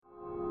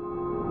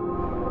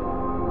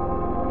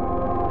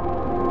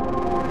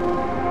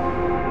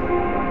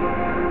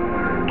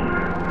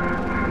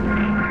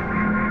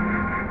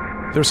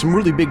There's some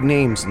really big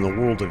names in the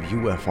world of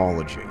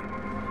ufology,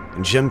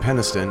 and Jim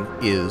Penniston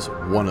is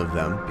one of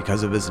them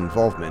because of his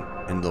involvement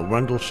in the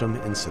Rendlesham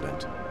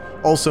incident,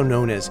 also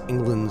known as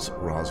England's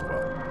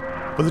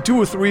Roswell. For the two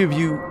or three of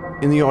you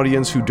in the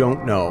audience who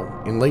don't know,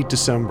 in late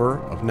December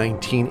of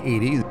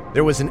 1980,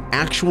 there was an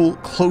actual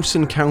close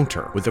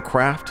encounter with a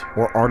craft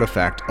or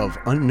artifact of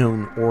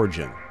unknown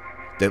origin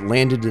that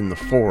landed in the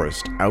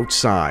forest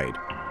outside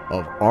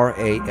of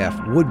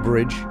RAF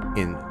Woodbridge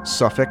in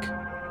Suffolk,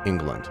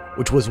 England,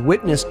 which was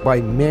witnessed by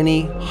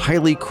many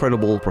highly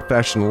credible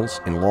professionals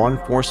in law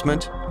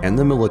enforcement and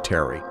the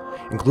military,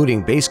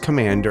 including Base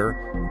Commander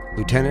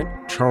Lieutenant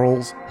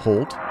Charles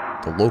Holt,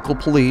 the local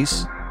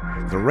police,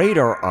 the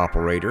radar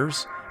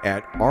operators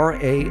at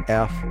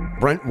RAF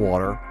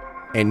Brentwater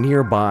and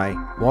nearby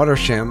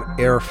Rendlesham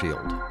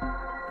Airfield.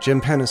 Jim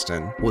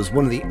Penniston was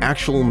one of the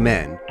actual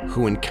men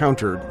who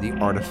encountered the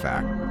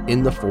artifact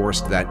in the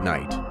forest that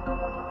night,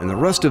 and the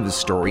rest of his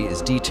story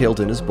is detailed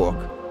in his book,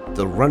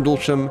 The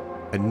Rendlesham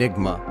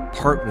Enigma,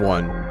 Part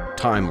 1,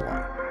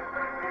 Timeline.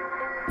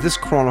 This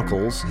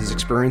chronicles his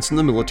experience in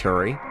the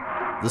military,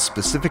 the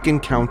specific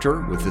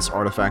encounter with this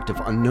artifact of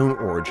unknown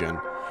origin,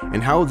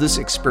 and how this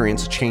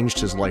experience changed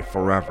his life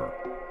forever.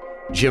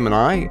 Jim and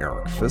I,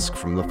 Eric Fisk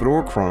from the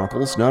Fedora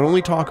Chronicles, not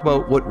only talk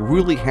about what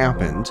really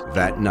happened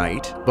that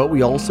night, but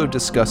we also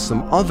discuss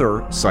some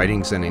other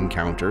sightings and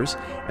encounters,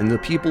 and the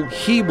people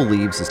he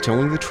believes is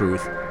telling the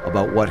truth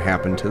about what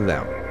happened to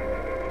them.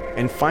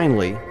 And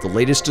finally, the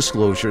latest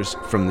disclosures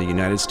from the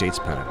United States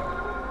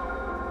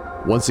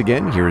Pentagon. Once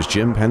again, here's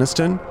Jim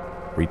Penniston,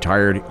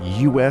 retired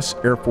U.S.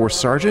 Air Force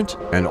Sergeant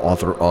and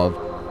author of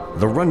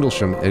The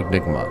Rendlesham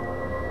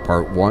Enigma,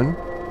 Part 1,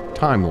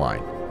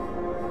 Timeline.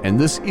 And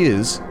this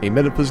is a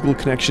Metaphysical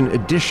Connection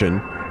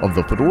edition of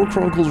the Fedora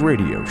Chronicles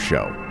radio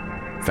show.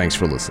 Thanks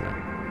for listening.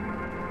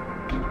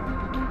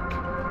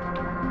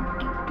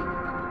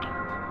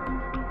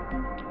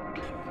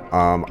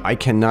 I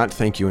cannot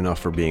thank you enough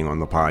for being on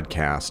the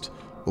podcast.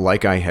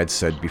 Like I had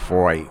said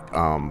before I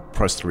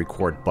pressed the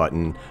record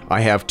button,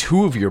 I have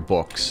two of your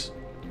books,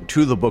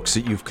 two of the books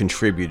that you've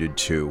contributed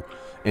to.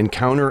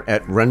 Encounter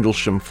at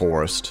Rendlesham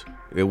Forest,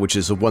 which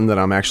is the one that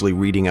I'm actually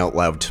reading out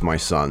loud to my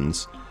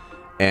sons,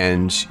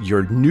 and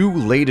your new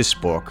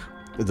latest book,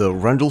 The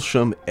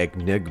Rendlesham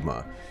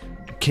Enigma.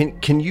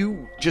 Can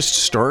you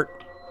just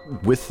start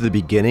with the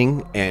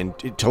beginning and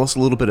tell us a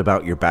little bit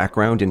about your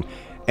background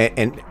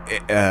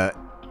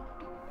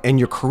and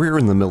your career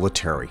in the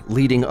military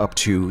leading up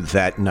to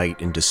that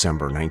night in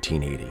December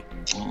 1980.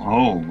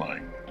 Oh my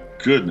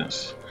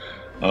goodness.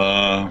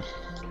 Yeah,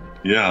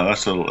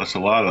 that's a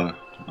lot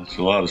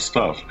of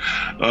stuff.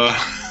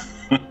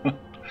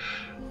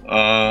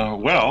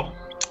 Well,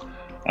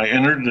 I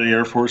entered the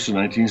Air Force in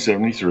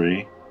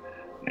 1973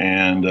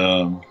 and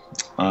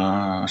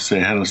I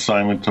had an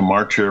assignment to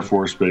March Air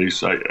Force Base,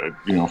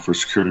 for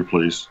security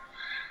police.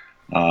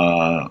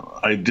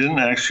 I didn't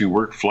actually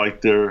work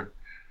flight there.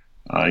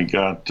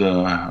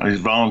 I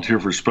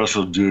volunteered for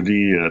special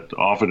duty at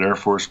Offutt Air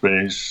Force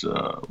Base,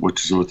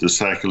 which is with the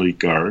SAC Elite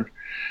Guard.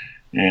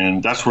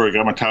 And that's where I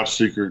got my top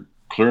secret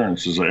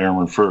clearance as an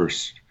Airman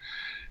First.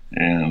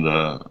 And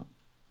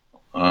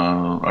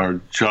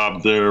our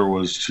job there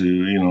was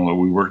to,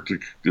 we worked at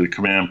the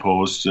command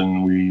post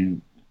and we,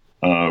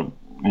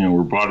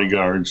 were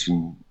bodyguards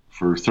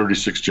for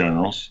 36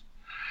 generals,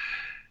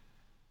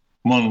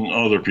 among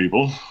other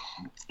people.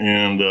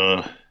 And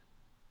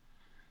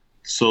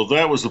so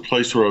that was the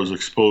place where I was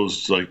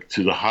exposed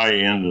to the high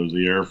end of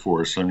the Air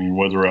Force. I mean,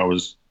 whether I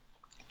was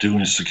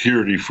doing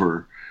security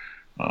for,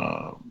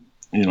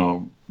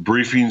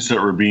 briefings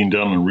that were being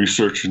done in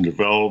research and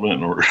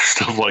development or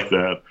stuff like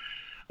that.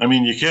 I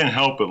mean, you can't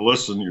help but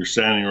listen. You're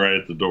standing right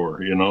at the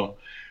door, and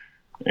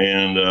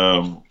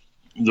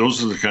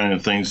those are the kind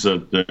of things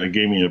that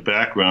gave me a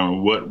background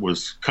of what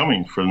was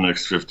coming for the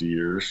next 50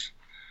 years.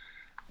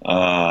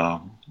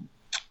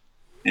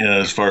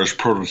 As far as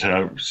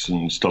prototypes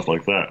and stuff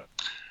like that.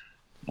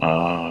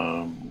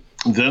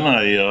 Then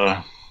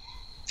I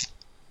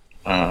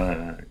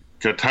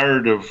got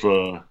tired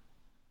of,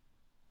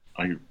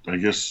 I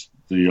guess,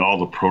 all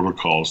the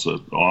protocols at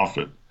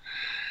Offutt.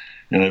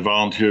 And I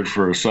volunteered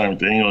for an assignment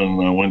to England,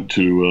 and I went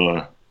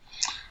to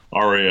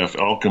RAF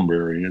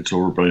Alconbury. It's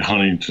over by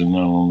Huntington, I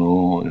don't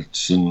know.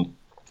 It's in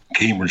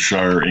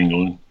Cambridgeshire,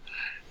 England.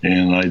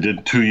 And I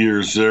did 2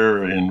 years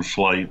there in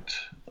flight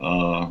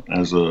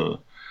as a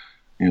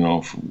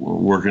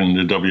working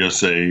in the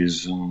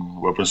WSAs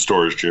and weapons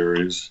storage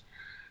areas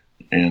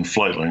and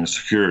flight line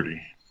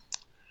security.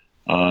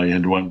 I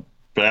had went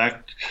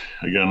back,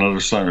 I got another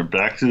assignment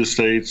back to the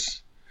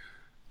States,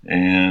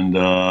 and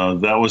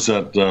that was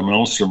at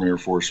Maelstrom Air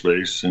Force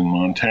Base in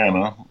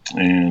Montana,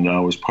 and I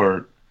was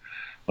part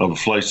of a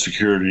flight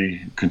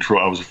security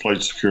control. I was a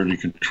flight security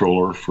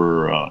controller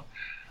for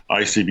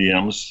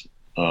ICBMs,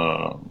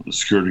 the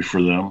security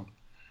for them.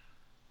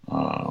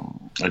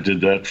 I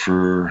did that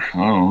for,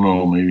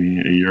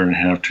 maybe a year and a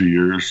half, 2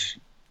 years.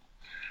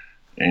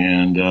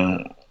 And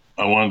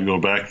I wanted to go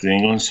back to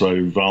England, so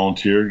I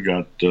volunteered,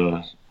 got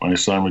my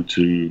assignment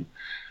to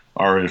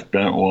RF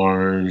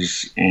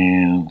Bentwaters,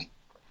 and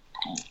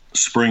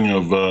spring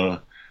of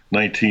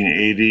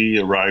 1980,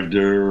 arrived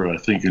there, I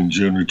think, in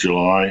June or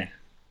July.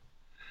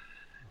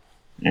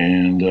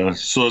 And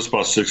so it's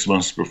about 6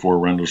 months before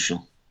Rendlesham.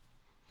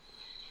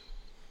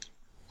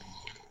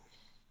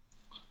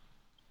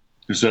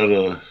 Is that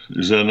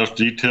enough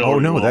detail? Oh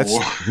no, that's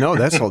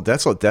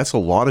a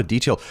lot of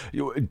detail.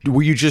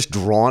 Were you just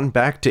drawn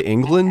back to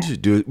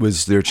England?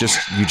 Was there just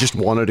you just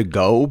wanted to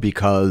go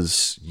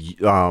because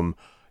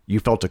you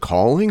felt a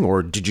calling,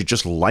 or did you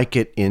just like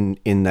it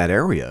in that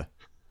area?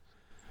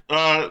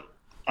 I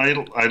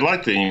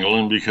like the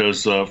England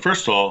because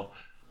first of all,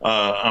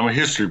 I'm a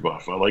history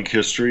buff. I like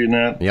history and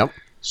that. Yep.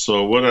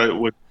 So what I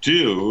would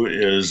do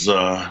is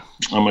on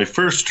my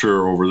first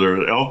tour over there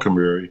at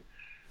Alconbury,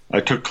 I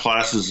took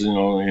classes, in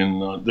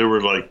they were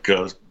like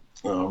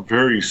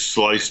very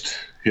sliced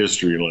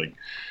history, like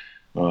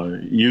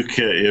UK,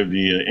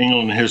 the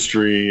England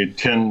history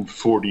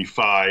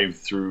 1045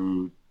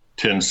 through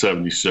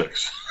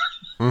 1076.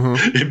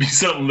 Mm-hmm. It'd be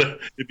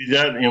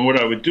that, and what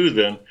I would do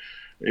then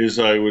is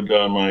I would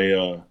on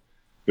my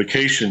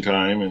vacation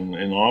time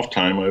and off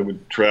time, I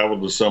would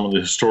travel to some of the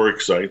historic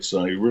sites.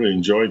 I really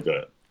enjoyed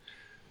that.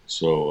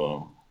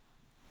 So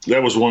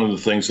that was one of the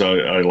things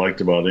I liked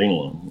about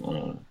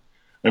England.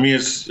 I mean,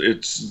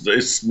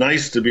 it's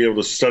nice to be able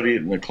to study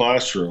it in the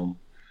classroom,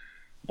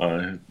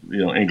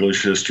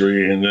 English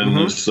history, and then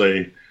mm-hmm.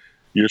 Say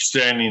you're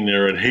standing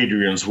there at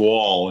Hadrian's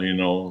Wall,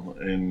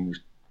 and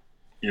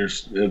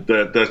that's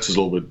a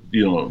little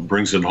bit,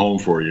 brings it home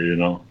for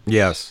you,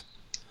 Yes.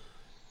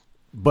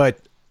 But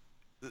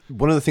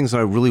one of the things that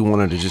I really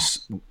wanted to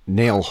just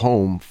nail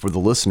home for the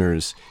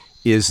listeners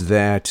is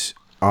that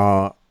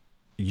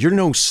you're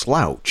no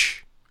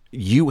slouch.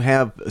 You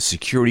have a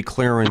security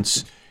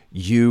clearance.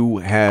 You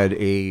had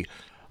a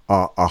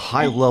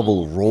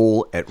high-level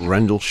role at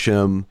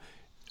Rendlesham.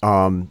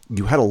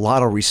 You had a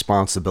lot of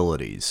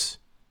responsibilities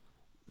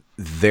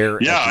there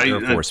at the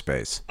Air Force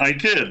Base. I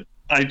did,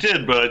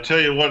 but I tell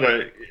you what,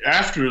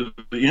 after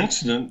the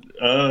incident,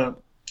 I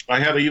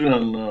had even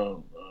a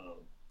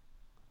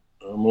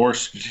more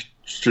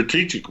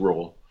strategic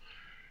role.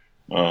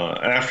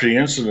 After the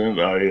incident,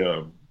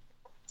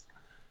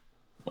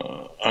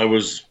 I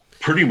was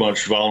pretty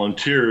much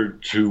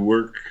volunteered to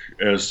work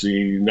as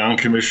the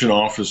non-commissioned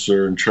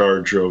officer in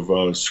charge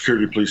of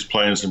security police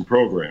plans and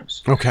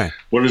programs. Okay.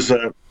 What does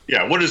that?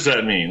 Yeah. What does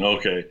that mean?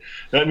 Okay.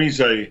 That means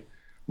I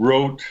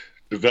wrote,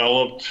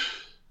 developed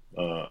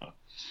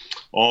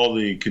all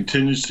the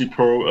contingency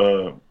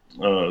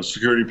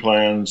security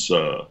plans,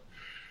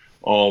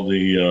 all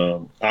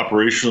the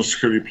operational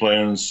security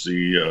plans,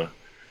 the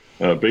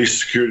base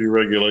security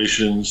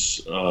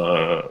regulations.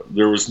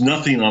 There was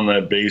nothing on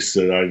that base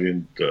that I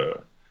didn't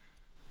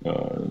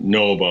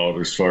know about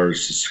as far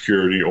as the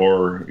security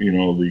or,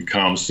 the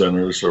comm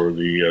centers or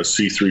the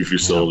C3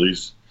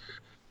 facilities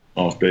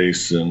off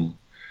base. And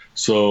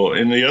so,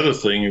 and the other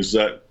thing is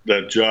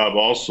that job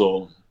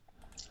also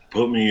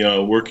put me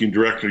working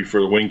directly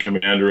for the wing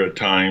commander at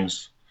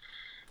times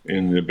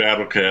in the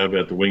battle cab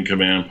at the wing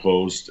command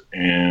post,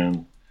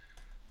 and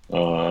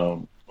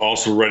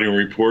also writing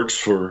reports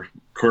for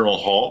Colonel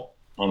Halt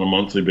on a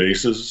monthly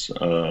basis.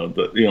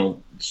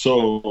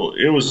 So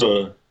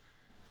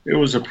it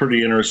was a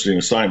pretty interesting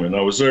assignment.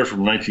 I was there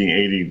from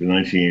 1980 to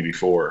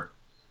 1984.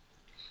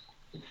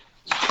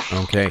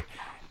 Okay.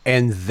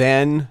 And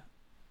then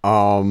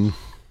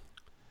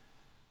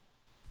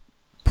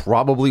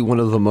probably one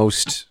of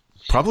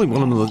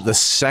the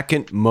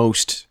second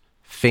most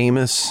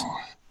famous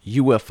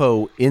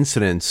UFO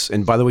incidents.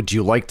 And by the way, do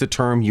you like the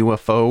term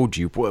UFO?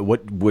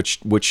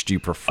 Which do you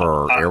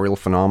prefer? Aerial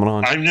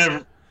phenomenon?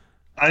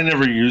 I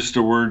never used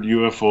the word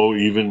UFO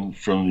even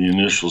from the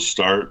initial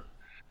start.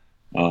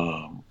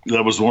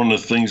 That was one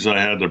of the things I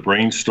had to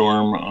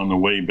brainstorm on the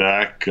way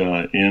back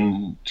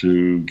in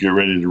to get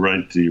ready to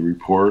write the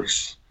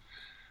reports.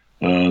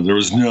 There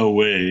was no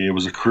way. It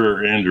was a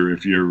career ender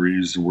if you ever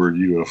used the word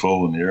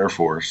UFO in the Air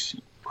Force.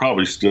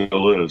 Probably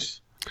still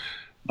is.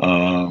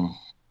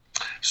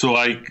 So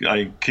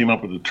I came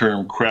up with the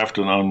term craft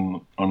of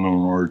unknown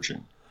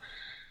origin.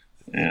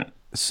 And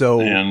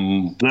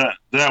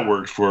that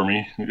worked for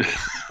me.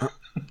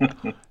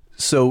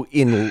 So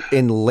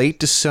in late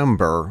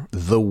December,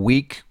 the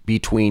week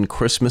between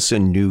Christmas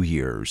and New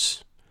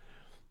Year's,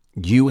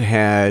 you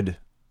had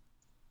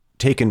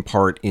taken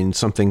part in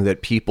something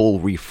that people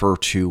refer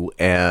to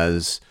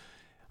as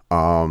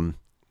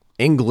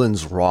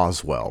England's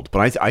Roswell,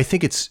 but I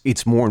think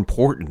it's more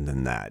important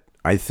than that.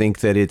 I think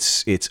that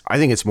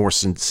it's more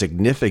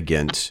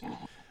significant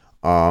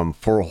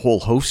for a whole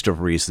host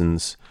of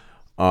reasons,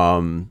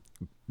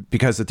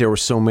 because that there were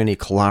so many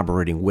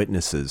collaborating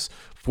witnesses.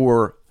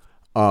 For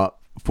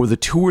the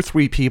two or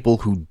three people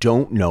who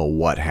don't know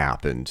what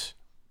happened,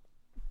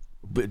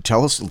 but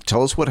tell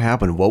us what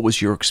happened. What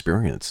was your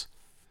experience?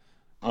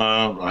 It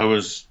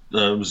was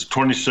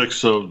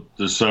 26th of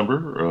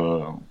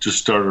December. Just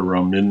started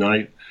around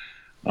midnight.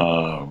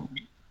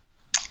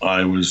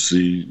 I was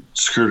the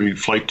security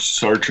flight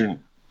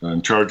sergeant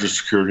in charge of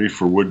security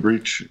for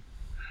Woodbridge.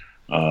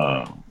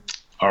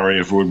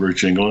 RAF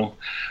Woodbridge, England.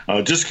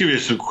 Just to give you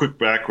some quick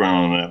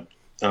background on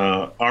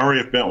that.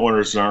 RAF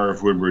Bentwaters and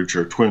RAF Woodbridge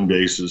are twin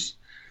bases.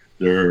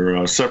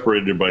 They're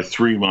separated by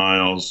 3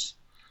 miles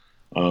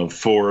of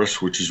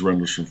forest, which is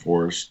Rendlesham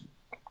Forest.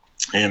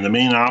 And the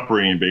main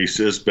operating base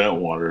is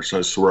Bentwaters.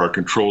 That's where our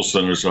control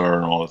centers are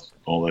and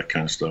all that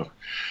kind of stuff.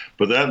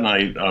 But that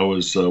night, I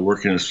was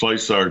working as flight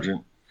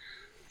sergeant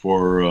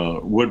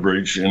for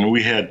Woodbridge, and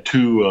we had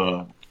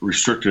 2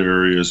 restricted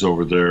areas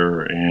over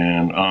there,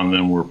 and on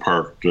them were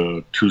parked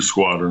 2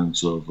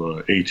 squadrons of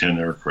A-10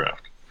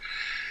 aircraft.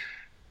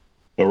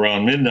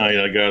 Around midnight,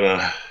 I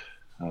got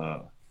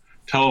a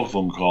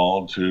telephone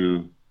call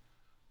to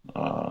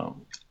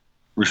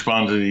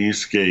respond to the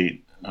East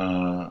Gate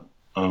of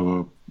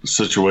a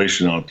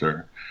situation out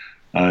there.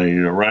 I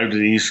arrived at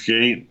the East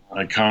Gate.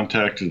 I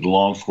contacted the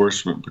law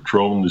enforcement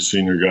patrolman, the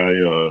senior guy,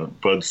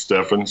 Bud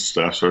Steffens,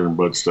 Staff Sergeant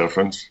Bud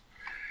Steffens.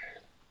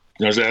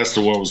 I was asked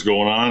him what was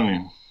going on,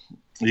 and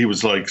he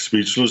was like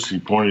speechless. He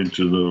pointed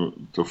to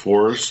the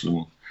forest,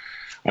 and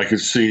I could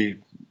see,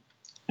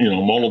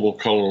 multiple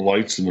color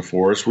lights in the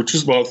forest, which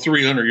is about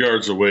 300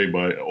 yards away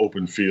by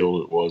open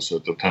field it was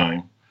at the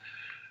time.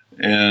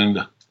 And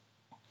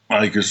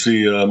I could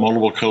see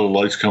multiple colored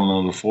lights coming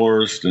out of the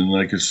forest, and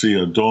I could see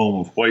a dome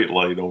of white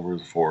light over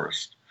the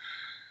forest.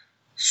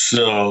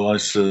 So I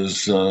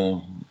says,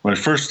 my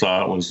first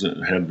thought was it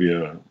had to be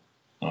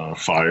a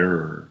fire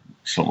or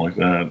something like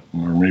that,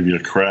 or maybe a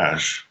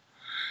crash.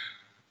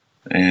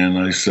 And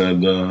I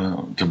said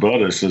to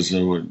Bud, I says,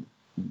 did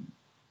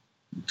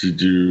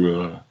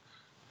you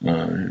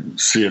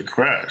see a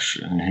crash?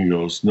 And he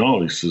goes,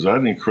 no. He says, I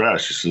didn't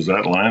crash. He says,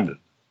 that landed.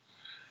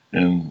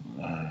 And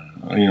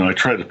I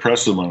tried to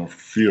press him on a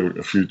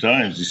few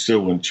times. He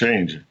still wouldn't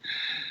change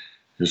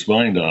his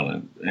mind on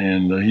it,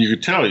 and you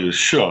could tell he was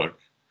shook.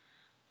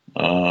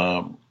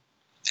 I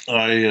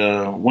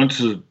went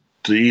to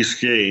the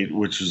East Gate,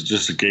 which is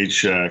just a gate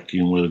shack,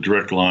 with a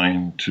direct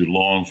line to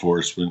law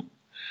enforcement.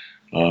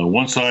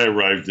 Once I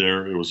arrived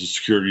there, it was a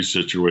security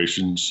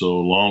situation, so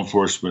law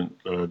enforcement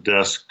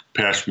desk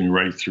passed me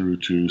right through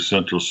to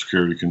Central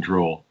Security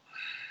Control.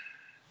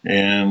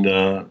 And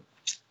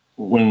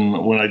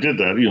when I did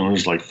that,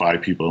 there's like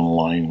 5 people in the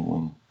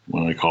line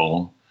when I call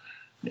them,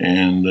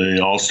 and they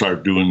all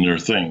start doing their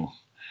thing.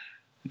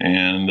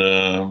 And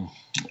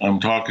I'm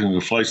talking to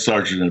the flight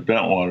sergeant at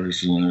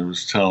Bentwaters, and I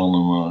was telling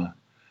him,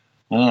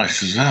 I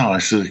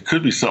said, it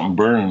could be something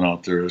burning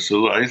out there.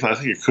 So I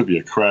think it could be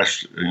a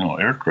crashed,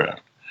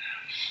 aircraft.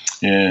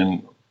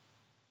 And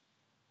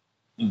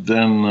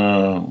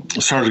then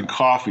Sergeant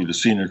Coffey, the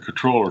senior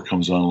controller,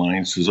 comes online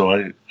and says,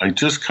 I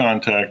just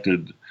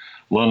contacted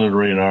London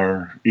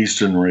Radar,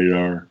 Eastern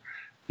Radar,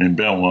 and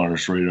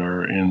Bentwaters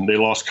Radar, and they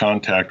lost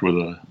contact with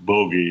a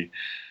bogey,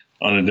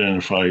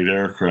 unidentified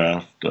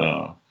aircraft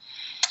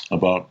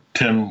about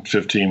 10,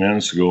 15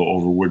 minutes ago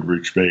over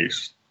Woodbridge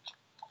Base.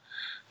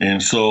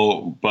 And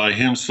so by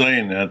him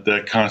saying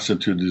that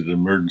constituted an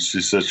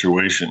emergency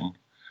situation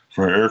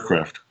for an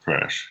aircraft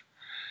crash.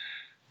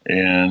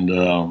 And,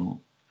 of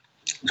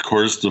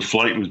course, the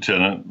flight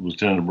lieutenant,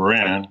 Lieutenant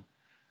Moran,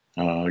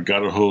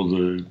 got a hold of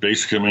the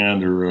base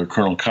commander,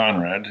 Colonel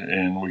Conrad,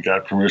 and we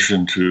got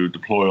permission to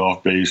deploy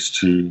off base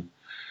to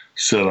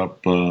set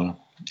up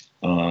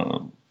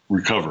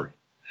recovery.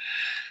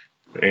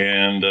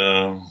 And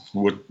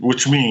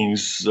which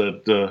means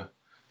that the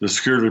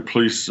security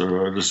police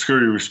or the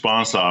security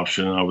response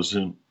option I was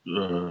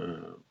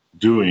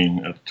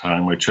doing at the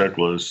time, my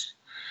checklist,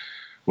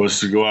 was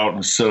to go out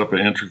and set up an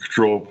entry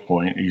control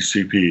point,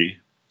 ECP,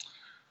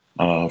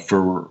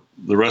 for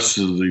the rest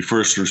of the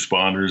first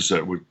responders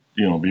that would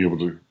be able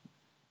to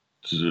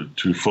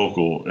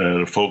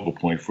focal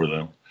point for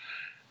them.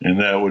 And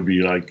that would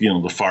be like,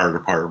 the fire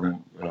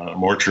department,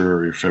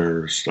 mortuary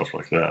affairs, stuff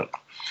like that.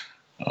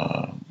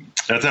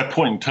 At that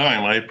point in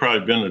time, I had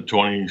probably been to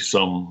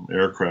 20-some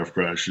aircraft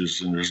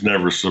crashes, and there's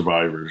never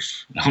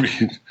survivors. I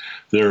mean,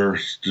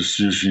 there's just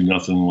usually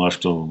nothing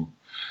left of them,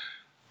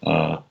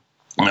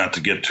 not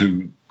to get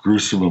too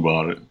gruesome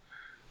about it.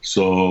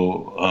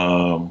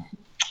 So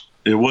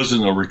it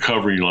wasn't a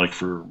recovery like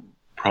for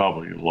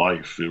probably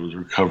life. It was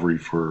recovery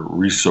for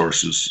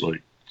resources,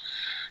 like,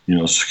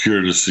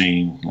 secure the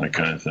scene, that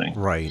kind of thing.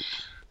 Right.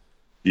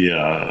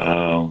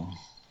 Yeah.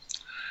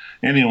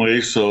 Anyway,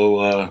 so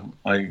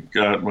I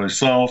got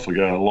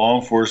a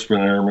law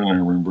enforcement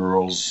airman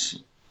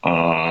Burroughs,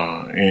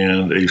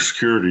 and a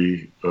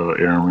security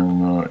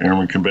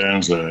Airman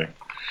Cabanzag.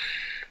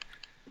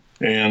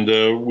 And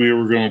we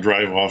were going to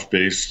drive off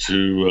base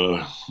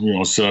to,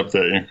 set up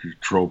that entry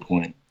control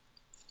point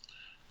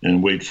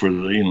and wait for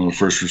the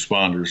first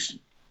responders.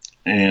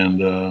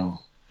 And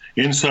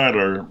inside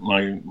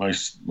my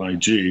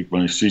Jeep,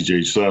 my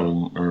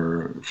CJ7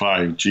 or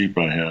 5 Jeep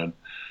I had,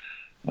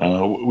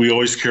 we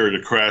always carried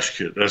a crash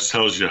kit. That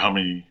tells you how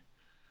many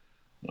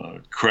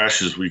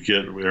crashes we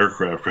get,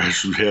 aircraft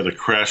crashes. We had a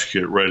crash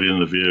kit right in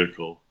the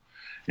vehicle.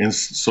 And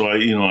so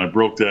I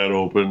broke that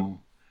open,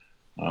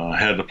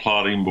 had the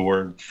plotting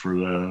board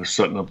for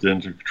setting up the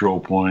entry control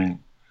point.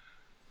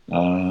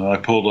 I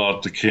pulled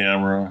out the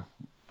camera.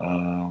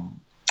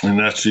 and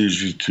that's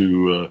usually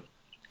to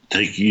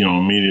take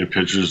media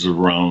pictures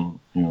around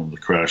the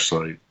crash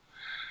site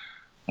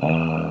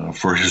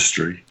for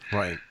history.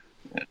 Right.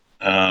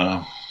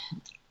 And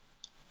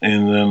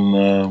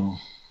then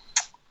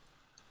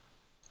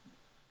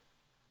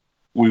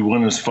we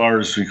went as far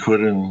as we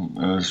could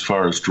as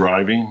far as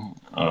driving,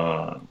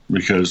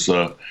 because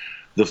the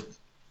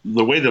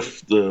way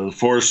the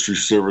Forestry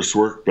Service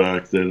worked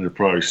back then, it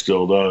probably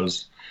still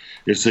does,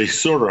 is they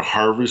sort of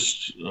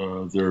harvest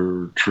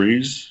their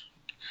trees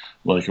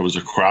like it was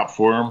a crop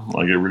for them.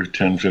 Like every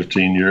 10,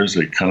 15 years,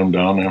 they cut them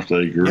down after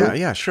they grew.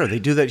 Yeah, sure. They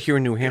do that here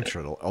in New Hampshire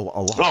a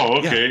lot. Oh,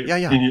 okay.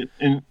 Yeah.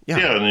 And they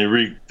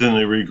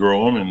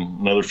regrow them, and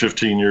another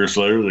 15 years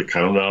later, they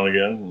cut them down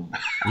again.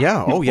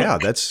 Yeah. Oh, yeah.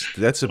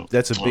 That's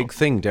a big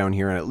thing down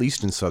here, at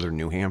least in southern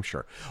New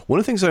Hampshire. One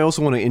of the things I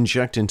also want to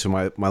inject into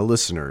my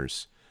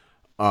listeners,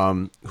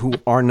 who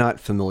are not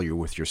familiar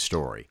with your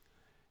story,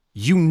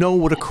 you know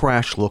what a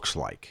crash looks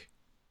like.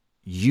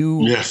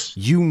 Yes.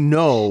 You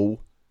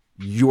know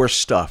your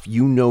stuff,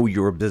 you know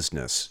your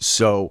business.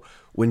 So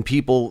when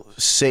people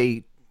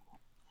say,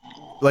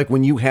 like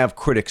when you have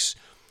critics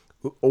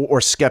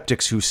or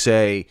skeptics who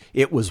say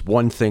it was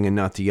one thing and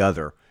not the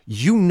other,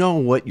 you know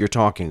what you're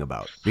talking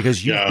about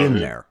because you've been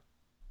there.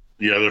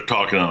 Yeah, they're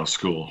talking out of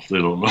school. They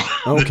don't know.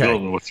 Okay. They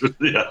don't know what to,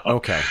 yeah.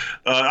 Okay.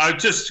 I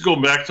just go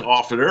back to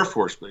Offutt Air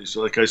Force Base.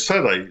 Like I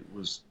said, I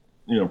was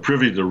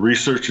privy to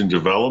research and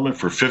development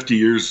for 50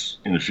 years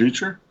in the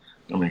future.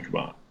 I mean, come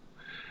on.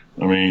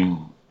 I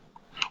mean,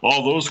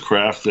 all those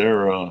craft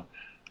there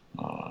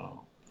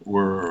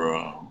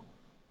were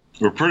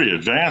pretty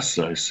advanced.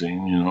 I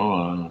seen,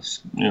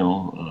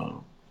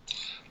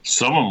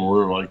 some of them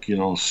were like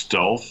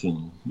stealth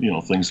and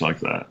things like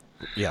that.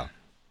 Yeah.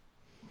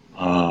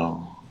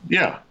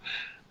 Yeah,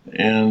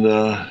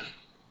 and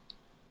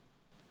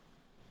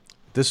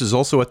this is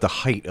also at the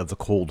height of the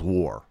Cold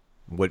War,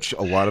 which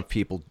a lot of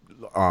people,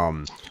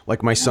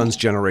 like my son's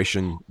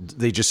generation,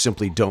 they just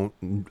simply don't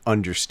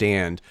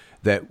understand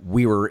that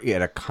we were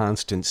at a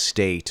constant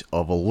state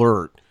of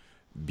alert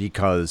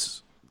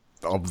because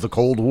of the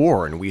Cold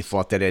War. And we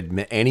thought that at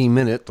any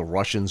minute the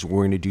Russians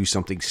were going to do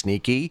something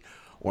sneaky,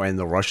 and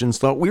the Russians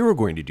thought we were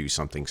going to do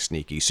something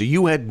sneaky. So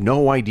you had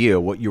no idea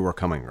what you were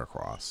coming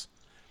across.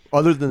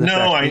 Other than the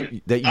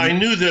fact that I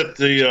knew that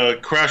the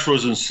crash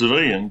wasn't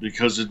civilian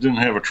because it didn't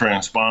have a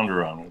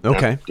transponder on it.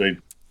 Okay.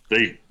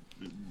 They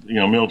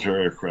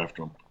military aircraft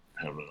don't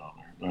have it on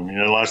there. I mean,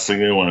 the last thing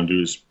they want to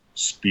do is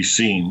be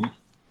seen.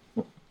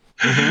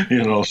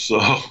 Mm-hmm.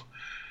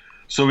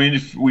 So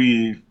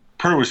we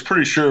was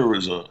pretty sure it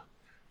was a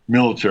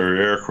military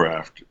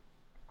aircraft,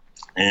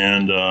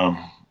 and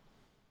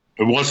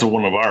it wasn't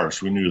one of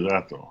ours. We knew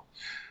that though.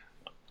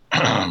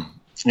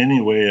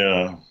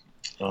 Anyway,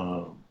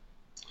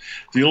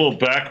 the little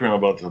background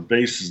about the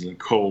bases in the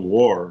Cold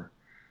War,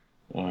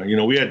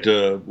 we had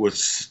to,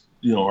 with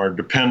our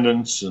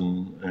dependents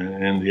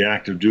and the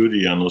active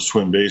duty on those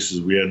twin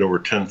bases, we had over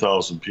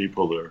 10,000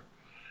 people there,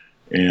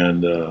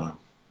 and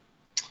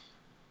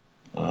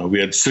we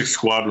had 6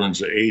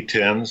 squadrons of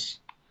A-10s.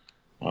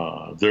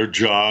 Their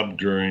job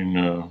during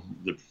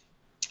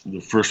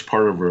the first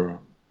part of our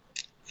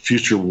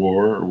future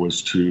war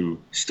was to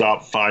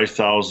stop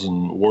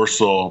 5,000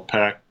 Warsaw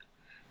Pact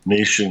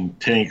nation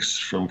tanks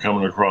from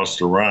coming across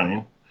the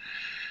Rhine,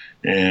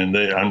 and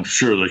I'm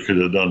sure they could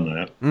have done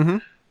that.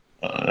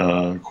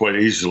 Mm-hmm. Quite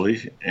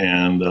easily.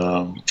 And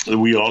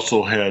we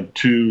also had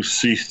 2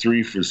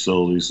 C3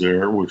 facilities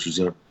there, which is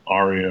at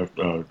RAF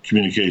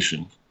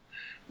Communication,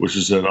 which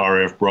is at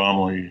RAF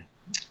Bromley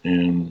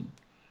and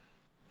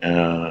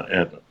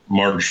at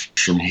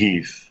Marsham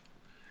Heath.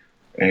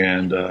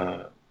 And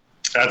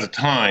at the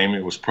time,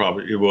 it was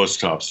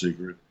top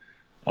secret.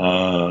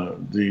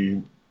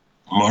 The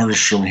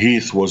Marsham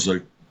Heath was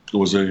a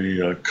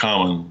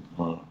common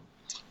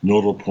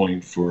nodal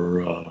point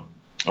for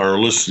our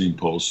listening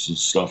posts and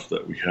stuff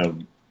that we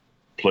had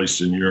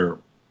placed in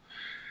Europe,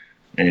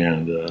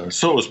 and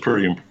so it was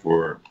pretty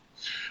important.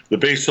 The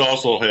base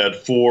also had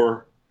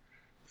 4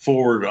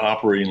 forward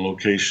operating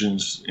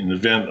locations in the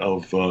event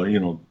of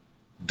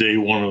day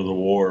one of the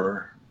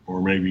war,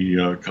 or maybe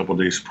a couple of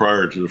days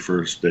prior to the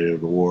first day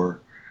of the war.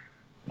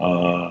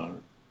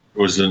 It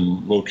was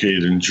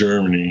located in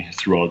Germany,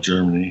 throughout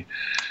Germany,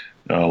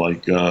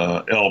 like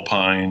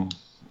Alpine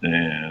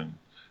and,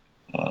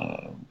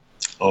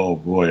 oh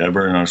boy, I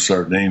better not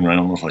start naming, I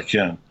don't know if I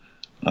can.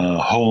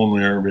 Holm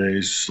Air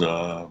Base.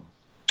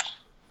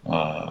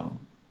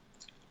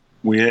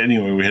 We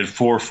had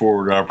 4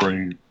 forward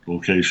operating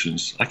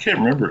locations. I can't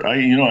remember.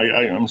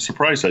 I'm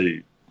surprised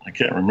I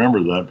can't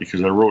remember that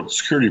because I wrote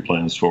security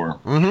plans for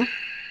them.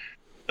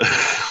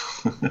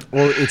 Mm-hmm.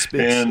 Well, it's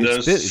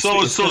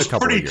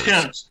pretty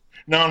tense.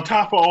 Now, on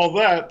top of all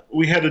that,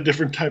 we had a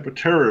different type of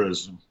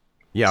terrorism.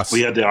 Yes.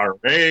 We had the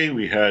IRA,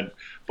 we had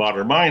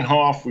Baader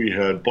Meinhof, we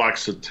had Black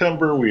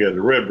September, we had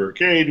the Red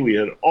Brigade, we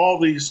had all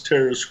these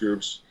terrorist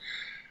groups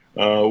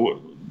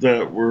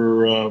that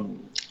were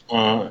in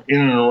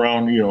and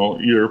around,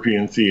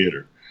 European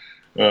theater.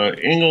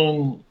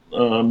 England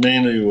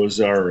mainly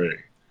was IRA.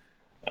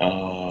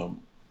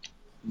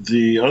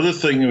 the other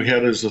thing we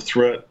had as a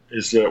threat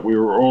is that we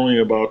were only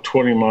about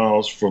 20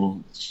 miles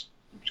from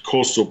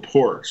coastal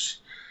ports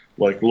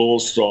like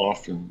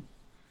Lowestoft and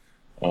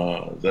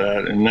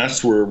and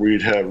that's where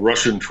we'd have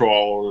Russian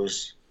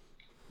trawlers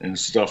and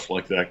stuff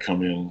like that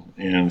come in,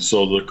 and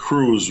so the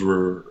crews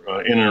were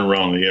in and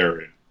around the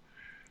area.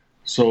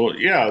 So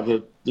yeah,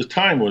 the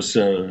time was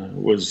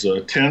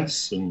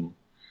tense, and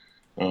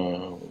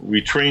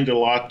we trained a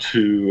lot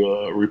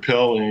to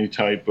repel any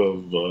type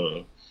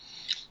of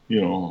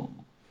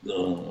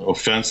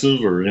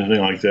offensive or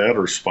anything like that,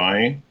 or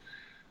spying.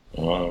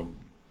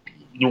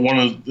 One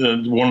of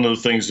the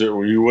things that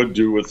we would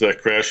do with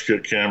that crash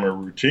kit camera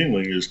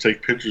routinely is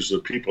take pictures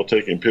of people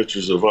taking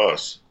pictures of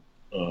us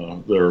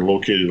that are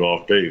located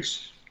off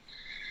base.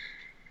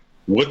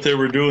 What they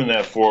were doing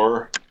that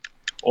for,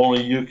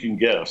 only you can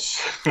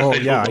guess. Oh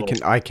yeah,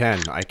 I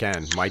can.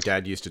 My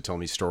dad used to tell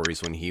me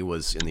stories when he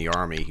was in the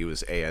Army. He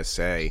was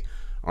ASA,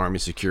 Army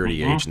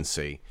Security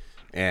Agency,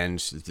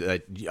 and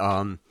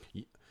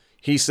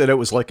he said it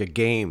was like a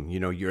game.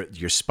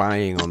 You're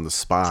spying on the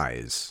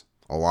spies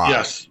a lot.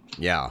 Yes.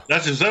 Yeah.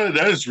 That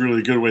is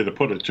really a good way to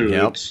put it too.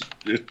 Yep.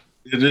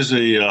 It is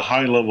a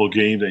high level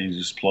game that you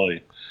just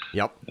play.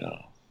 Yep.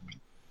 Yeah.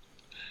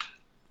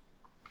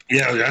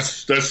 Yeah,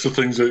 that's the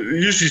things that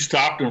usually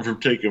stop them from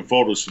taking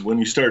photos. When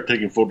you start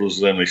taking photos,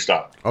 then they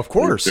stop. Of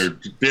course. They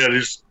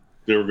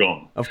were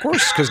gone. Of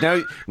course, because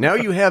now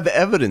you have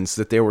evidence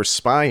that they were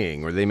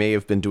spying, or they may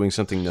have been doing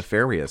something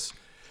nefarious,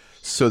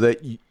 so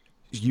that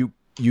you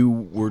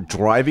were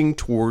driving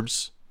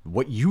towards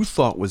what you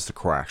thought was the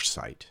crash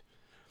site,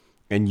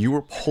 and you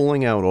were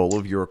pulling out all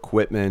of your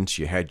equipment.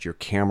 You had your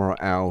camera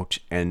out,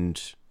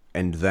 and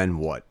then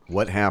what?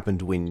 What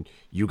happened when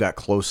you got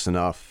close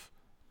enough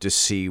to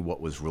see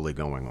what was really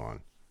going on?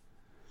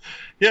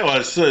 Yeah, well,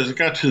 as it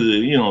got to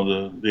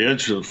the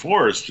edge of the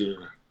forest,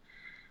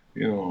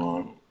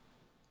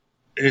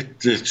 it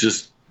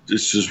just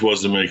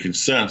wasn't making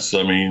sense.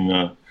 I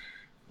mean,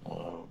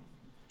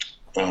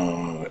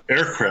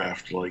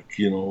 aircraft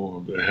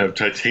that have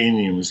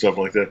titanium and stuff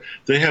like that,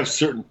 they have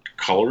certain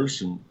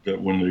colors and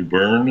that when they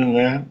burn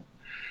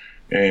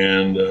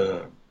and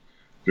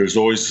there's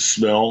always the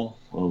smell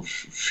of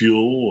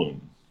fuel,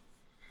 and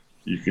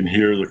you can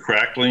hear the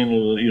crackling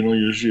of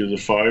usually of the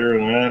fire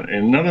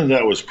and none of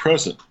that was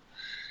present.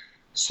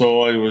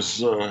 So I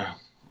was a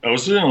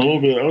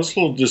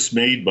little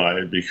dismayed by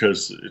it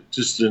because it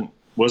just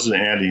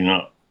wasn't adding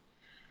up.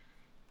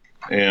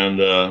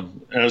 And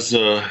as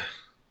I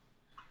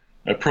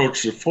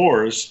approached the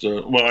forest,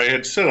 I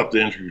had set up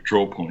the entry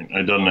control point.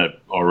 I'd done that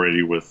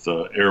already with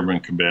Airman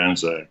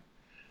Kabanzak,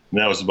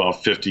 and that was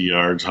about 50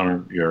 yards,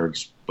 100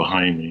 yards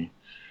behind me.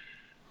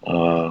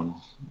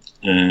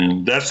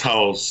 And that's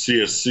how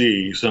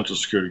CSC, Central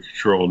Security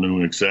Control,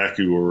 knew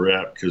exactly where we're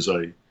at, because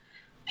I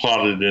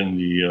plotted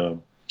in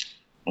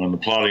on the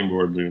plotting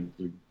board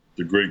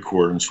the grid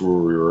coordinates where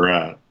we were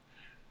at.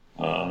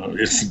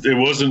 It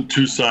wasn't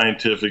too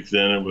scientific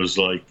then. It was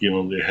like,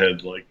 they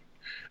had like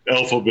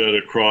alphabet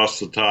across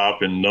the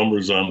top and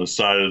numbers on the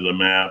side of the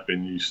map,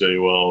 and you say,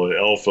 well,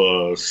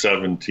 Alpha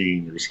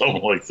 17 or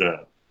something like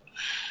that.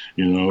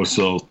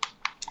 So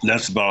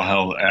that's about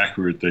how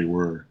accurate they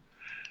were.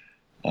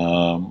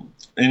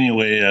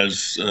 Anyway,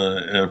 as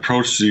I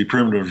approached the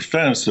perimeter of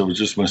defense, it was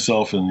just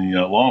myself and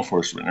the law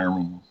enforcement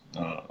airman,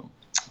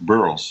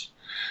 Burroughs.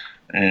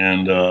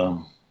 And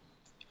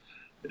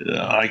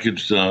I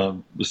could,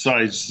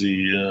 besides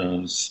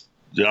the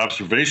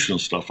observational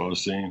stuff I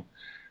was seeing,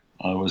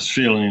 I was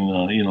feeling,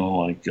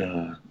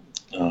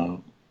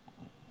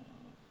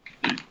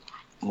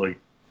 like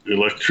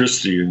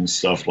electricity and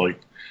stuff, like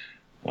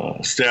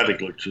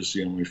static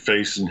electricity on my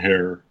face and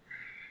hair,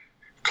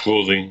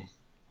 clothing,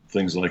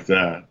 things like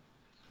that,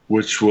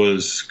 which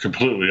was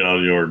completely out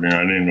of the ordinary.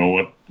 I didn't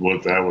know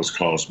what that was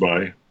caused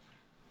by.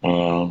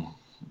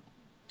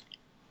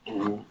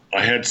 I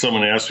had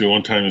someone ask me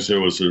one time, and say,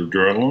 was it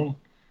adrenaline?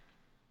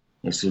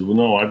 I said, well,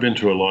 no, I've been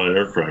to a lot of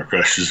aircraft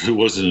crashes. It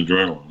wasn't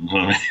adrenaline.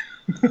 I mean,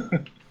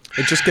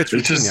 it just gets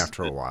routine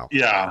after a while.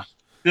 Yeah.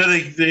 Yeah,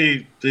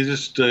 they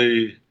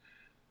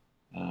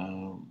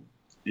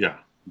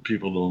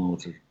people don't know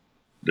what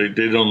they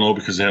don't know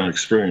because they haven't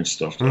experienced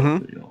stuff.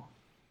 Mm-hmm.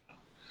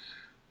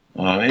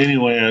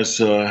 Anyway,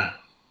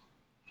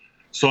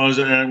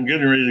 I'm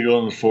getting ready to go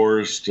in the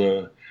forest.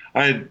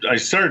 I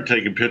started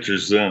taking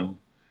pictures then,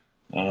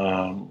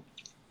 and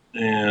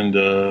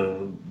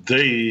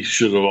they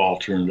should have all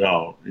turned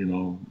out,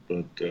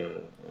 but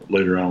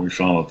later on we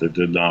found out they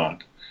did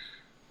not.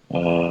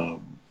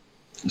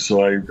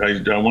 So I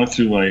went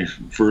through my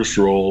first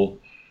roll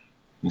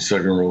and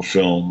second roll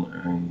film,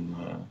 and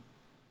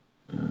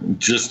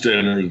just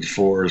entered the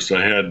forest.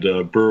 I had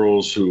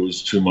Burroughs, who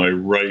was to my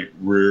right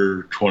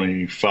rear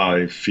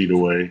 25 feet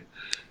away,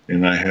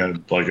 and I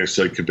had, like I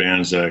said,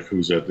 Kabanzak,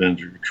 who's at the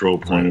entry control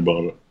point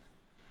about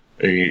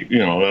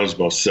that was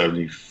about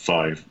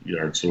 75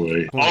 yards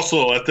away.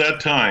 Also, at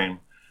that time,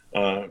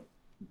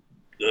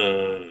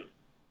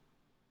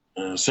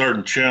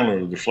 Sergeant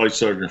Chandler, the flight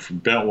sergeant from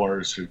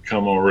Bentwaters, had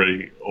come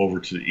already over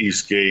to the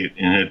East Gate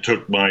and had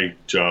took my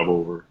job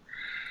over.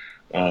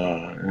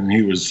 And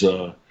he was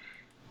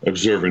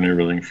observing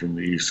everything from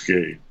the East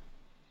Gate.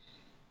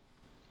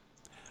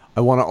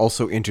 I want to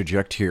also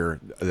interject here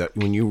that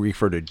when you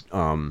refer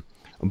to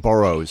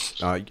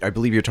Burroughs, I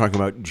believe you're talking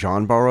about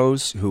John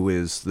Burroughs, who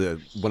is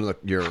one of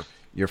your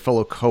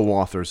fellow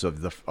co-authors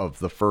of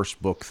the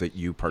first book that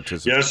you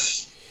participated.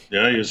 Yes,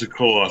 yeah, he is a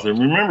co-author.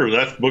 Remember,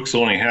 that book's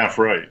only half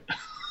right.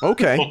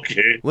 Okay.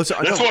 Okay. That's why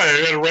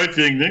I had to write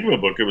the Enigma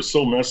book. It was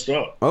so messed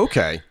up.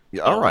 Okay.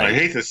 All right. I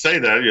hate to say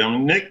that.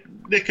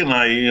 Nick and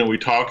I, we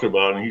talked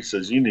about it, and he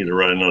says, you need to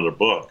write another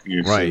book.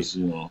 He right.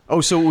 Says,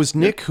 Oh, so it was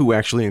Nick who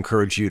actually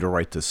encouraged you to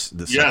write the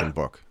second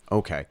book.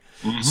 Okay.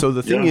 Mm-hmm. So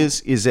the thing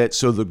is that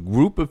the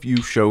group of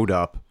you showed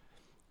up,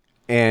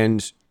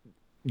 and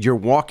you're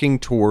walking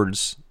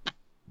towards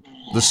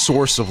the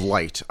source of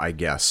light, I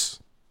guess.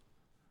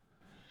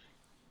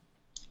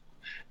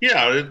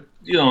 Yeah,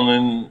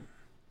 and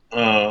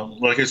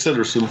like I said,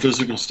 there's some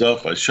physical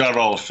stuff. I shot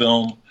all the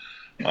film.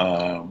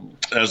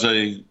 As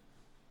I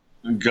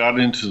got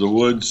into the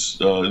woods,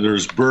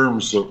 there's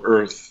berms of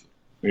earth,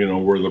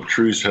 where the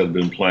trees had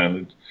been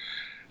planted.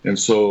 And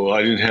so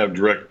I didn't have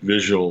direct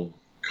visual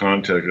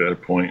contact at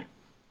that point.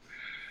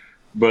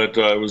 But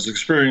I was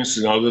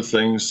experiencing other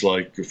things,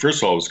 like,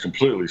 first of all, it was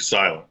completely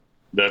silent.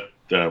 That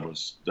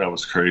was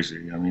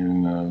crazy. I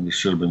mean, there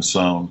should have been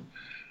sound.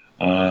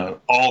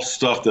 All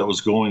stuff that was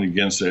going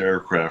against the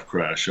aircraft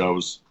crash. I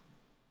was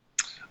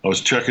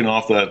checking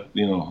off that,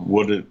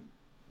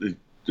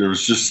 there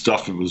was just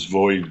stuff that was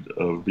void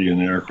of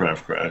being an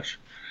aircraft crash.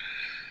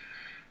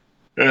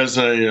 As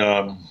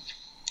I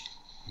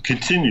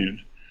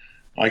continued,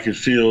 I could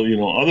feel,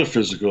 other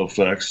physical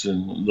effects,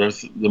 and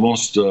the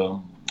most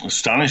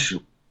astonishing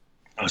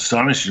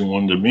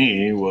one to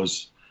me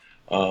was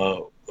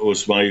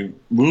my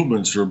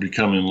movements were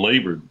becoming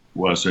labored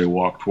as I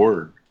walked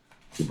toward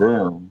the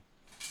berm,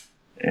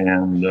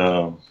 and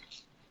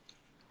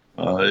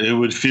it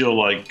would feel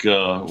like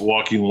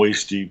walking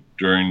waist deep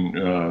during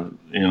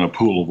in a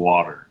pool of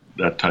water,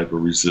 that type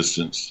of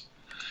resistance.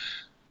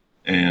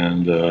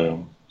 And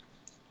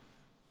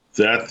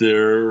that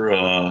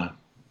there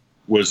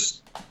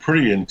was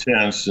pretty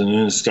intense, and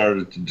then it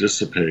started to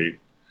dissipate.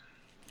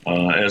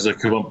 As I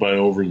come up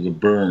over the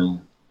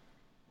berm,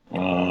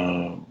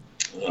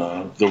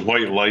 the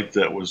white light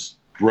that was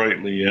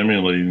brightly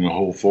emanating the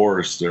whole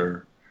forest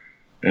there,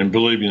 and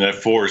believe me, that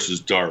forest is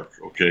dark,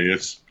 okay?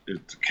 It's the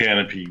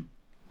canopy,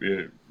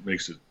 it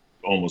makes it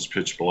almost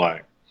pitch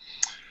black,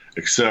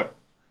 except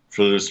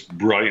for this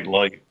bright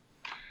light.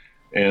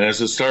 And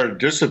as it started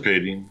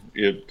dissipating,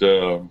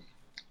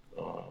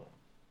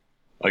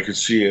 I could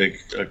see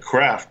a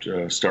craft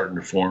starting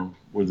to form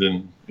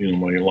within,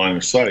 my line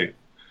of sight.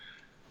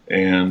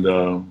 And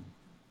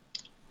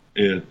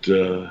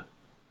it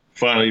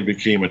finally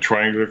became a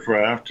triangular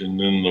craft, and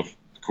then, of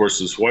course,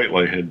 this white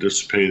light had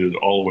dissipated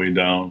all the way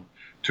down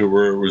to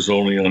where it was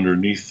only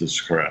underneath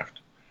this craft.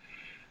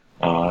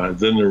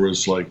 Then there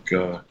was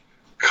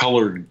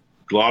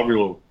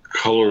globular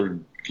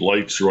colored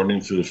lights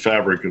running through the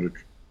fabric of the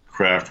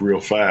craft real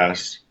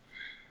fast,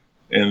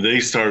 and they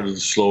started to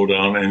slow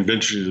down, and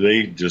eventually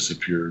they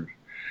disappeared.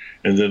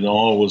 And then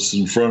all was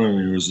in front of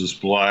me was this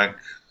black,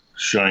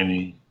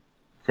 shiny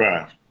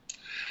craft.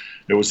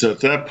 It was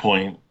at that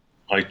point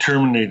I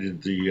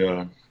terminated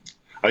the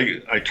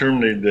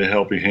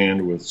helping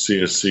hand with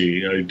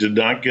CSC. I did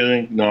not get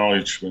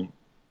acknowledgement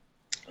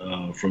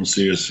from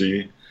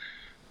CSC.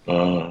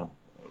 I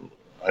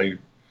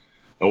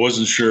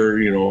wasn't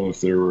sure,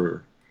 if they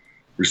were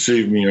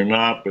receiving me or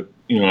not, but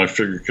I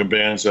figured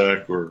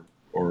Kabanzak or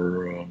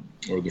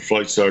the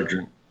flight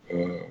sergeant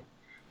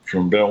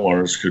from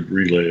Bentwaters could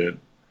relay it.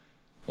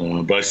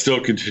 But I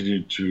still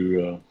continued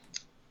to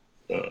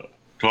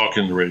talk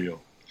in the radio,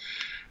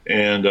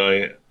 and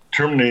I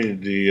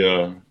terminated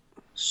the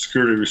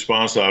security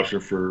response option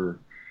for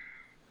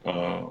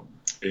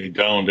a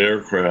downed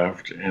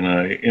aircraft, and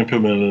I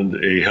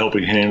implemented a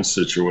helping hand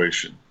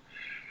situation.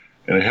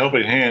 And a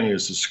helping hand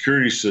is a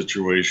security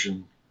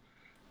situation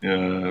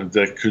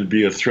that could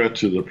be a threat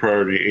to the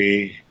priority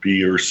A,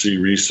 B, or C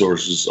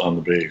resources on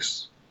the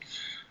base.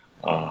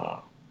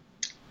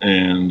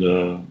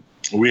 And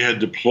we had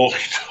deployed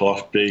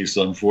off base,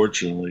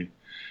 unfortunately,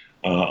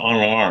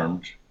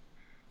 unarmed,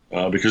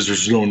 because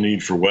there's no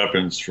need for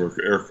weapons for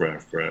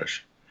aircraft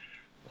crash.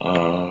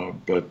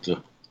 But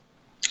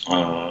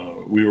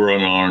we were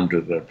unarmed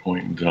at that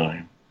point in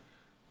time.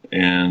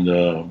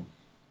 And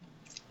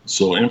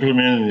so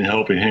implementing the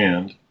helping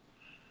hand,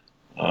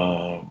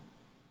 I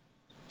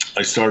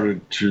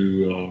started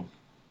to,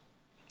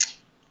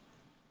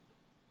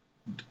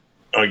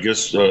 to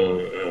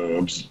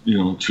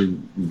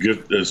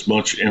get as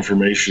much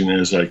information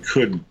as I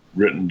could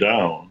written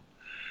down,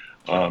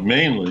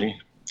 mainly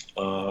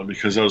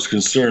because I was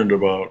concerned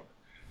about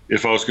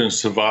if I was going to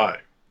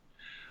survive.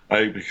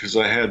 Because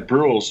I had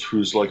Burroughs,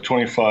 who's like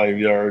 25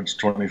 yards,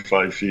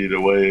 25 feet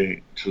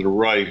away to the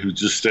right, who's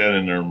just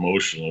standing there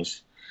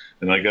motionless.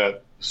 And I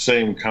got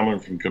same coming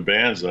from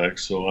Cabanzac,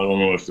 so I don't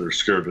know if they're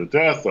scared to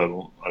death. I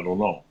don't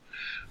know.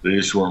 They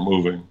just weren't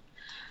moving.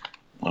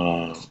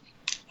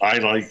 I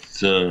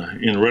liked,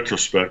 in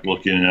retrospect,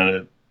 looking at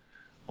it,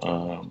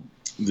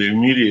 the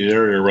immediate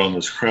area around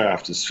this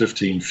craft is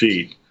 15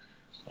 feet.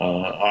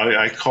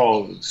 I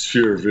call it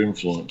sphere of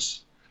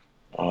influence.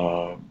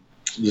 What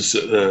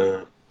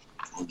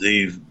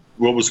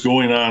was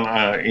going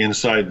on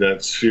inside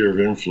that sphere of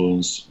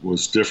influence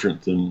was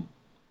different than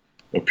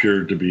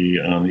appeared to be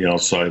on the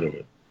outside of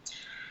it.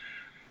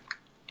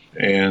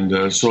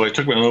 And so I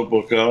took my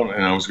notebook out,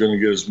 and I was going to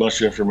get as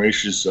much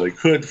information as I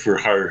could for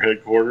higher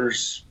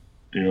headquarters,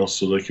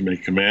 so they can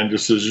make command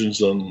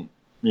decisions on,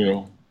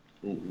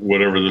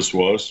 whatever this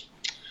was.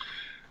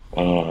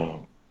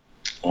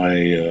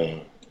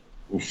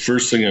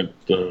 First thing I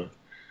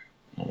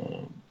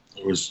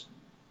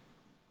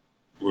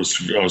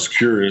was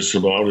curious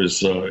about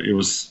is it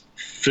was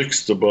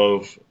fixed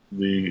above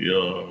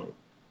the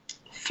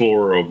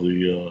floor of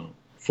the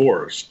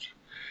forest,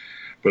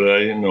 but I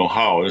didn't know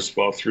how. It's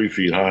about 3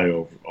 feet high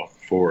off the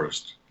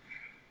forest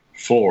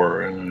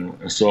floor,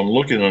 and so I'm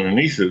looking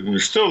underneath it, and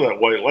there's still that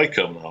white light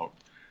coming out,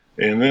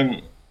 and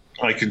then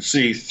I can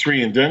see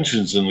 3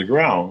 indentions in the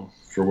ground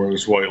from where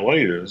this white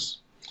light is,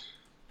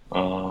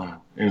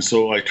 and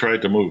so I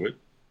tried to move it,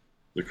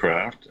 the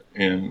craft,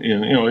 and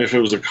if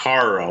it was a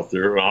car out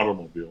there, an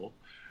automobile,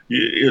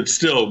 it'd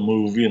still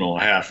move, a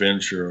half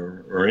inch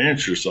or an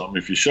inch or something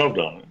if you shoved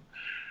on it.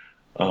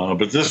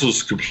 But this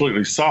was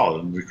completely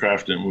solid. The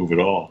craft didn't move at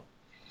all.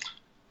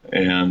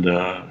 And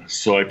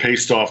so I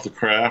paced off the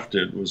craft.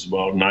 It was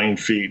about 9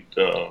 feet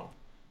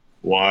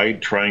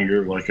wide,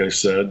 triangular, like I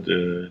said.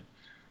 The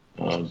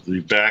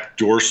back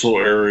dorsal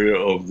area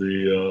of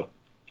the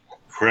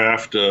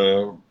craft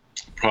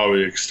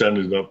probably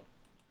extended up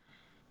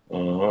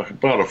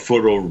about a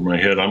foot over my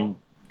head. I'm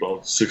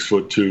about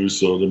 6'2",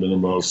 so it'd have been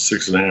about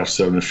 6.5,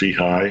 7 feet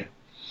high.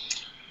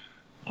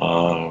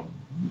 I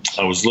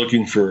was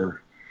looking for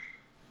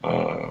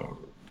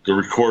to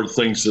record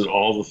things that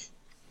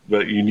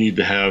you need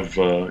to have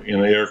in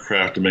an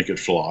aircraft to make it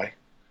fly,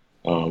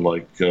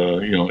 like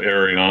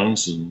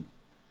ailerons and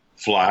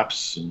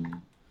flaps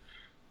and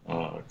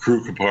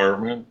crew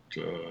compartment,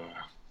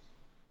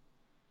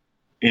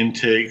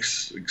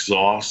 intakes,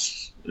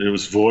 exhausts. It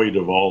was void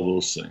of all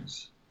those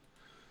things.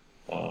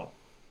 The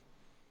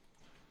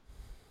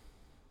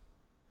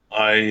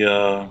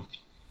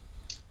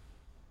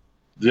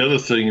other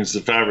thing is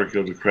the fabric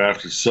of the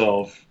craft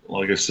itself.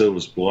 Like I said,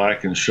 was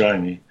black and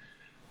shiny,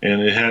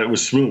 and it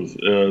was smooth.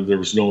 There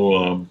was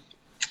no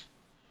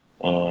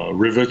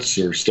rivets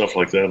or stuff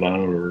like that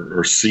on it,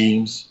 or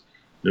seams.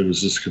 It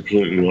was just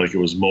completely like it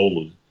was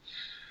molded.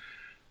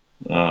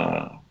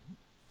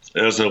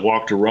 As I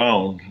walked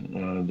around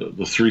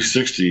the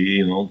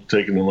 360,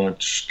 taking as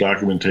much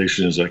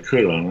documentation as I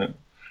could on it,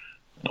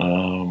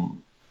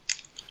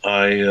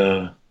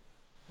 I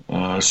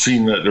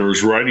seen that there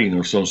was writing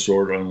of some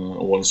sort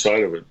on one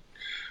side of it,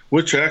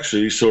 which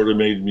actually sort of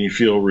made me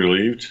feel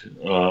relieved.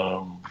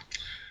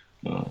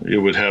 It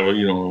would have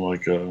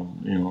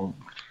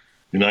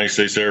United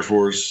States Air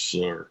Force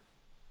or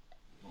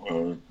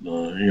a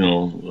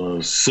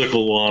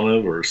sickle on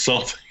it or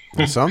something.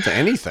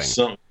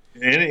 Anything.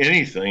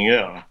 Anything,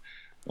 yeah.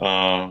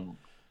 And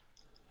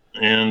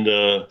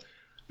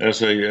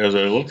as I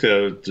looked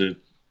at it,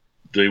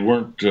 they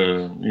weren't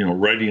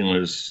writing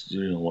as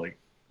like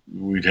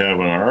we'd have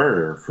on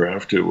our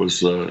aircraft. It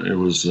was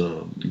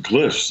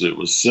glyphs. It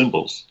was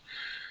symbols,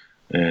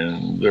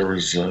 and there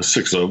was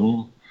 6 of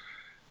them,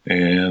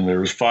 and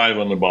there was 5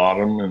 on the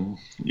bottom. And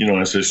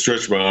as I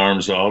stretched my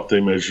arms out,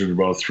 they measured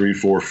about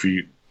 3-4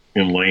 feet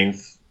in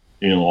length,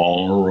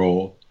 all in a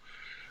row.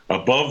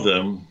 Above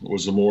them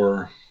was a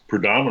more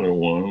predominant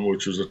one,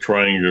 which was a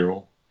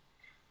triangle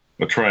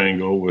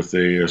with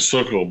a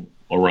circle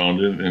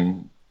around it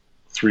and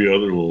 3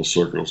 other little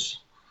circles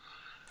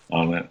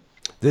on it.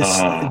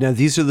 Now,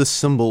 these are the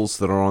symbols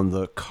that are on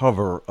the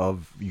cover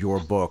of your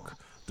book,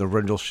 the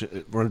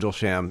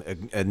Rendlesham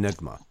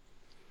Enigma.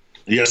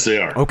 Yes, they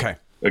are. Okay.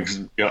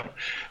 Yeah,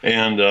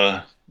 and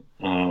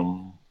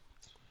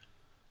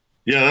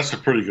that's a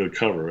pretty good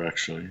cover,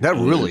 actually. That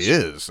really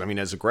is. I mean,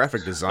 as a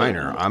graphic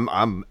designer,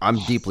 I'm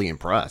deeply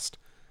impressed.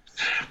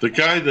 The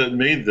guy that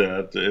made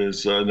that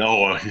is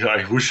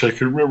I wish I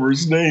could remember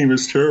his name.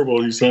 It's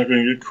terrible. He's not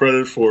going to get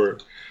credit for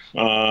it.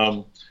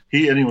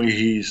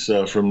 He's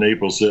from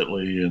Naples,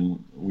 Italy,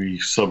 and we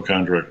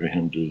subcontracted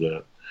him to do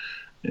that.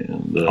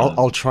 And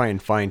I'll try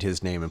and find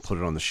his name and put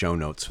it on the show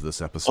notes for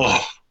this episode.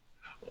 Oh,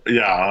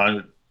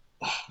 yeah.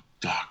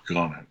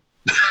 Doggone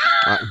it.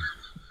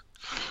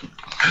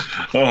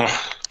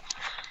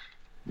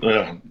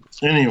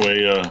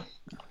 Anyway,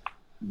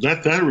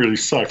 that really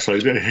sucks. I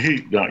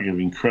hate not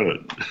giving credit.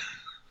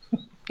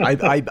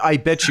 I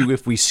bet you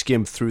if we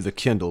skim through the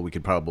Kindle, we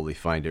could probably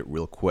find it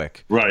real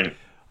quick. Right.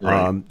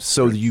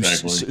 So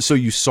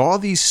you saw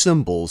these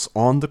symbols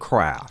on the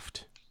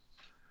craft.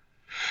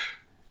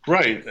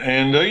 Right.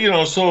 And,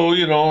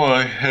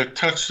 I had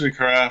touched the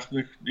craft,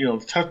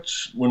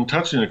 when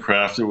touching the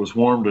craft, it was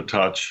warm to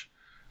touch.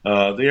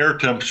 The air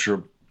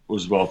temperature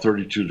was about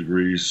 32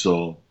 degrees,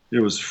 so it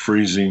was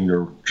freezing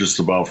or just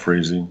about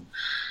freezing.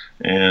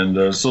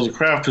 And so the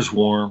craft was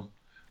warm,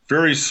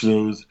 very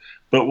smooth.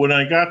 But when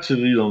I got to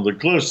the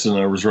glyphs and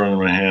I was running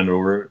my hand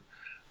over it,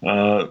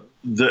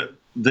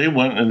 they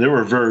went and they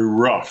were very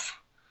rough,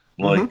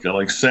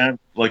 like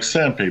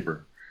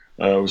sandpaper.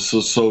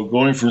 So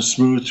going from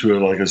smooth to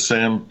like a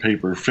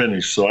sandpaper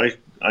finish. So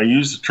I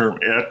use the term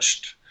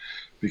etched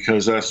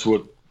because that's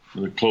what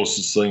the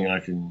closest thing I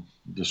can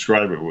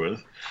describe it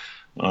with.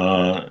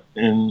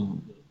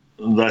 And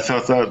I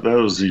thought that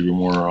was even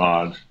more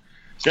odd.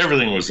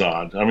 Everything was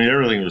odd. I mean,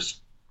 everything was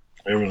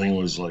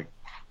like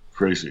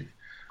crazy.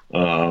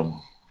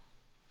 So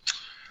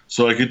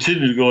I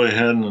continued to go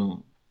ahead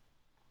and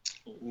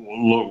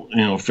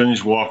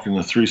finish walking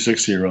the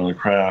 360 around the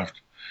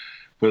craft.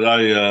 But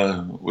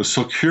I was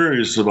so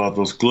curious about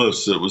those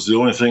glyphs. It was the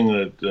only thing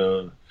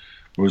that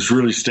was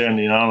really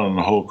standing out on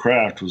the whole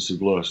craft was the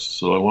glyphs.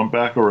 So I went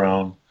back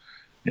around,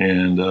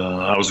 and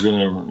I was going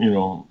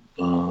to,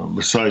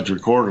 besides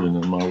recording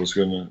them, I was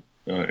going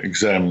to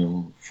examine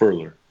them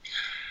further.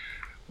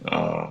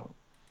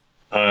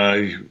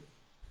 I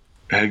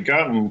had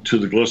gotten to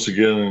the glyphs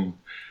again, and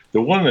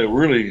the one that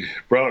really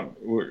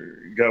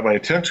got my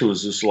attention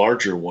was this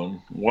larger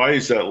one. Why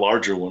is that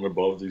larger one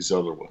above these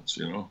other ones?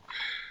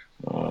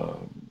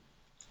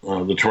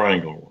 The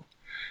triangle one.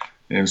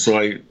 And so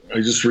I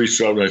just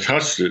reached out and I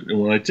touched it, and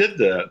when I did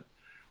that,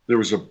 there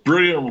was a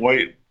brilliant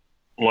white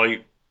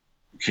light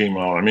came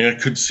out. I mean, I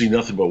could see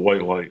nothing but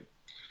white light.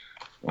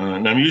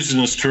 And I'm using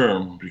this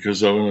term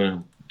because I'm going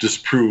to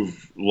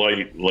disprove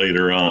light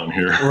later on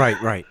here.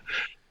 Right.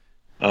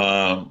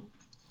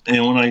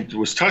 And when I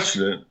was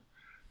touching it,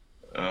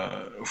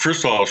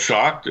 first of all, I was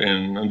shocked,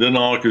 and then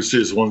all I could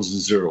see is ones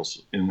and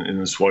zeros in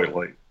this white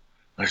light.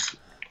 I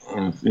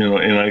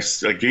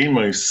gained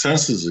my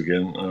senses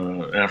again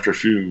after a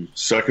few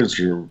seconds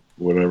or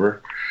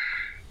whatever,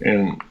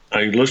 and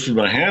I lifted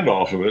my hand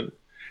off of it,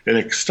 and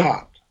it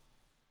stopped.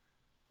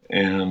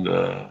 And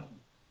I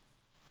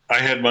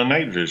had my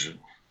night vision.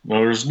 Now,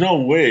 there's no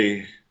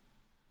way,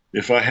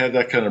 if I had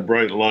that kind of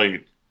bright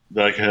light,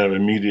 that I could have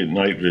immediate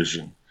night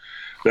vision.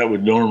 That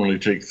would normally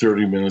take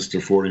 30 minutes to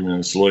 40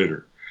 minutes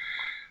later.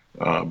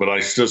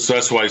 But so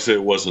that's why I say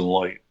it wasn't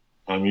light.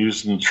 I'm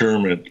using the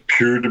term it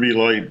appeared to be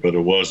light, but it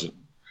wasn't.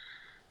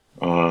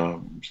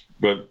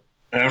 But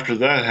after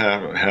that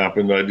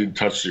happened, I didn't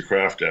touch the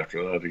craft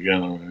after that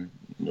again.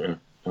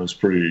 I was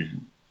I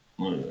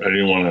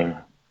didn't want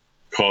to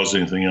cause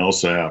anything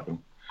else to happen.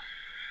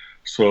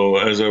 So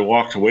as I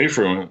walked away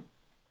from it,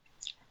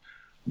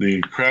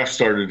 the craft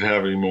started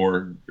generating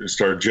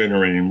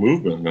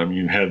movement. I mean,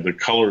 you had the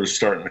colors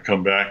starting to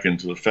come back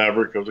into the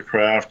fabric of the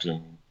craft,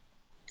 and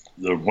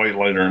the white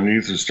light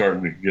underneath was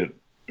starting to get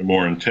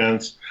more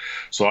intense.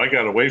 So I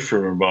got away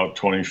from it about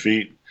 20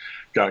 feet,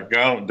 got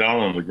down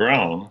on the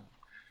ground,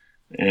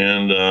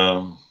 and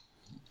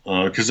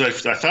because I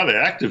thought I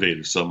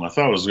activated something. I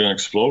thought it was going to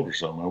explode or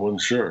something. I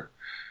wasn't sure.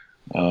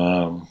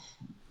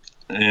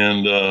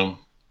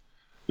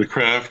 The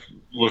craft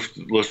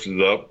lifted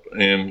up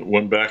and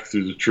went back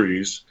through the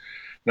trees.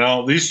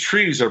 Now, these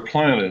trees are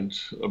planted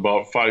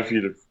about 5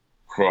 feet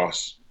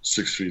across,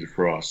 6 feet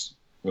across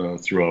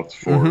throughout the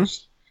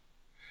forest. Mm-hmm.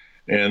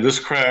 And this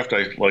craft,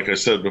 like I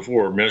said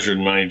before, measured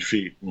 9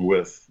 feet in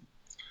width.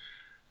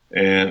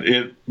 And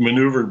it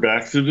maneuvered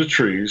back through the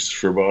trees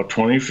for about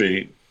 20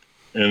 feet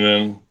and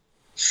then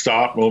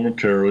stopped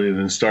momentarily and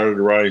then started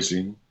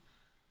rising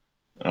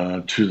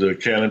to the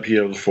canopy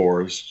of the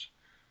forest.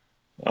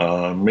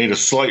 Made a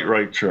slight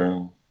right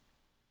turn,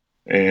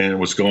 and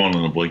was gone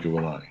in the blink of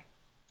an eye.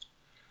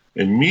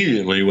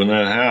 Immediately when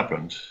that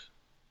happened,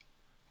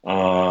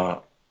 I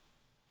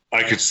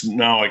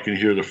could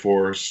hear the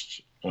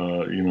forest,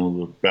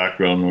 the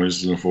background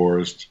noises in the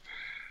forest.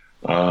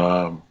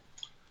 The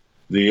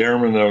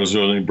airman that was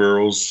running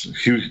burrows,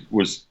 he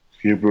was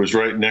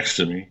right next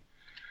to me,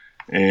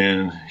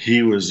 and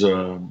he was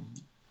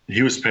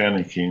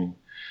panicking,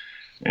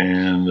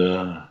 and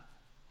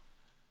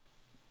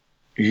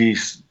he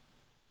says,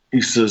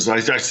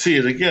 I see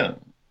it again.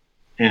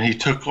 And he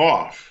took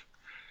off.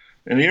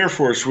 In the Air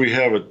Force, we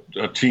have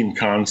a team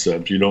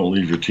concept. You don't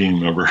leave your team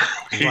member.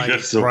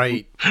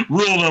 Right.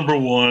 Rule number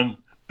one,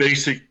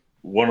 basic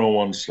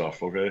 101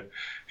 stuff, okay?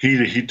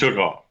 He took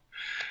off.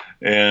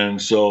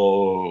 And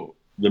so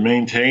to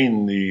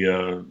maintain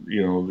the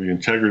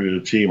integrity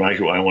of the team, I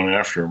went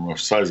after him.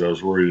 Besides, I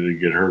was worried he'd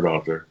get hurt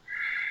out there.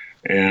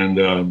 And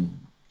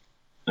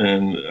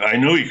I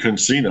know he couldn't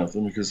see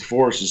nothing because the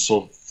forest is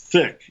so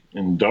thick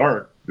and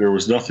dark, there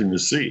was nothing to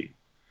see.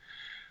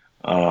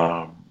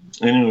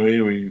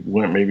 Anyway, we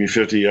went maybe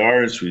 50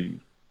 yards. We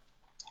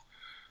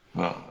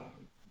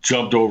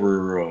jumped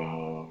over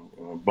a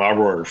barbed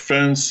wire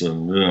fence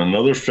and then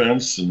another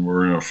fence, and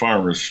we're in a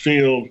farmer's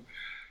field.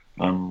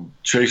 I'm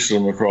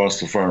chasing them across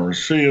the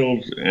farmer's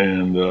field,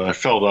 and I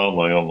fell down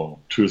like, I don't know,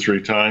 2 or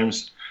 3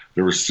 times.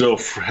 There was still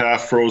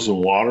half frozen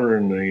water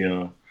in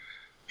the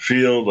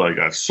field. I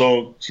got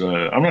soaked.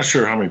 I'm not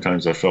sure how many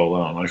times I fell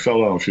down. I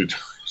fell down a few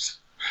times.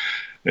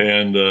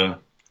 And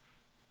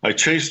I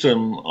chased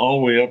him all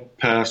the way up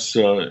past,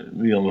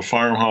 the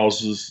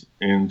farmhouses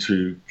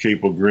into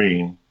Capel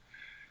Green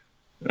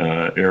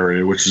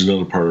area, which is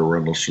another part of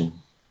Rendlesham,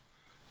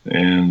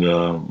 and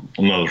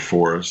another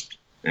forest,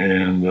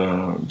 and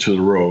to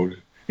the road.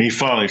 And he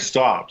finally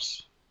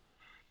stops,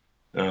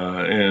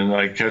 and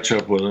I catch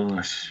up with him.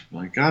 I said,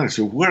 "My God!" I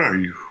said, "What are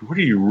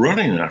you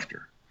running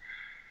after?"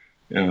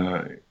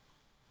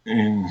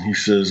 And he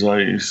says,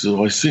 I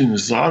seen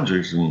this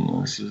object,"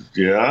 and I said,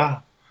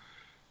 "Yeah."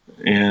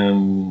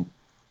 And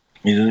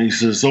he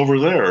says, "Over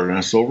there." And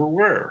I said, "Over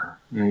where?"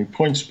 And he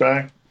points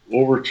back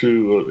over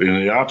to in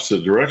the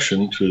opposite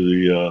direction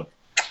to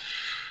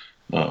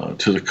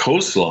the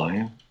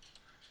coastline.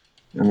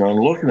 And I'm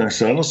looking. I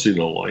said, "I don't see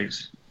no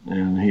lights."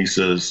 And he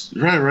says,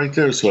 right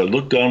there." So I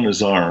looked down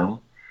his arm,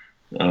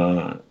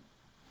 and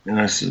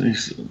I said,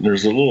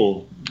 "There's a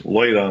little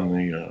light on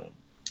the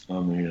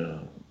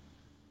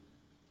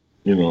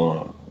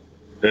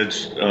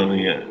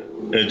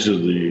edge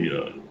of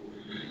the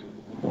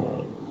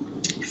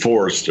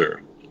forest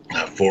there,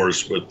 not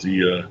forest, but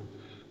the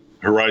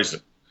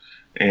horizon."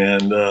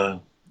 And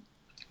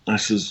I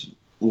says,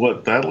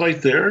 "What, that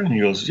light there?" And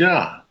he goes,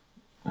 "Yeah."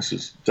 I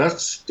says,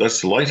 That's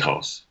the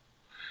lighthouse."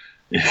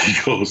 And he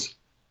goes,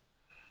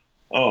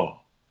 "Oh,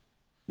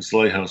 it's the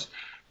lighthouse."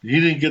 He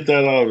didn't get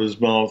that out of his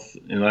mouth,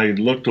 and I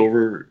looked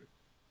over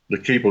the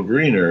Capel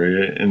Green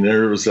area, and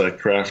there was that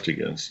craft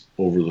again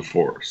over the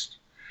forest.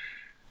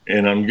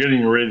 And I'm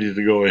getting ready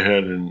to go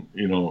ahead and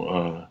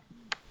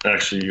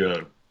actually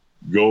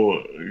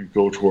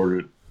go toward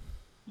it,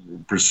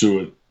 pursue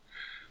it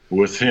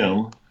with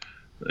him,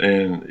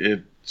 and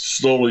it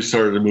slowly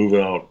started to move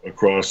out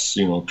across,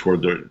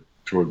 toward the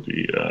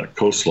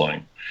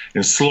coastline.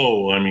 And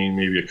slow, I mean,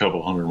 maybe a couple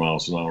 100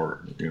 miles an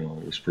hour. It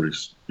was pretty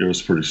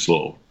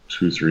slow,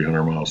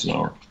 200-300 miles an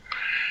hour.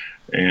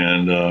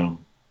 And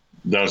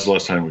that was the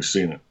last time we've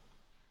seen it.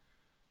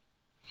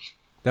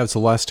 That was the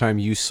last time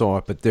you saw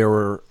it, but there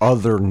were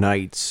other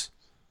nights.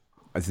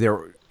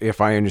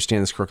 If I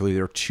understand this correctly,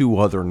 there are 2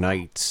 other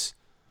nights.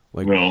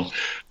 No,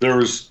 there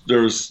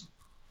was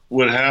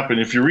what happened.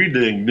 If you read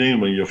the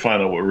Enigma, you'll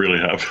find out what really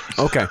happened.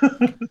 Okay.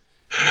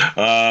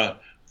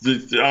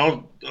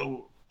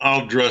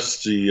 I'll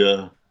address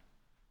the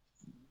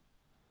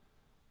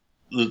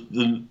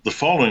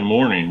following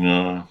morning.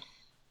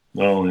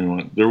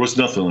 There was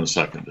nothing on the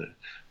second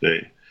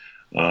day.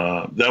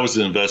 That was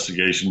an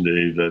investigation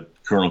day that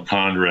Colonel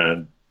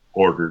Conrad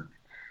ordered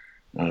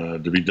to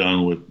be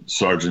done with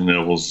Sergeant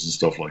Neville's and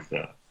stuff like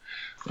that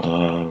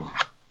for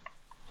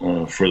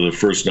the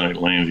first night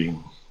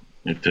landing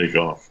and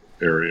takeoff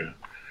area.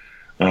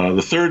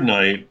 The third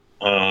night,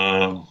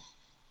 the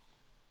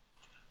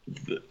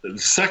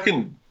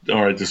second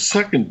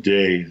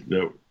day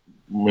that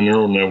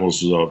Monroe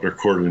Neville's was out there,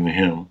 according to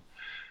him,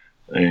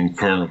 and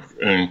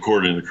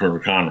according to Colonel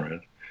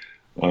Conrad,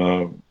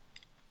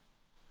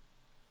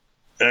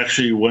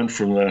 actually went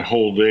from that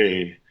whole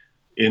day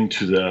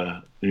into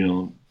the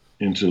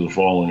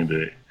following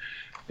day.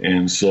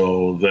 And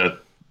so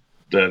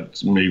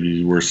that's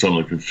maybe where some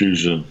of the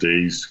confusion of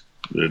days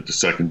that the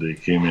second day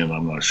came in,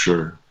 I'm not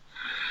sure.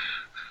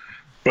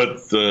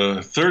 But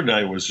the third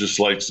night was just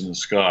lights in the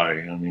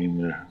sky. I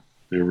mean,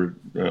 they were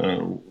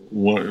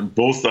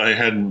both. I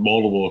had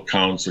multiple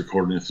accounts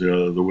according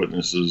to the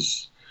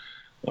witnesses.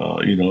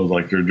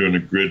 Like they're doing a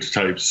grid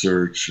type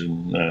search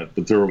and that.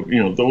 But there were,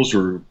 those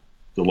were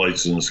the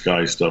lights in the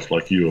sky stuff,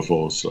 like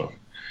UFO stuff.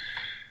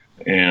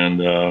 And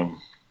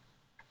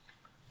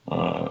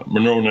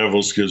Monroe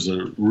Neville's gives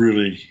a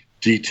really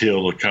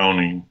detailed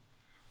accounting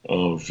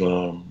of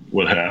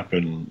what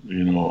happened,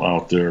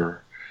 out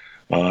there.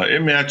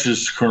 It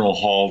matches Colonel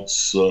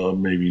Halt's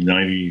maybe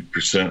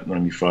 90%,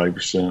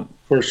 95%. Of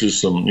course, there's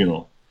some,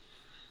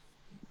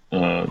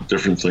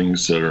 different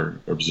things that are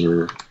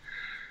observed.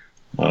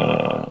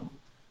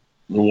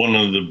 One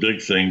of the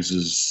big things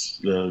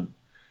is,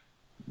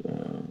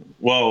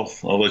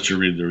 I'll let you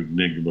read the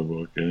Enigma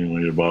book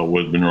anyway about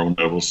what Monroe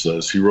Neville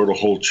says. He wrote a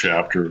whole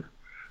chapter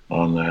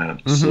on that.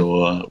 Mm-hmm.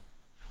 So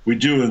we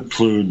do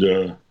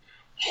include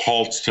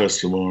Halt's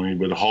testimony,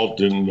 but Halt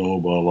didn't know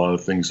about a lot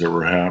of things that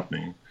were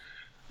happening.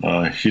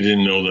 He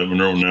didn't know that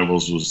Monroe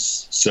Neville's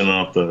was sent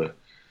out the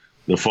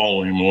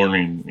following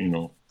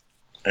morning,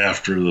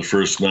 after the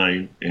first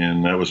night,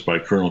 and that was by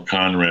Colonel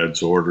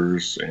Conrad's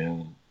orders,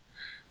 and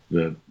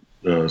that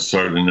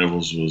Sergeant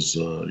Neville's was,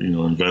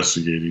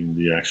 investigating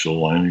the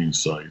actual landing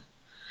site.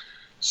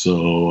 So,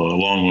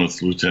 along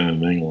with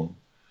Lieutenant England.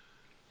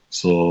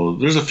 So,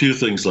 there's a few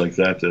things like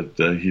that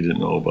he didn't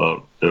know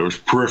about. There was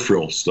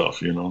peripheral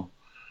stuff,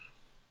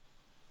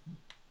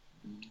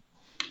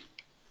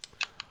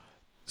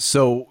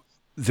 So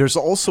there's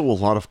also a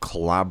lot of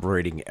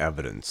collaborating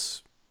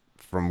evidence,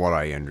 from what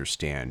I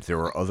understand. There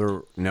were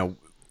other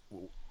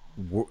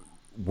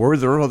were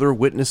there other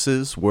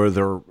witnesses? Were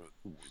there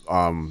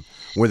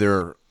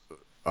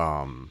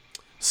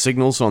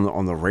signals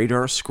on the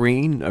radar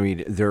screen? I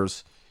mean,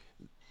 of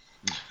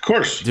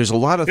course there's a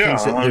lot of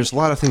things. There's a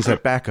lot of things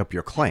that back up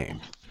your claim.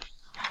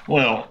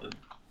 Well,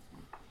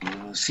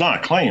 It's not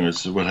a claim.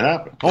 It's what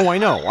happened. Oh, I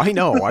know.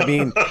 I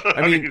mean,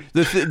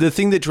 the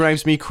thing that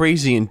drives me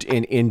crazy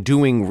in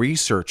doing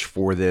research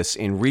for this,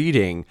 in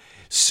reading,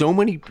 so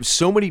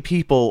many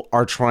people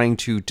are trying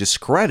to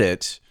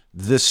discredit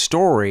this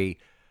story,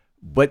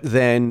 but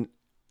then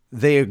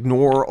they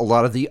ignore a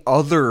lot of the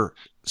other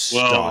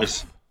stuff. Well,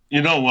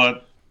 you know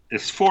what?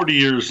 It's 40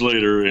 years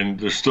later, and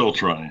they're still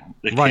trying.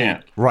 They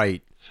can't.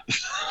 Right.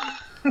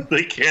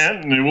 They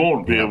can't, and they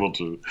won't be able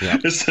to. Yeah.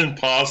 It's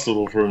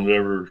impossible for them to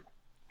ever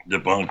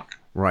debunk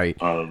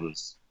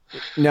this.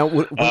 Now,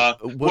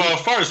 well,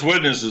 as far as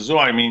witnesses,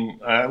 I mean,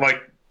 I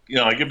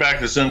get back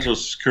to Central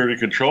Security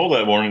Control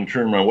that morning,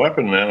 turn my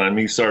weapon in, and I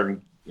meet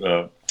Sergeant,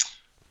 the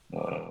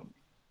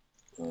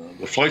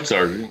flight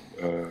sergeant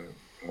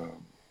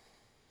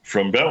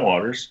from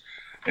Bentwaters,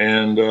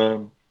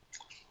 and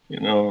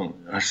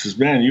I says,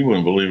 man, you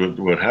wouldn't believe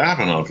what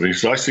happened out there. He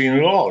said, I seen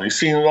it all. He's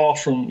seen it all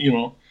from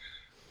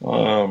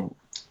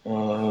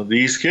the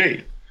East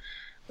Gate.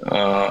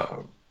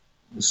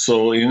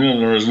 So,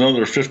 there was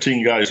another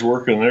 15 guys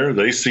working there.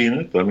 They seen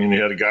it. I mean, they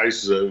had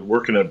guys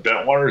working at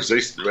Bentwaters.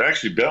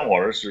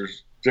 Bentwaters,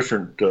 there's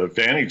different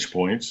vantage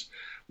points.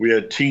 We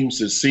had teams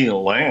that seen it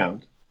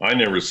land. I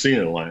never seen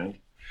it land.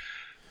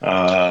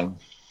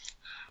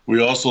 We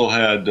also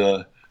had,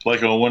 I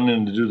went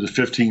in to do the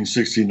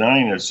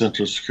 1569 at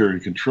Central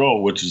Security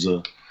Control, which is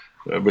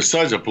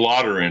besides a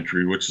blotter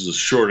entry, which is a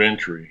short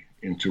entry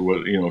into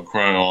what,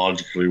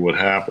 chronologically what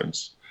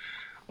happens.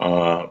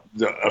 A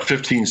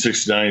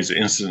 1569 is an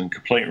incident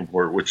complaint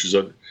report, which is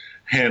a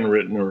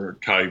handwritten or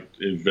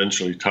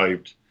eventually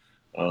typed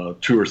 2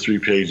 or 3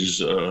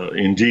 pages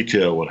in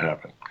detail what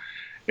happened.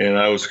 And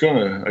I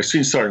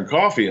seen Sergeant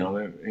Coffee on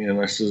it, and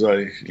I says,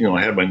 I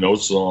had my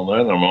notes on that,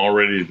 and I'm all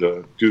ready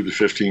to do the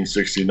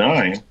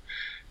 1569.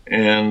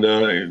 And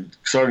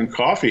Sergeant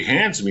Coffee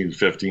hands me the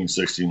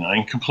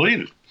 1569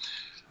 completed.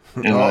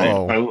 And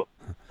I'm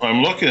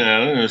looking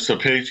at it, and it's a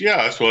page. Yeah,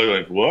 that's why I'm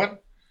like, what?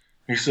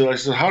 I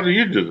said, how do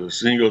you do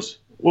this? And he goes,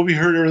 well, we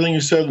heard everything you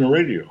said on the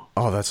radio.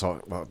 Oh, that's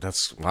all. Well,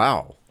 that's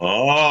wow.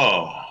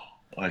 Oh,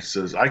 I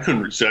says, I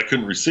couldn't receive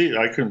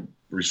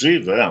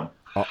them.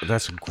 Oh,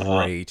 that's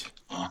great.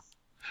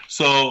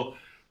 So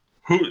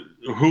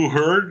who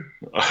heard?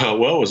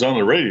 Well, it was on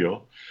the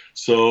radio.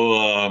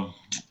 So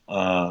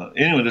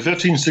anyway, the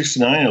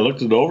 1569, I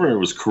looked it over. It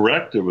was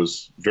correct. It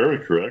was very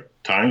correct.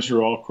 Times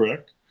were all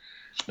correct.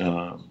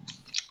 I'm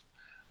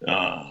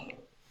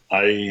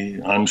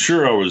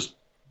sure I was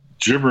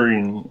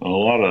gibbering a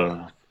lot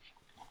of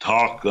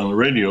talk on the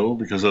radio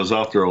because I was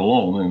out there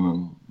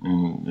alone,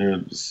 and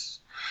it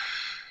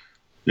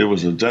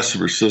was a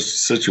desperate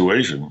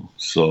situation.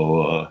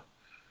 So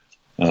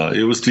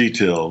it was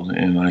detailed,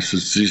 and I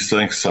said, "Geez,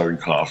 thanks,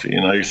 Sergeant Coffee,"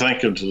 and I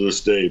thank him to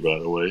this day, by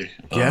the way.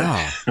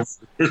 Yeah.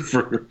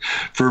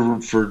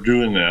 For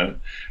doing that,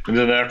 and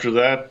then after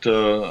that,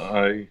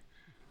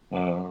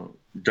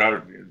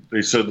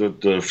 they said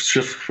that the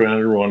shift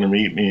commander wanted to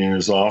meet me in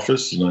his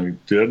office, and I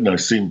did. And I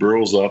seen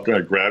Burroughs out there.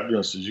 I grabbed him.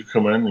 I said, "You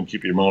come in and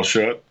keep your mouth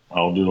shut.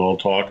 I'll do all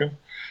talking."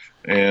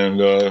 And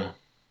well,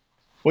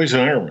 he's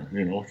an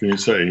airman. What can you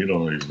say? You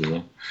don't know what he's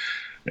doing.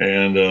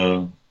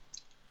 And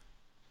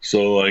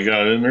so I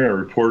got in there. I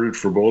reported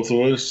for both of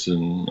us,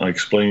 and I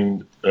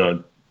explained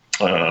a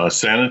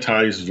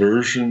sanitized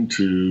version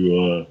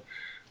to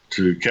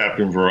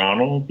Captain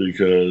Verano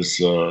because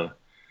I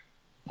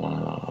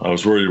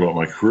was worried about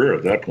my career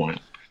at that point.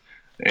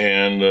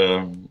 And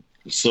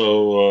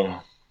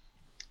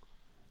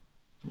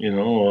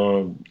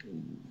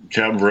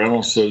Captain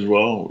Verano says,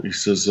 well, he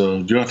says,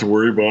 do you have to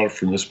worry about it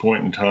from this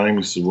point in time?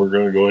 He said, we're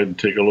going to go ahead and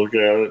take a look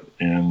at it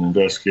and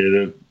investigate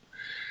it.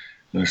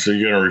 And I said,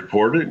 you're going to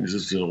report it? He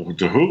says,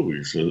 to who?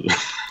 He said,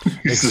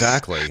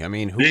 exactly. I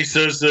mean, who? He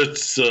says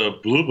it's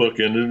Blue Book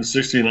ended in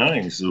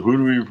 69. He said, who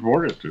do we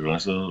report it to? I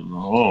said,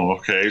 oh,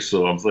 okay.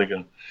 So I'm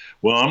thinking,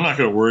 well, I'm not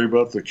going to worry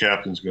about it. The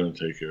captain's going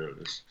to take care of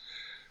this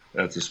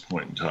at this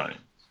point in time.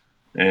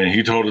 And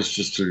he told us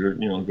just to,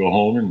 go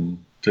home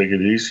and take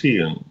it easy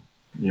and,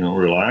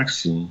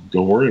 relax and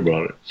don't worry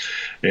about it.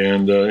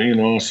 And,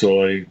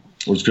 so I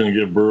was going to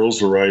give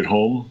Burroughs a ride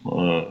home.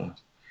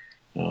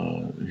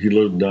 He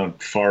lived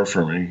not far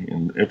from me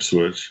in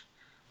Ipswich.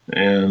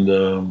 And,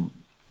 on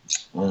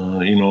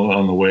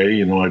the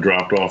way, I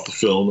dropped off the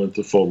film at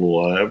the photo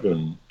lab,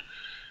 and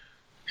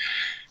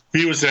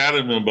he was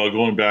adamant about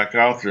going back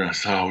out there. I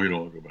said, we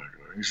don't want to go back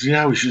there. He said,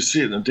 yeah, we should see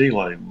it in the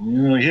daylight.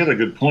 He had a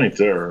good point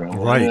there.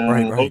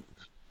 Right.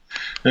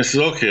 I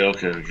said, okay,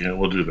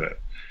 we'll do that.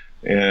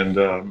 And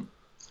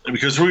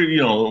because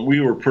we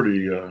were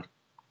pretty,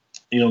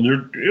 we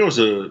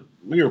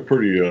were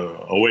pretty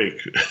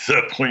awake at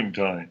that point in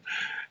time.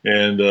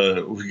 And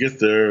we get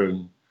there,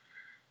 and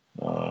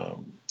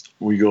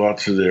we go out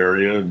to the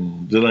area,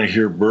 and then I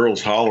hear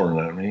Burroughs hollering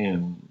at me,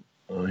 and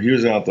he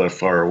was out that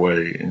far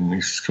away, and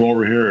he says, come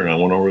over here. And I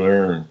went over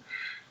there, and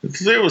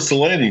it was the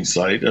landing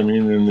site. I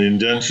mean, and the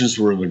indentions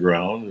were in the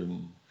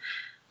ground,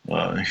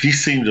 and he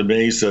seemed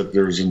amazed that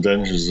there was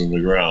indentions in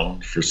the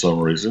ground for some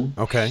reason.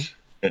 Okay.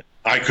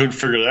 I couldn't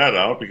figure that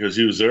out because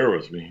he was there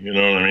with me. You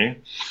know what I mean?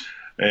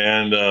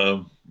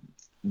 And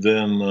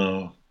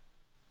then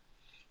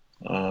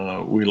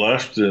we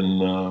left,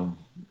 and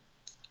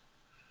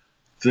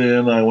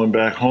then I went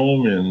back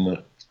home,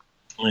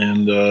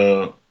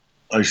 and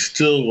I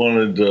still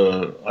wanted.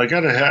 I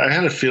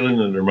had a feeling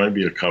that there might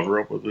be a cover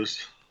up with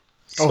this.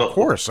 So, of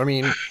course. I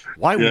mean,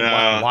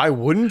 why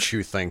wouldn't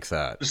you think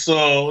that?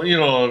 So,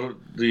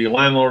 the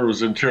landlord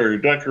was interior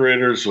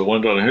decorator, so I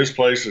went down to his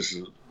place. I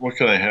said, what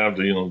can I have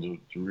to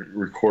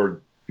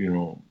record,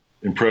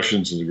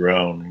 impressions of the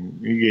ground?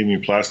 And he gave me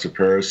plaster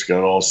Paris,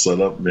 got all set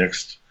up,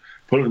 mixed,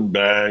 put it in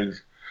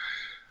bags,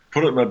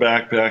 put it in my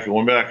backpack, and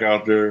went back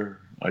out there.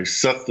 I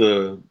set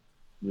the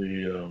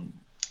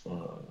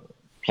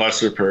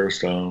plaster Paris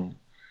down,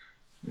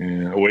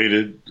 and I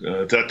waited.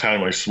 At that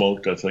time, I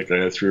smoked. I think I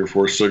had 3 or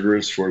 4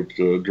 cigarettes for it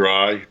to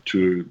dry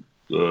to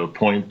the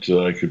point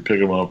I could pick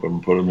them up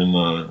and put them in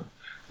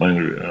my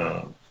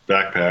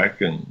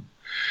backpack. And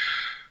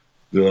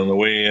then on the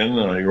way in,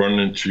 I run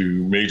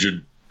into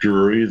Major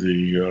Drury,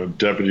 the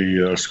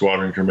deputy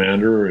squadron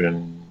commander,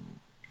 and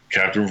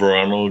Captain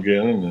Verano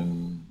again,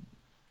 and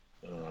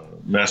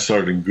Master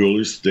Sergeant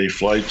Goulis, the day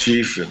flight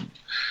chief. And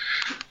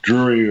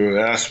Drury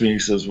asked me, he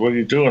says, what are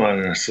you doing out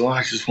here? I said,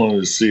 I just wanted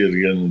to see it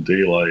again in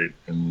daylight.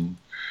 And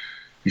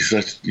he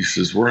says,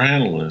 we're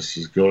handling this.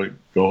 Just go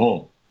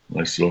home.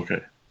 And I said,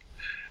 okay.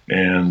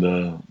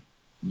 And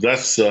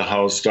that's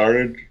how it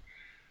started.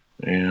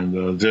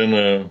 And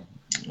then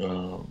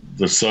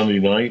the Sunday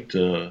night,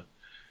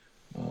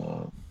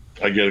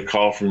 I get a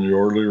call from the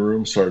orderly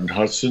room, Sergeant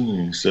Hudson,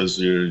 and he says,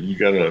 you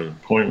got an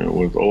appointment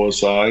with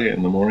OSI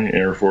in the morning,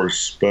 Air Force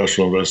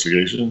Special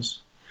Investigations.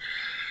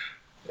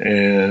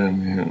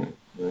 And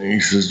he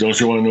says, don't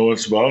you want to know what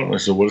it's about? And I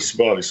said, what's it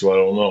about? He said, I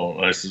don't know.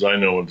 And I said, I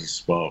know what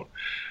it's about.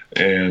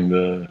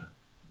 And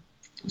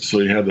so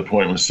he had the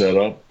appointment set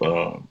up.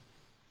 So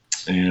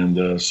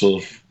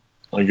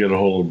I get a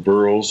hold of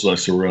Burroughs. And I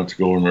said, we're going to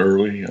go in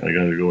early. I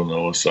got to go in the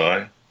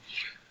OSI.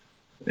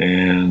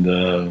 And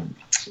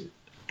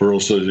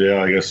Burroughs says,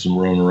 yeah, I got some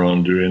running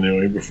around to do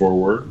anyway before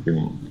work.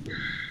 And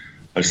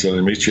I said,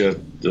 I'll meet you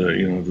at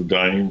the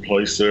dining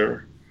place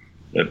there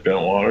at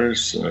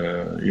Bentwaters,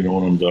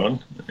 when I'm done.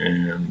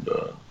 And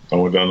I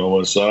went down to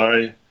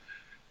OSI.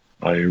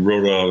 I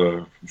wrote out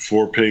a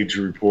 4-page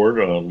report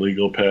on a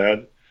legal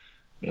pad,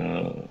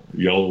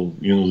 yellow,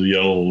 the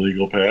yellow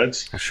legal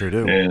pads. I sure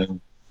do.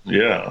 And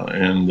yeah,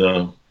 and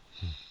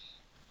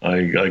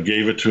I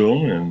gave it to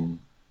them, and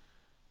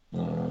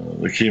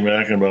they came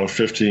back about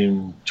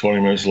 15,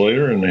 20 minutes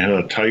later, and they had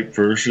a typed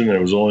version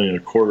that was only a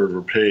quarter of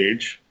a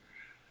page.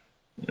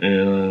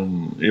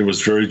 And it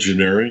was very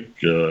generic.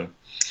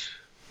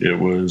 It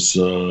was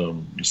a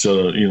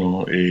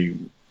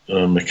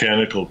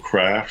mechanical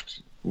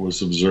craft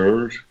was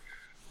observed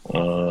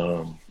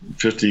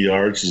 50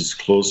 yards as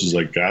close as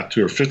I got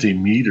to, or 50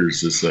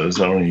 meters, it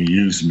says. I don't even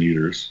use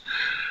meters.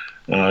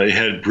 It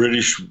had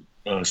British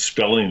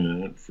spelling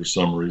in it for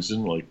some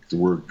reason, like the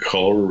word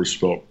color was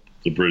spelled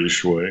the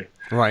British way.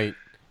 Right,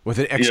 with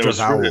an extra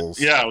vowels.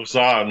 It was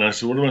odd. And I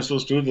said, what am I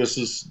supposed to do? This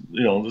is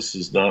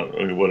not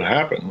what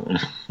happened.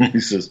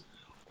 He says,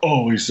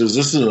 this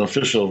is an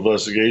official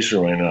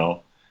investigation right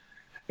now.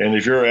 And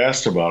if you're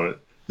asked about it,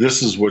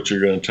 this is what you're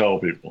going to tell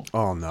people.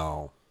 Oh,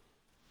 no.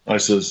 I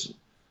says,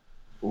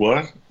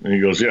 what? And he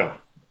goes, yeah.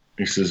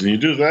 He says, and you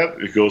do that,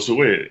 it goes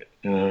away.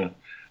 And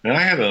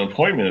I had an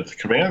appointment at the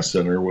command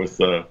center with,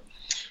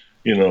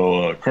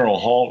 Colonel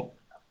Halt,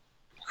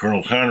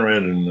 Colonel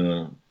Conrad,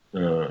 and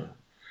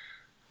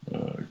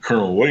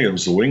Colonel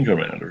Williams, the wing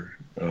commander,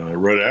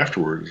 right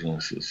afterwards. And I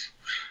says,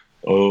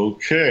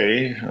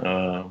 okay,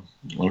 I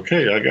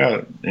got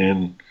it.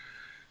 And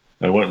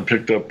I went and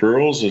picked up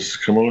Burroughs. He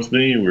said, come with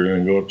me. We're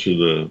going to go up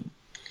to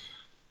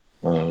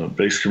the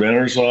base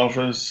commander's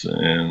office.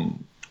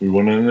 And we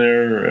went in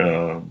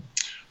there.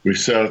 We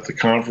sat at the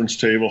conference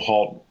table.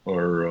 Halt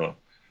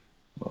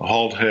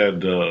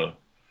had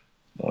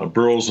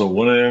Burroughs on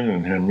one end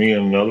and had me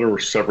on another. We're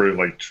separated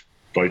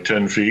by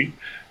 10 feet.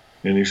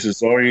 And he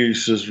says,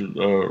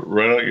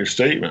 write out your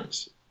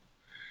statements.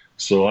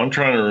 So I'm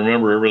trying to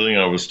remember everything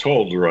I was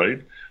told to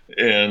write.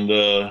 And,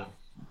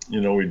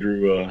 we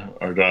drew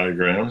our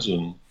diagrams,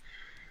 and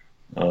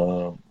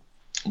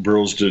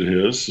Burroughs did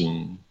his.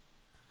 And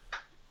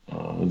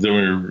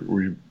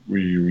then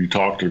we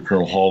talked to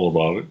Colonel Hall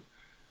about it.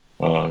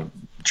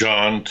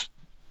 John,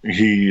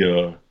 he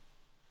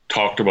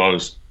talked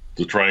about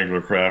the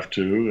triangular craft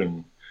too,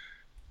 and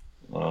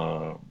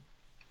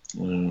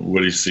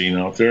what he's seen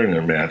out there, and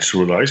it matched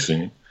what I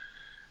seen.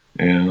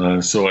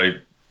 And so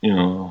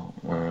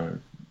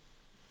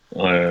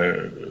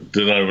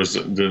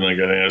then I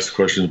got asked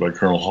questions by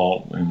Colonel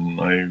Halt,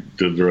 and I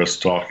did the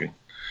rest talking.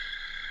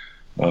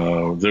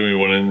 Then we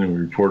went in and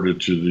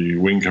reported to the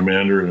wing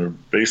commander and the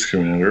base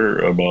commander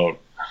about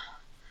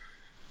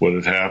what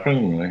had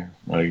happened. And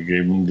I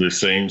gave them the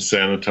same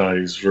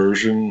sanitized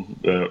version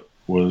that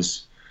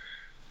was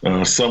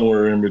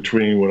somewhere in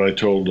between what I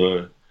told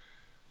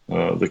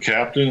the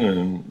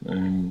captain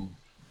and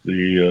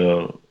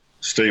the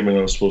statement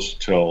I was supposed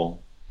to tell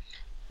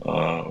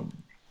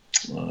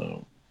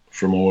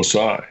from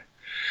OSI.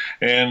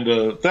 And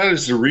that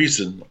is the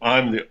reason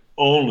I'm the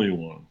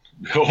only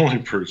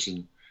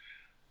person.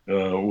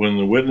 When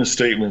the witness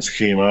statements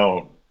came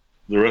out,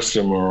 the rest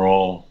of them are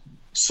all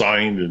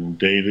signed and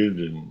dated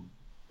and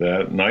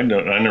that. And I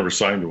never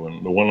signed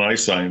one. The one I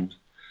signed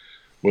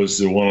was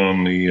the one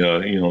on the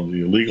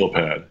the legal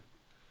pad.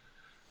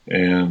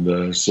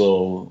 And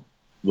so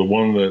the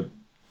one that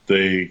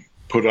they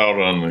put out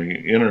on the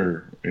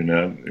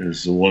internet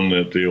is the one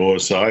that the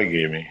OSI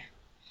gave me.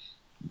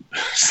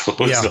 So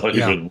it's not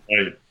even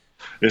right.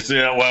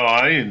 Well,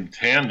 I didn't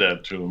hand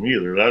that to him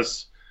either.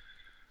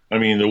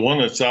 The one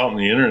that's out on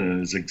the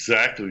internet is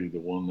exactly the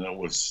one that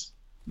was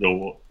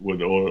what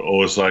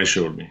OSI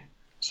showed me.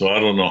 So I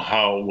don't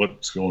know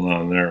what's going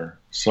on there.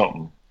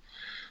 Something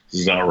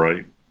is not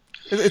right.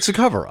 It's a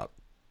cover-up.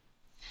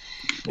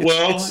 We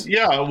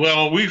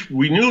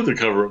knew the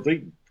cover-up.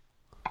 They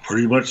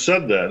pretty much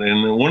said that.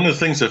 And one of the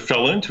things that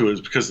fell into it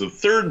is because the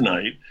third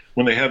night,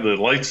 when they had the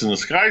lights in the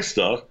sky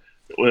stuff,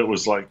 it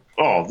was like,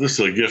 oh, this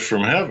is a gift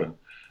from heaven,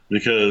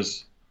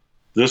 because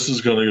this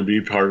is going to be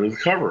part of the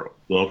cover-up.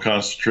 They'll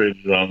concentrate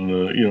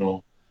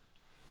on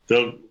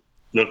they'll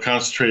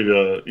concentrate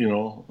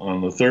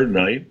on the third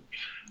night.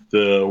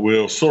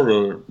 We'll sort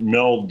of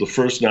meld the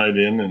first night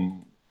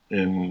in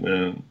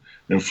and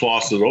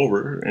floss it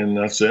over, and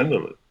that's the end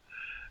of it.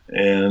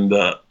 And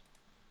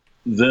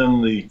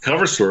then the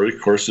cover story,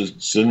 of course,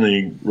 it's in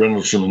the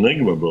Rendlesham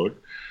Enigma book.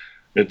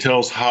 It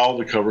tells how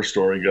the cover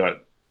story got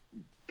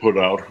put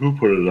out, who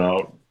put it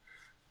out,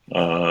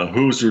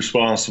 who's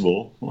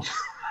responsible.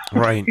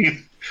 Right.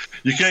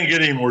 You can't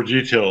get any more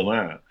detail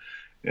than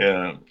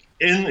that.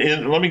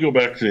 Let me go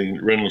back to the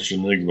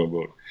Rendlesham Enigma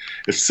book.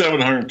 It's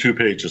 702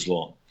 pages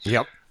long.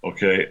 Yep.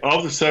 Okay.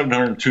 Of the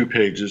 702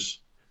 pages,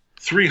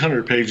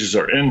 300 pages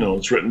are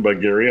endnotes written by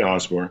Gary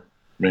Osborne,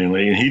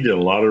 mainly, and he did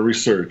a lot of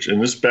research.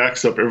 And this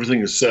backs up everything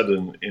that's said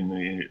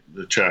in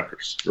the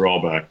chapters. They're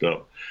all backed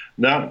up.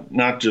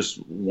 Not just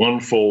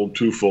one-fold,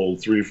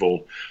 two-fold,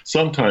 three-fold,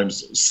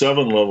 sometimes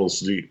 7 levels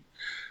deep.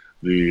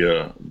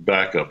 The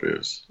backup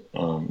is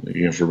the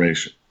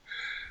information.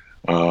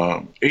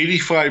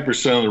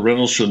 85% of the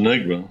Rendlesham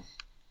Enigma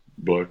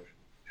book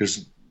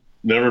has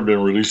never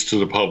been released to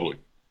the public,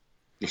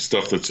 the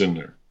stuff that's in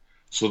there.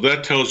 So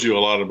that tells you a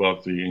lot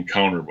about the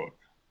encounter book.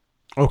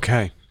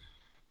 Okay.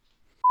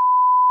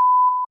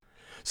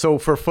 So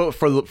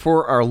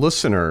for our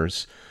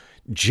listeners,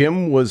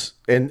 Jim was,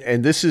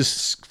 and this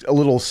is a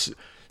little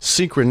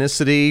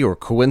synchronicity or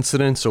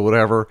coincidence or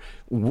whatever,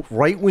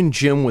 right when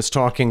Jim was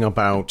talking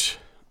about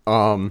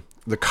the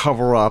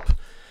cover up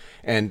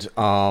and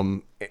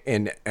how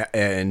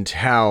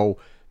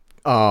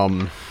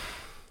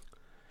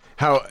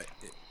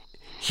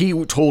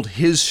he told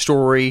his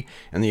story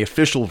and the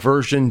official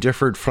version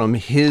differed from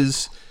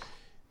his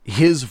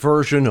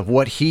version of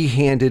what he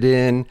handed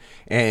in,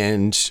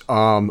 and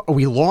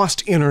we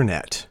lost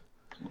internet.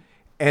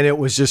 And it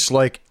was just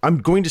like, I'm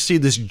going to say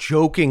this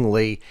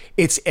jokingly,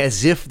 it's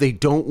as if they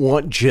don't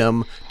want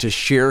Jim to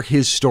share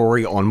his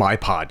story on my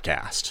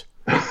podcast.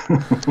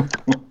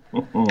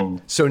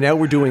 So now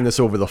we're doing this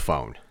over the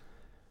phone.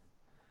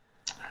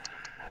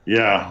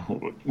 Yeah.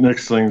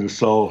 Next thing, the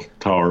cell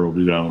tower will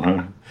be down,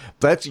 huh?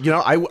 That's,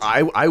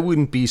 I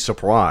wouldn't be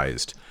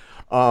surprised.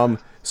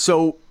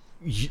 So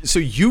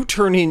you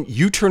turn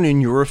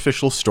in your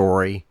official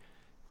story.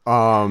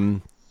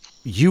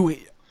 You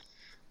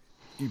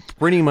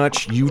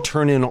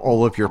turn in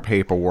all of your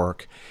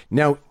paperwork.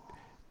 Now,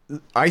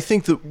 I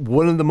think that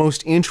one of the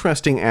most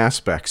interesting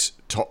aspects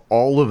to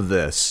all of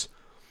this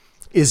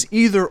is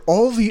either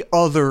all the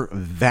other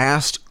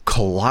vast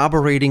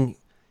collaborating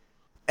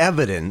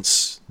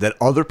evidence that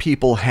other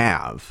people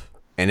have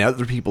and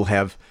other people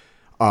have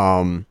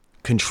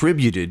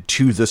contributed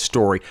to the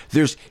story.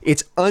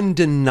 It's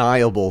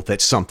undeniable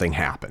that something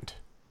happened.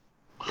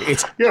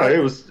 It's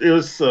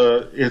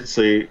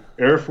a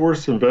Air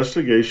Force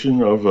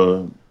investigation of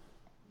a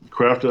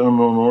craft of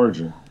unknown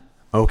origin.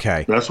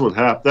 Okay. That's what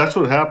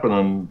happened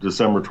on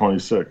December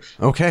 26th.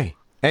 Okay.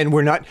 And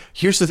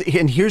here's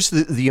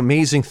the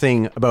amazing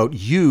thing about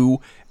you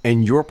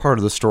and your part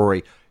of the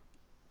story.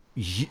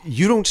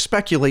 You don't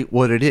speculate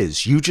what it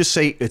is. You just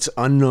say it's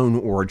unknown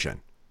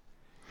origin.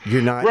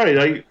 You're not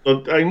right.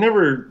 I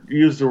never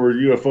used the word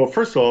UFO.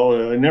 First of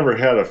all, I never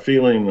had a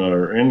feeling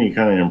or any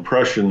kind of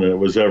impression that it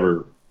was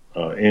ever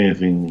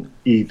anything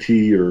ET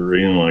or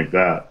anything like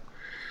that.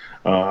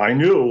 I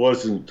knew it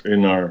wasn't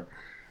in our,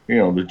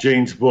 the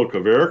Jane's Book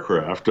of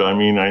Aircraft. I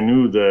mean, I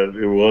knew that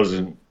it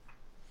wasn't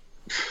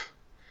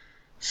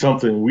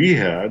something we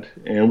had.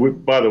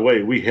 And by the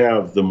way, we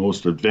have the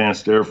most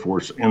advanced Air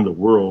Force in the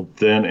world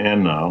then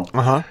and now.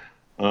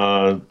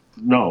 Uh-huh.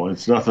 No,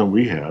 it's nothing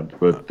we had.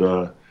 But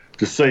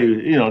to say,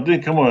 it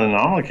didn't come on a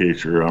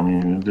nomenclature. I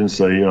mean, it didn't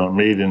say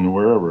made in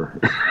wherever.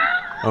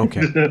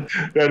 Okay.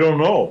 I don't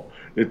know.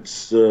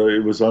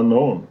 It was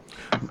unknown.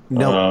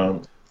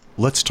 Now,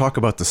 let's talk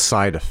about the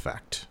side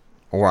effect.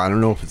 Or I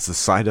don't know if it's the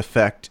side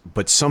effect,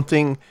 but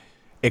something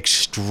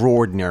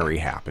extraordinary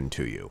happened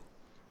to you.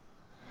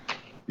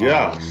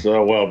 Yeah.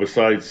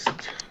 Besides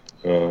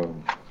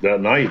that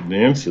night, the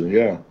incident,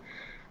 yeah.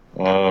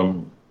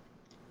 Um,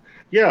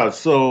 yeah,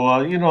 so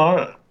I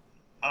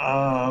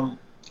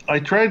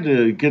tried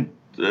to get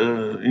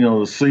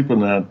sleep in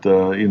that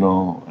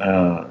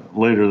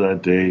later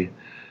that day.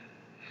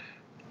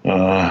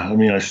 I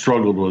mean, I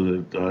struggled with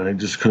it. I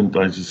just couldn't.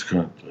 I just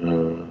couldn't.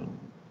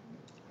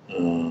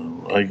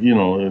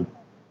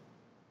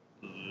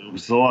 It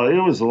was a lot.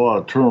 It was a lot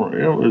of turmoil.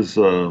 It was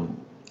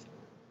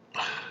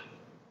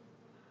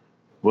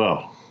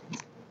well,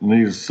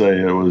 needless to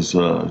say, it was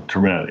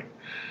traumatic.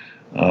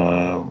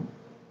 Um,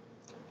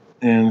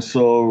 and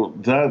so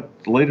that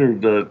later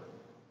that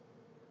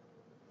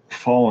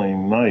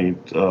following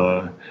night,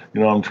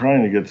 I'm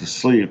trying to get to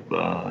sleep,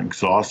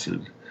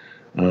 exhausted,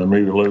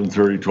 maybe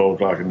 11:30, 12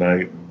 o'clock at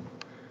night.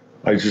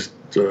 I just,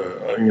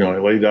 I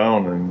lay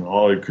down and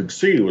all I could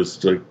see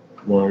was like,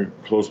 when I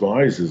closed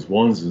my eyes is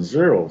ones and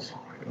zeros.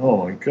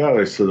 Oh my God!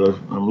 I said,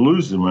 I'm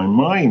losing my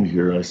mind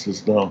here. I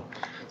says, no,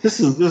 this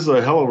is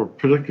a hell of a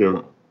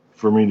predicament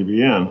for me to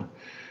be in,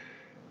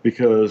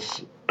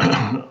 because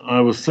I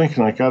was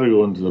thinking I got to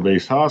go into the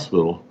base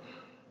hospital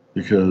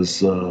because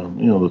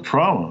the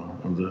trauma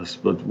of this.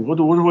 But what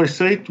do I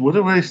say? What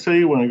do I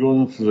say when I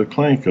go into the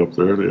clinic up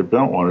there at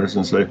Bentwaters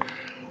and say,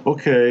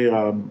 okay,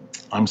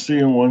 I'm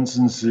seeing ones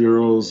and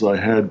zeros. I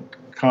had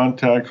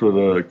contact with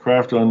a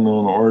craft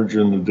unknown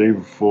origin the day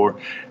before.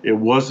 It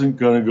wasn't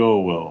going to go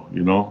well,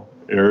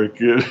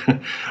 Eric.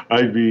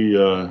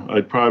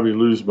 I'd probably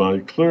lose my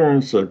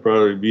clearance. I'd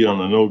probably be on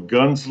the no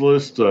guns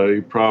list.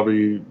 I'd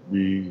probably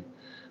be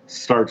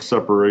start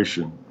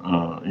separation,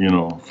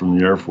 from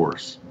the Air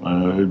Force.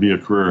 It'd be a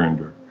career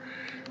ender.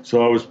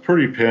 So I was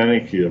pretty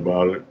panicky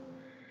about it.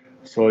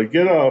 So I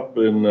get up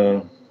and,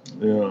 I'm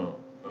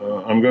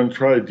going to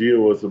try to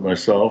deal with it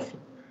myself.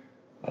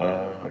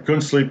 I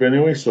couldn't sleep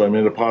anyway, so I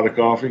made a pot of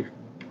coffee,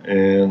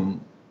 and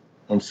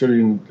I'm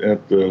sitting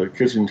at the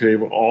kitchen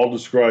table, all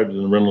described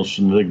in the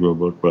Rendlesham Enigma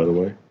book, by the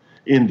way,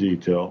 in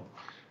detail.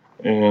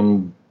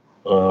 And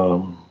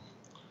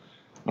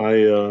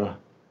I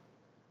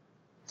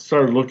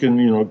started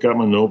looking, got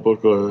my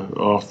notebook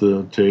off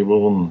the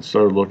table and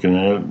started looking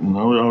at it. And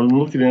I was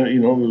looking at,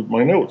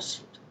 my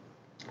notes.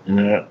 And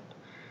that,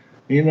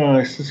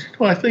 I said,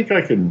 I think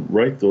I can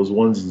write those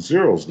ones and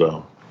zeros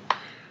down.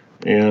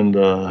 And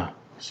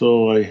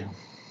so I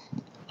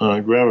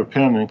grabbed a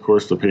pen, and of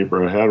course the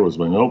paper I had was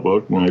my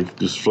notebook, and I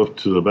just flipped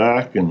to the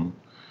back, and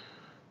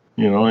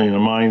in a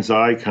mind's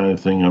eye kind of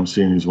thing, I'm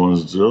seeing these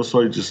ones and zeros.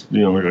 So I just,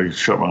 I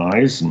shut my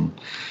eyes and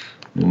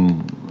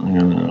I'm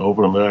gonna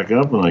open them back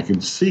up, and I can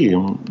see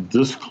them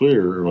this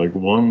clear, like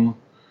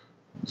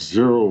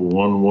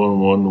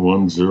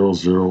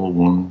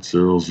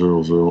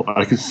 1-0-1-1-1-1-0-0-1-0-0-0.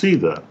 I could see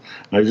that.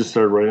 And I just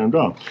started writing them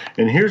down.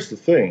 And here's the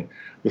thing.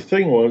 The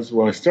thing was,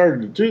 when I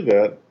started to do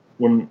that,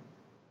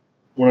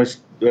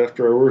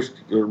 after I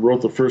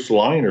wrote the first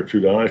line or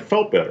two down, I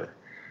felt better.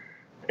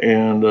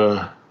 And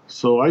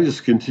so I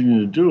just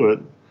continued to do it.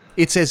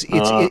 It's as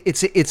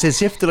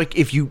if like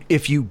if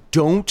you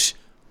don't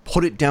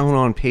put it down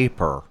on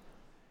paper,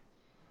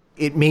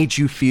 it made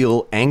you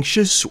feel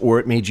anxious, or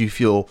it made you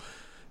feel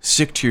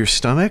sick to your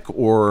stomach,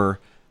 or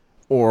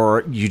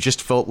you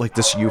just felt like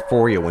this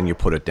euphoria when you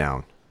put it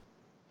down.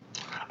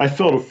 I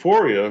felt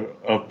euphoria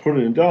of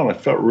putting it down. I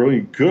felt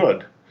really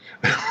good.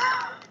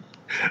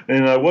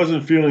 And I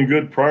wasn't feeling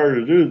good prior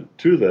to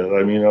that.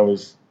 I mean, I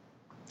was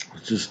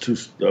just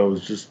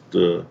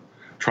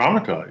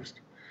traumatized.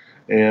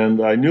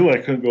 And I knew I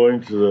couldn't go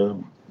into the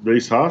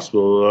base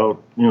hospital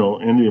without,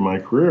 ending my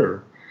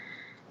career.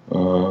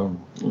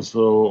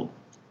 So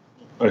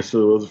I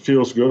said, well, it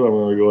feels good. I'm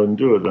going to go ahead and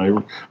do it.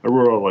 And I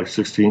wrote out like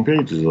 16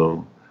 pages of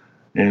them.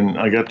 And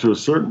I got to a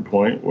certain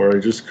point where I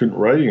just couldn't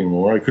write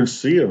anymore. I couldn't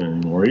see them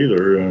anymore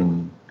either.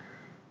 And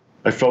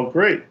I felt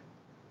great.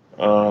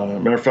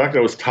 Matter of fact, I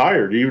was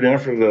tired even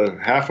after the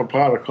half a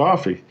pot of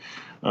coffee.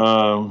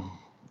 I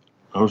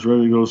was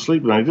ready to go to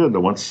sleep, and I did. I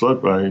went to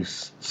sleep. I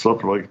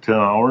slept for like 10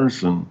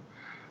 hours, and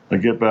I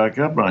get back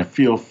up, and I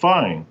feel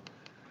fine.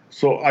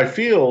 So I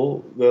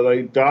feel that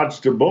I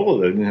dodged a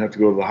bullet. I didn't have to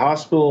go to the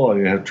hospital. I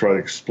didn't have to try to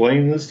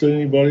explain this to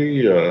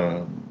anybody.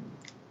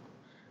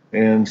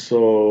 And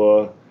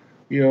so,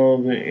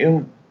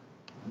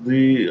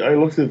 I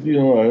looked at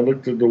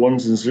the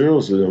ones and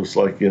zeros, and it was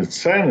like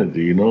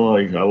insanity.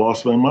 Like I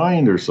lost my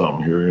mind or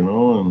something here.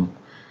 And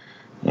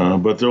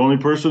but the only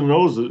person who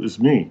knows it is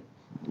me,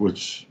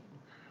 which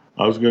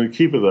I was going to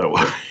keep it that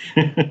way.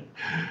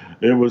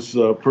 I was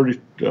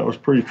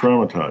pretty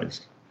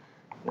traumatized,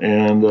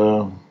 and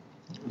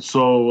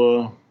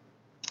so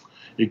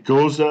it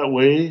goes that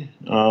way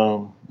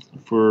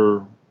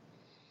for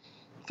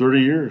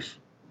 30 years.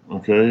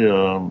 Okay.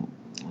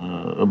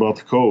 About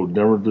the code,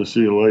 never to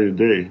see the light of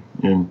day.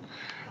 And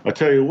I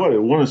tell you what, it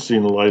wouldn't have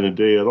seen the light of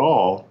day at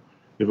all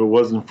if it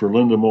wasn't for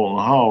Linda Moulton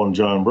Howe and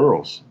John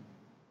Burroughs.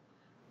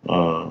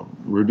 We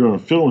were doing a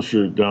film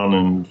shoot down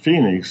in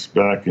Phoenix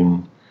back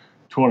in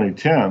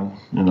 2010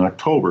 in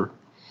October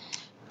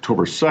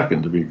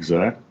 2nd to be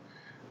exact.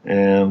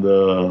 And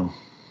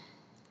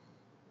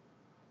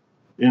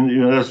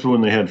that's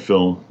when they had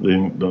film.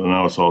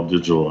 Now it's all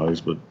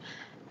digitalized, but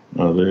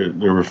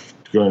they were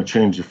going to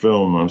change the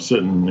film. I'm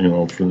sitting,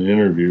 for the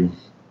interview,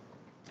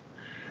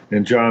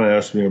 and John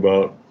asked me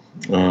about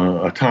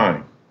a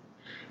time.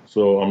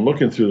 So I'm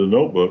looking through the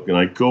notebook, and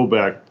I go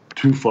back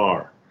too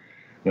far.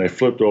 And I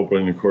flipped open,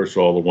 and of course,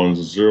 all the ones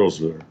and zeros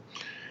there.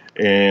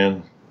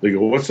 And they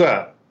go, "What's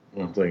that?"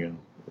 And I'm thinking,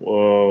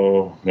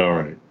 whoa, all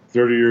right.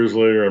 30 years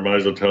later, I might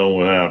as well tell them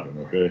what happened,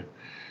 okay?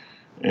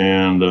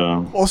 And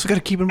also got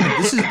to keep in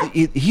mind,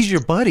 he's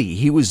your buddy.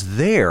 He was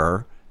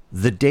there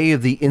the day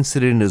of the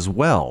incident as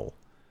well.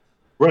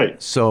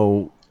 Right.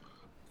 So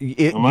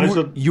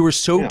you were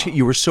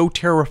so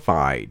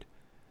terrified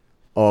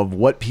of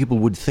what people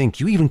would think.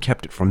 You even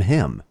kept it from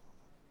him.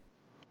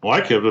 Well,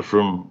 I kept it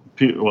from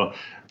people. Well,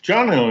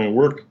 John and I only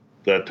worked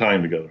that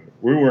time together.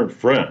 We weren't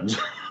friends.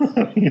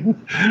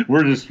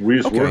 we just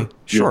worked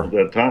sure.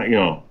 That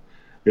time.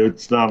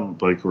 It's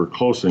not like we're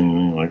close or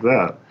anything like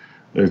that.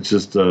 It's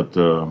just that,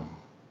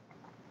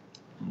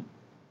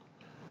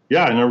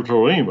 I never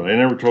told anybody. I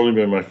never told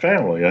anybody in my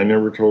family. I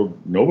never told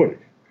nobody.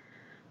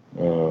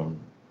 But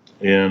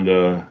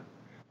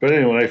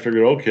anyway, I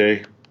figured,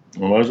 okay, I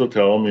might as well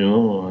tell them.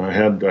 I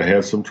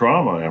had some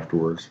trauma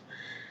afterwards.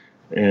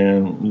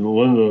 And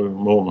Linda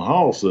Moulton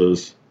Hall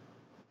says,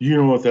 "You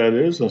know what that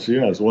is?" I said,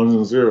 "Yeah, it's ones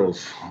and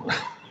zeros."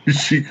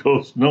 She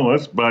goes, "No,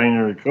 that's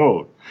binary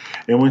code."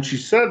 And when she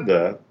said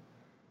that,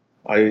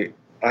 I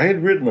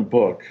had written a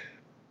book,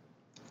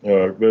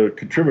 a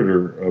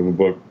contributor of a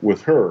book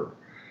with her.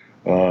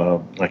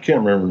 I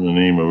can't remember the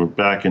name of it,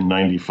 back in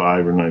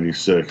 95 or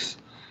 96.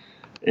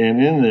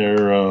 And in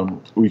there,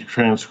 we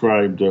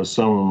transcribed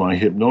some of my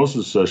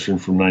hypnosis session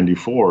from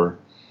 94,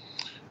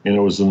 and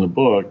it was in the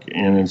book,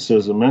 and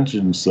it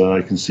mentions that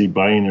I can see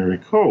binary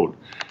code.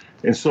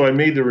 And so I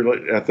made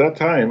at that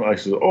time, I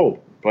said, "Oh,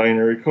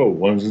 binary code,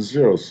 ones and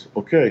zeros.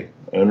 Okay,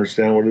 I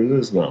understand what it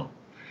is now."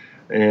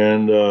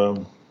 And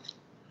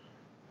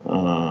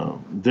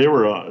they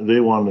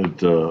wanted,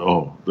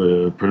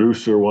 the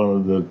producer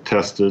wanted to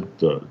test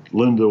it,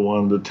 Linda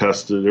wanted to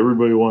test it,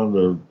 everybody wanted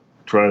to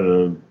try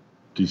to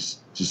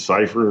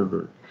decipher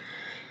it.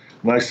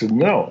 And I said,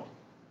 "No,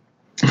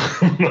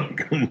 I'm not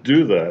going to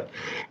do that."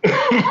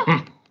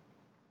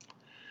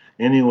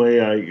 Anyway,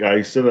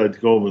 I said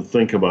I'd go and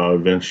think about it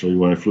eventually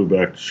when I flew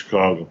back to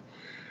Chicago.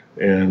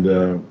 And,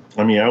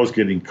 I was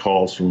getting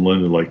calls from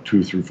Linda, like 2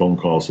 or 3 phone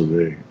calls a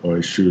day.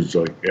 She was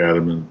like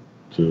adamant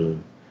to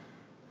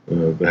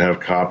have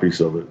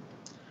copies of it.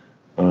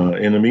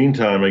 In the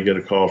meantime, I get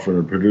a call from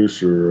the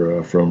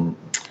producer from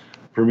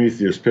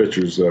Prometheus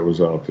Pictures that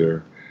was out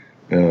there.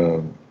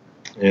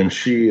 And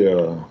she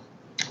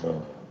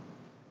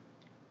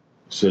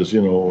says,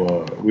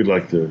 "We'd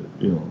like to,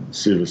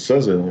 see if it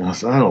says anything." I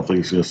said, "I don't think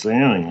it's going to say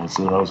anything." I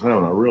said, "I was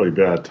having a really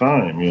bad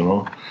time,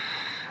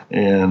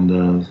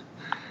 And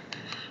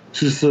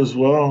she says,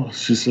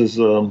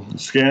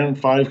 "Scan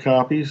 5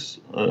 copies,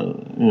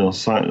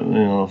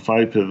 sign,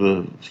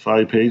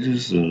 5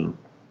 pages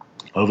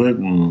of it,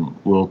 and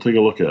we'll take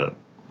a look at it.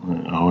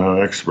 I'll have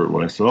an expert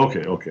one." I said,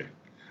 okay.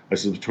 I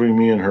said, "Between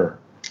me and her."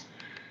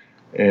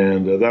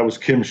 And that was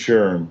Kim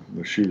Sharon.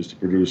 She was the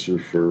producer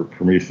for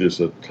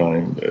Prometheus at the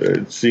time.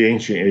 It's the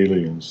Ancient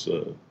Aliens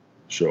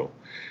show.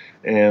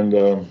 And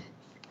a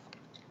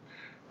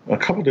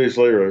couple days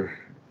later,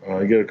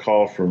 I get a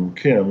call from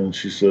Kim, and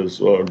she says,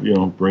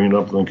 bring it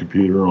up on the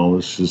computer and all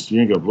this. She says,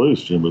 "You ain't got to believe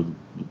this, Jim, but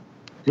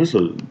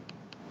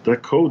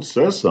that code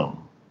says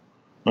something."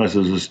 I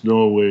said, "There's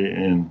no way."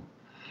 And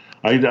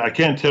I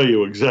can't tell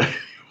you exactly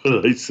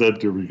what I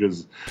said to her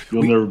because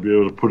you'll never be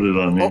able to put it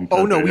on any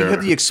no, we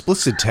have the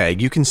explicit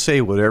tag. You can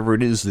say whatever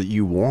it is that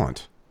you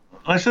want.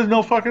 I said,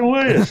 "No fucking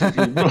way." I said,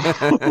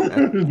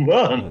 "There's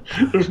none.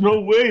 There's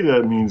no way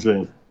that means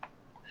anything."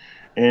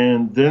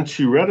 And then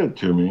she read it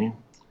to me.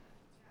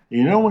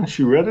 When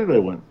she read it, I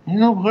went, "You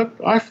know what?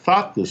 I've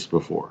thought this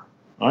before.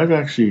 I've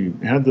actually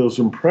had those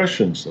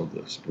impressions of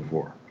this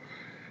before."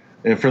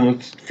 And from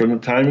the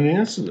time of the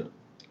incident.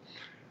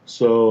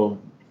 So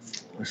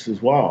I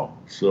says, "Wow."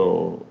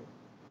 So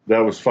that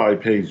was 5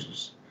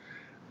 pages.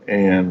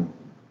 And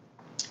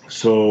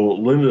so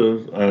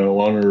Linda,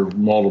 on her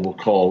multiple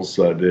calls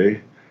that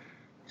day,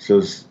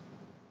 says,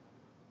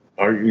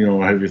 have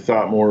you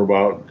thought more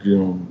about,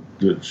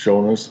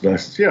 showing us?" And I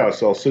said, "Yeah,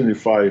 so I'll send you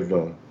 5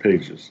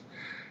 pages."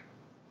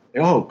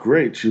 "Oh,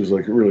 great." She was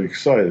like really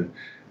excited.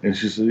 And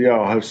she said, "Yeah,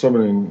 I'll have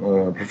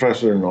someone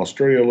professor in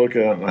Australia look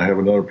at it, and I have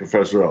another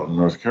professor out in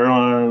North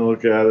Carolina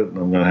look at it, and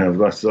I'm going to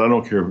have," I said, "I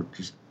don't care,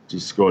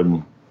 just go ahead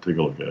and take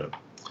a look at it."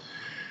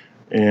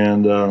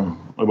 And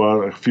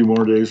about a few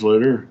more days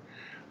later,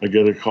 I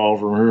get a call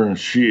from her, and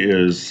she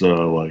is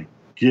like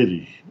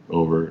giddy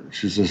over it.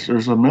 She says,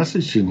 "There's a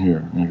message in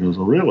here." And I goes,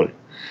 "Oh, really?"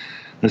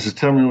 I said,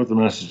 "Tell me what the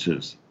message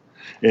is."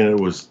 And it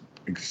was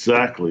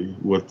exactly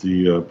what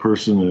the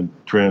person that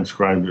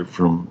transcribed it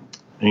from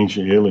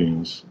Ancient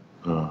Aliens,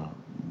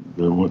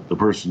 the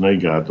person they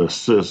got, the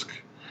CISC,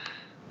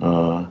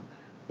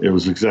 it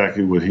was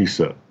exactly what he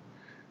said.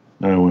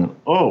 And I went,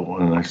 "Oh,"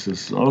 and I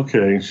says,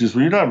 "Okay." And she says,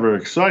 "Well, you're not very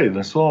excited."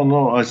 I said, "Oh,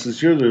 no." I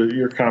says,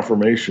 "Your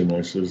confirmation."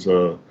 I says,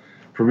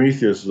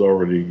 "Prometheus has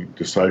already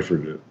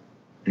deciphered it."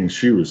 and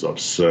she was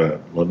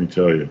upset. Let me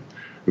tell you,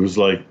 it was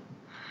like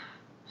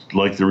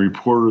the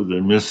reporter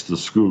that missed the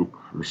scoop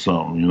or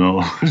something. You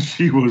know,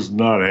 she was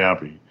not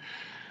happy,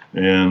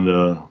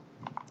 and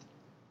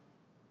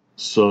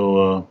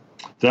so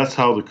that's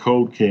how the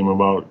code came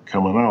about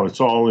coming out.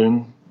 It's all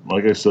in,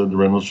 like I said, the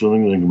Rendlesham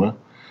Enigma.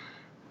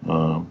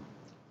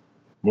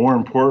 More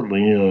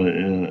importantly,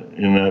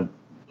 in that.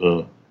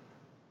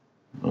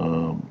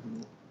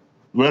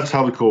 That's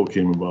how the code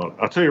came about.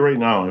 I'll tell you right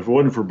now, if it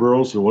wasn't for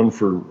Burroughs, it wasn't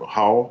for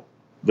Howe,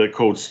 that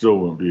code still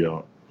wouldn't be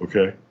out.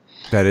 Okay?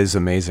 That is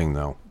amazing,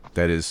 though.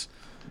 That is,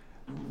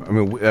 I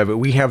mean,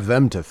 we have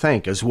them to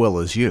thank as well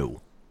as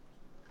you.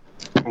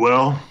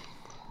 Well,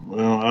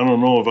 I don't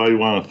know if I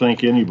want to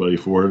thank anybody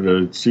for it.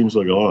 It seems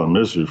like a lot of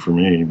misery for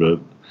me, but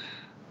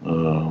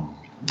I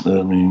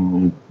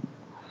mean,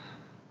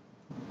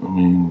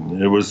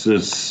 it was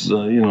this,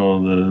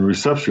 the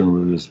reception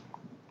of it is.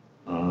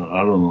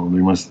 I don't know.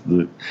 They must.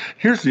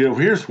 Here's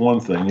one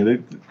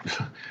thing.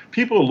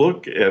 People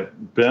look at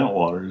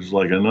Bentwater as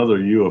like another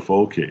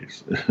UFO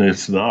case.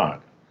 It's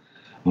not.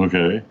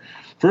 Okay.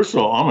 First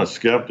of all, I'm a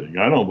skeptic.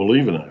 I don't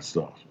believe in that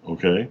stuff.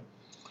 Okay.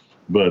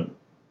 But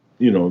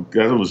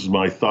that was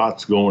my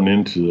thoughts going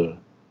into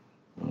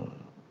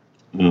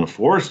the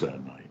forest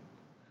that night,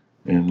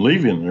 and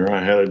leaving there,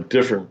 I had a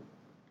different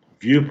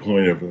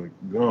viewpoint of like,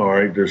 all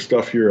right, there's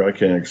stuff here I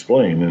can't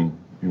explain, and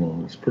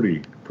it's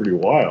pretty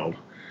wild.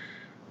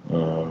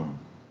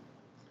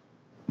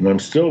 And I'm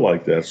still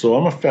like that. So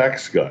I'm a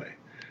facts guy.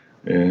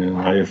 And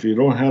if you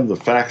don't have the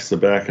facts to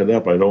back it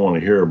up, I don't want to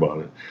hear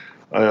about it.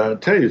 I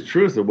tell you the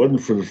truth, it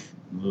wasn't for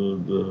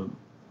the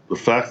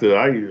fact that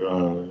I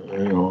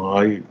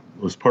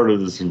was part of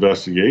this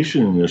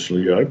investigation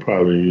initially. I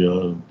probably,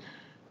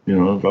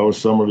 if I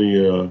was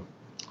somebody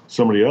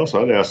else,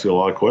 I'd ask you a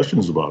lot of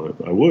questions about it.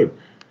 I would.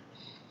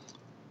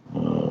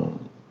 But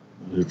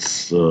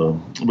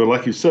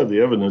like you said, the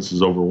evidence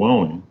is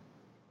overwhelming.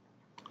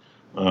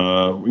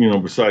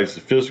 Besides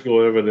the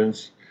physical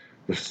evidence,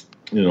 the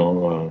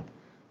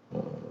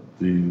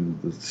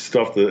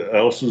stuff that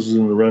else is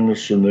in the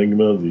Rendlesham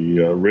Enigma,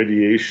 the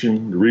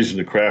radiation. The reason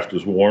the craft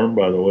was warm,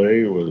 by the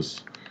way,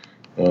 was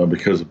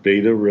because of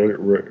beta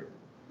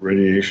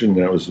radiation.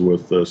 That was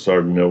what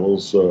Sergeant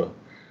Neville's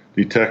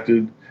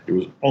detected. It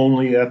was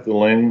only at the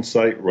landing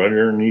site, right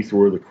underneath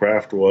where the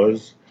craft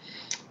was.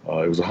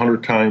 It was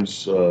 100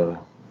 times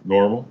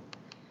normal,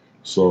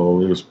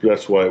 so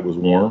that's why it was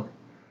warm.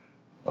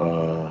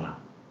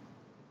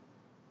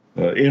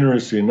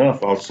 Interesting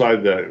enough,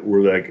 outside that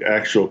where that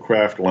actual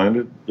craft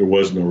landed, there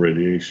was no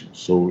radiation.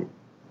 So,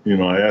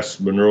 I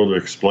asked Monroe to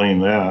explain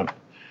that.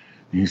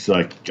 He's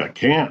like, I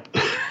can't.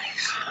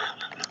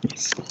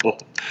 So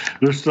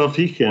there's stuff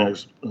he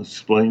can't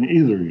explain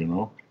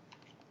either.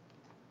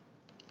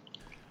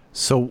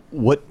 So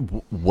what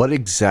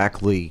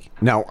exactly?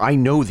 Now I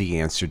know the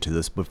answer to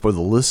this, but for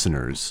the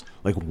listeners,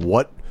 like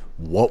what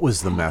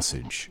was the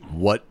message?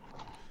 What?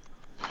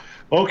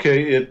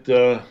 Okay, it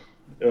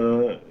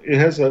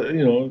has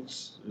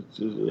it's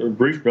a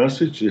brief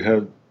message. It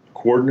had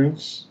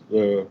coordinates.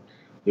 There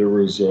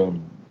was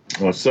 7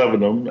 of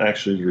them.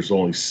 Actually, there's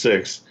only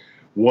 6.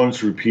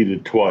 One's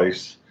repeated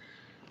twice.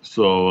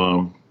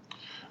 So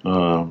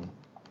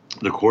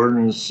the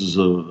coordinates is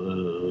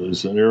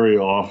an area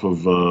off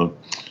of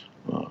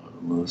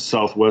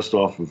southwest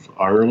off of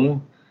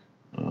Ireland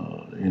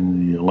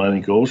in the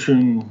Atlantic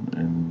Ocean,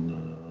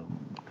 and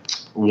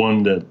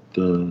one that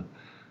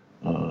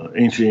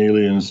ancient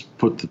aliens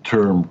put the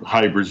term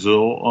High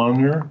Brazil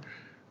on there.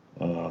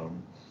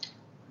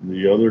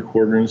 The other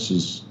coordinates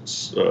is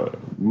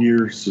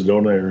near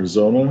Sedona,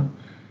 Arizona.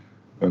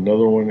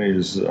 Another one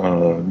is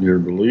near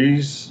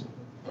Belize.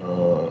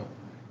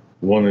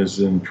 One is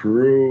in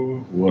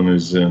Peru. One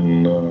is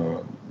in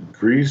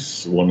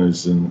Greece. One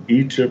is in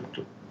Egypt.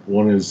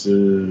 One is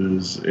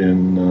in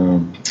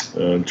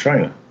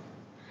China.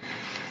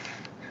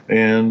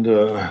 And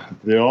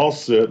they all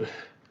sit,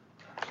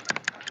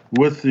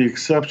 with the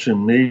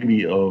exception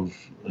maybe of,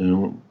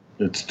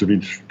 it's to be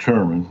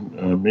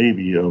determined,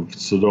 maybe of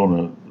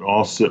Sedona,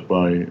 all sit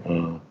by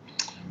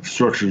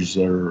structures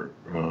that are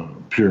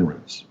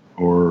pyramids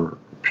or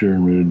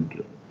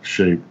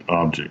pyramid-shaped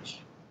objects.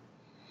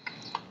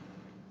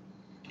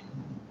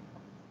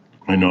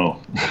 I know.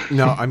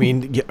 No, I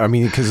mean,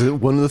 because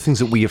one of the things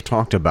that we have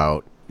talked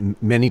about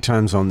many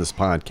times on this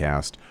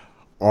podcast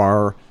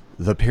are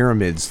the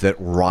pyramids that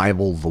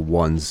rival the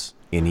ones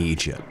in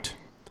Egypt.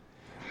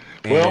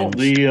 Well,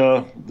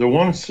 the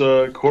ones,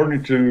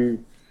 according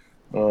to,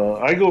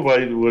 I go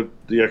by what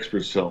the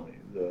experts tell me.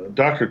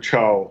 Dr.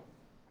 Chow,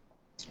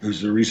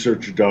 who's a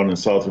researcher down in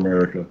South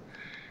America,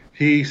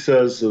 he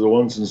says that the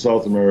ones in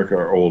South America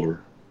are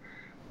older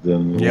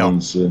than the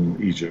ones in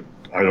Egypt.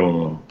 I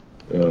don't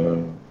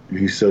know.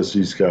 He says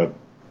he's got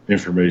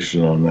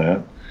information on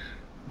that.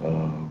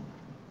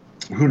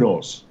 Who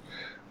knows?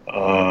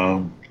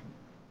 I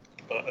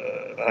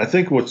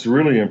think what's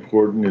really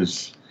important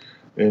is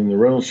in the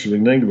Rendlesham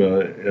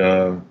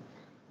Enigma,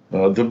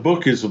 the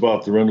book is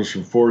about the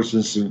Rendlesham Forest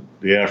incident,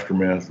 the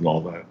aftermath, and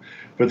all that.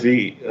 But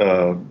the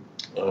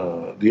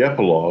the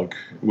epilogue,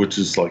 which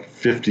is like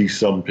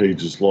 50-some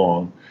pages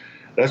long,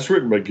 that's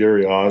written by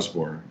Gary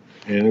Osborne.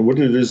 And what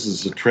it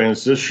is a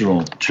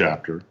transitional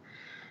chapter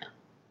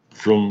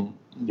from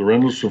the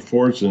Rendlesham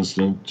Forge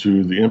incident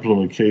to the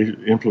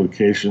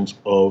implications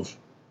of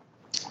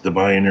the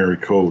binary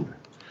code.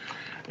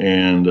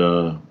 And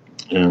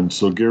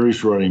so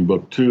Gary's writing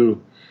book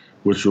 2,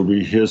 which will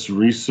be his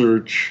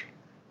research,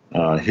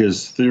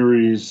 his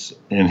theories,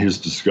 and his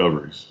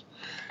discoveries.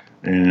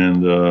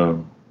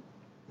 And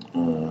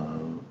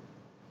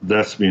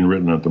that's being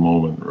written at the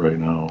moment right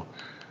now.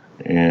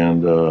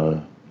 And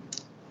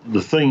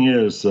the thing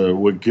is,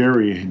 what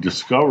Gary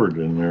discovered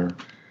in there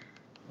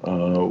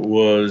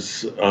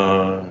was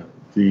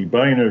the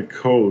binary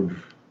code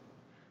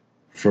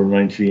from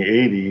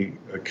 1980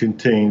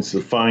 contains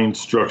the fine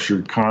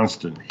structured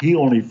constant. He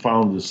only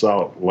found this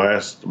out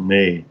last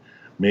May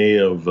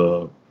of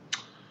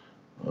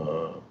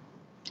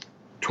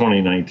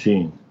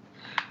 2019,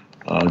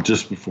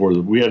 just before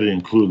we had to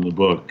include in the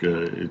book,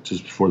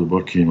 just before the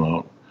book came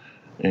out.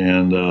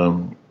 And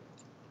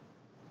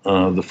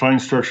the fine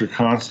structure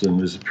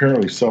constant is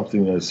apparently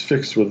something that's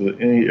fixed with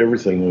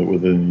everything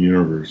within the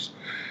universe.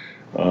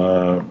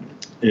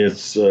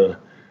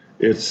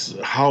 It's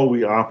how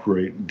we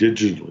operate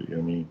digitally.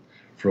 I mean,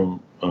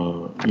 from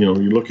you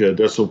look at a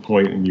decimal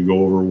point and you go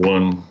over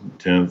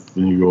 1/10,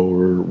 then you go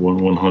over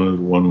 1/100,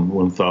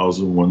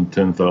 1,000,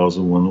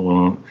 1/10,000,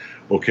 1/100.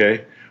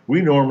 Okay,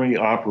 we normally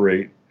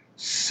operate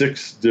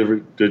 6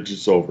 different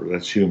digits over.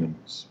 That's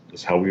humans.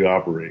 That's how we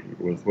operate.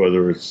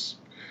 Whether it's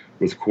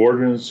with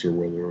coordinates or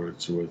whether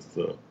it's with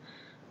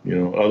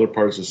other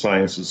parts of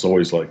science, it's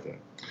always like that,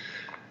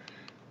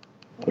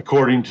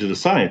 according to the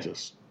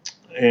scientists.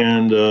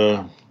 And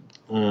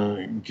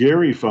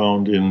Gary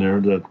found in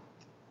there that,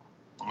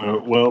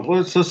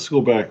 let's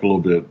go back a little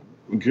bit.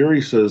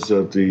 Gary says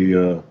that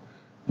the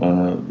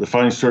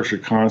fine structure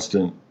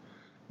constant,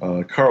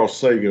 Carl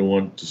Sagan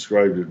once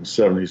described it in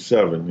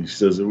 1977. He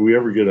says if we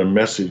ever get a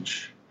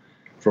message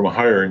from a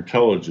higher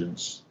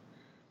intelligence,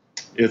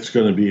 it's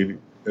going to be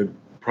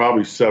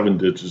probably 7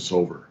 digits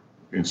over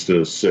instead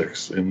of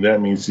 6. And that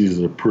means these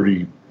are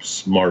pretty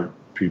smart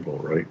people,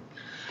 right?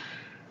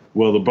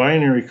 Well, the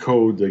binary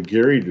code that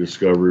Gary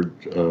discovered,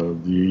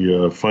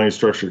 the fine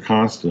structure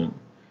constant,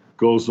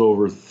 goes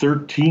over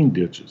 13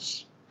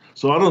 digits.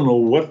 So I don't know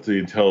what the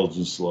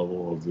intelligence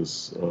level of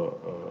this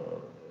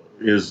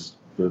is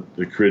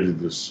that created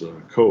this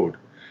code,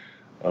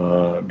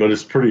 but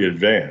it's pretty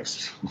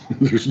advanced.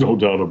 There's no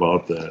doubt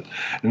about that.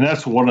 And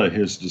that's one of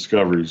his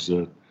discoveries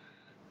that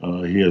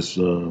he has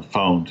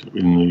found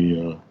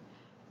in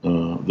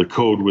the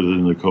code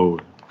within the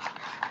code.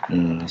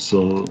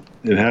 So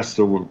it has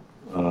to...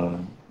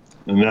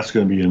 and that's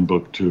going to be in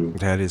book 2.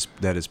 That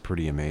is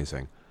pretty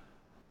amazing.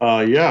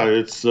 Yeah,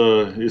 it's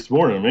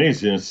more than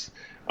amazing.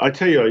 I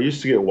tell you, I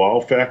used to get wow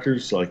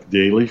factors like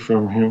daily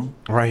from him.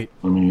 Right.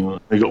 I mean,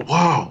 I go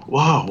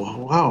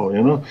wow,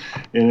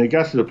 and it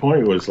got to the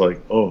point where it's like,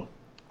 oh,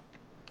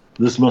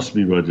 this must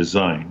be by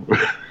design,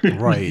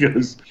 right?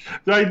 Because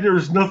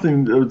there's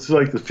nothing. It's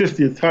like the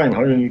 50th time.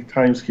 How many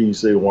times can you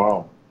say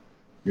wow?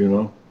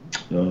 And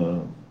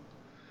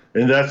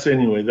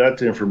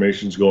that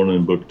information's going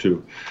in book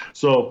 2.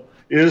 So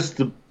is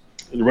the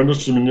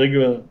Rendlesham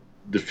Enigma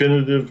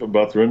definitive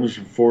about the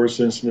Rendlesham Forest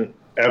incident?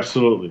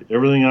 Absolutely.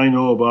 Everything I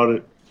know about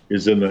it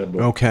is in that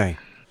book. Okay.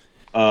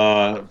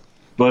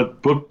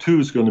 But book 2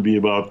 is going to be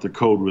about the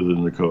code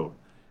within the code.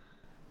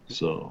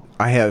 So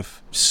I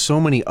have so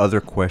many other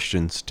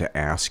questions to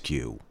ask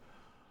you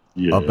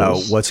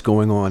about what's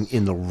going on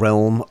in the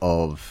realm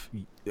of,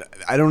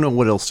 I don't know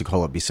what else to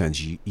call it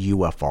besides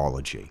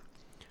ufology.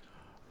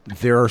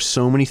 There are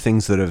so many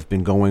things that have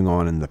been going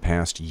on in the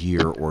past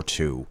year or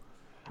two.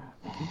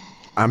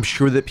 I'm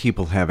sure that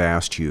people have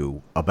asked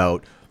you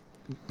about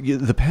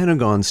the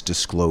Pentagon's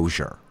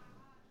disclosure.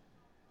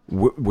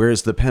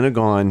 Whereas the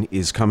Pentagon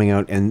is coming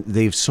out and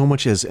they've so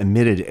much as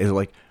admitted,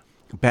 like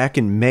back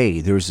in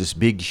May, there was this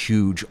big,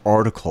 huge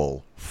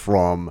article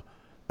from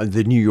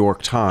the New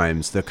York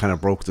Times that kind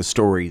of broke the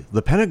story.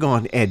 The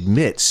Pentagon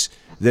admits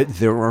that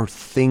there are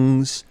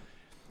things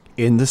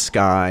in the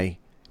sky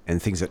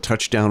and things that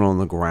touch down on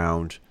the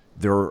ground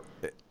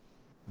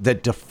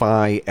that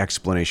defy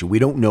explanation. We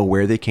don't know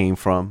where they came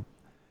from.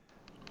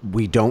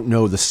 We don't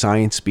know the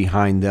science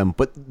behind them,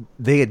 but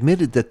they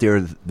admitted that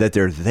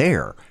they're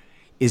there.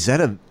 Is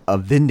that a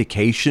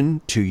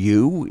vindication to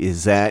you?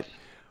 Is that,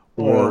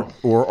 or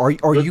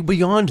are you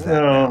beyond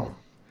that?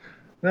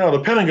 No, the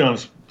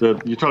Pentagon's.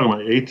 You're talking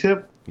about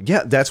ATIP?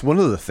 Yeah, that's one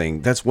of the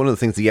things. That's one of the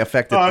things. The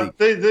effect that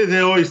they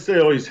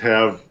always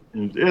have.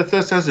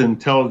 That's an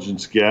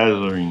intelligence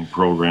gathering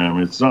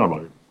program. It's not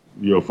about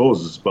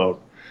UFOs. It's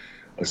about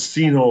a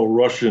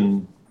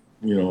Sino-Russian,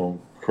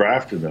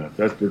 craft in that.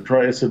 That's they're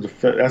trying.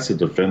 That's a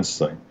defense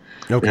thing.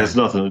 Okay. It has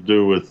nothing to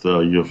do with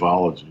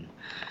ufology.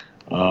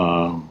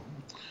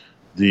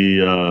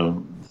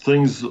 The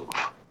things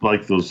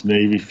like those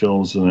Navy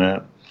films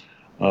and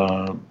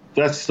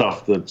that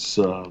stuff that's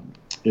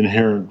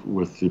inherent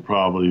with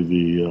probably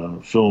the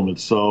film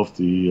itself,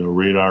 the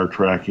radar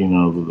tracking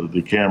of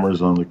the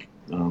cameras on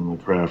the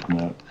craft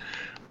net.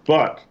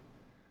 But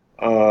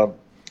a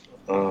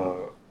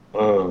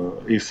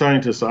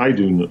scientist I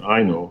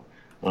know,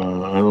 I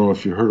don't know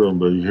if you heard of him,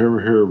 but you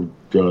ever hear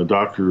of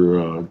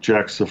Dr.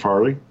 Jack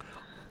Safardi?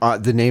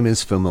 The name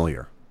is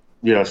familiar.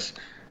 Yes,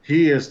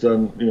 he has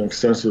done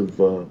extensive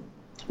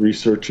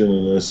research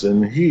into this,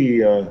 and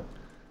he,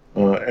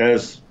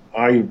 as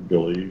I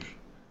believe,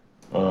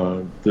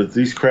 that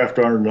these craft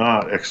are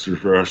not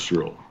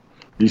extraterrestrial.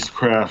 These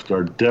craft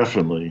are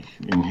definitely,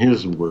 in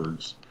his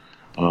words,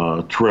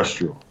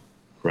 terrestrial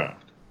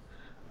craft.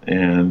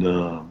 And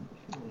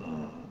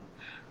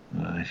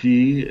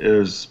he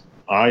is,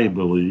 I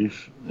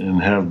believe,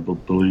 and have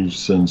believed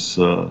since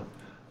the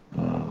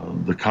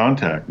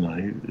contact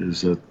night,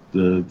 is that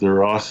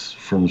they're us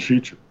from the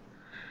future.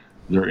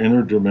 They're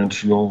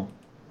interdimensional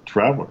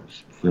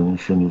travelers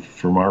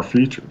from our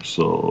future.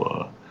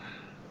 So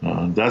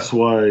that's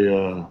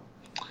why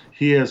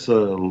he has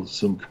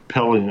some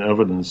compelling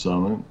evidence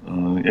on it,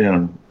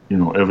 and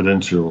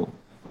evidential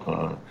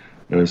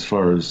as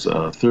far as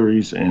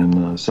theories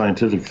and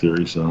scientific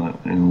theories on it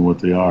and what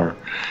they are,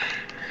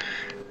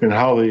 and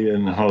how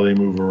they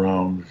move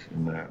around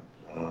in that.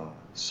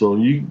 So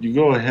you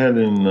go ahead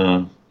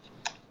and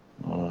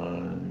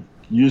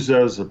use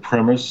that as a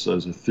premise,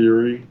 as a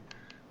theory,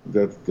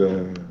 that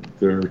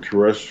they're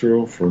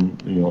terrestrial from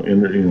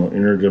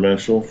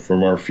interdimensional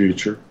from our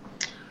future.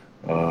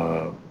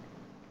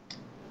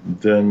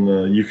 Then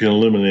you can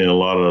eliminate a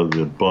lot of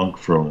the bunk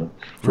from it.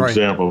 For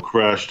example,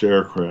 crashed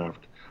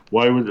aircraft.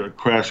 Why would a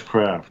crashed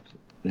craft,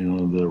 that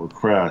were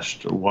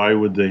crashed? Why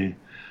would they?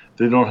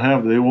 They won't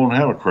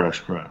have a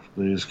crashed craft.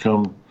 They just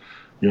come,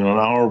 an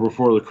hour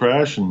before the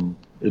crash, and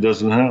it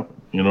doesn't happen.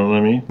 You know what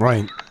I mean?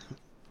 Right.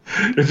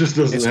 It just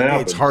doesn't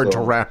happen. It's hard to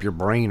wrap your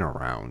brain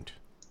around.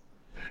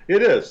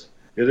 It is,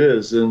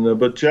 and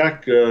but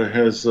Jack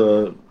has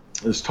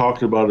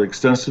talked about it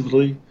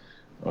extensively,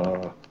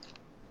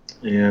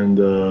 and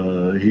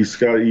he's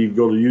got. You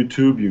go to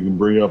YouTube, you can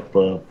bring up.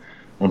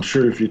 I'm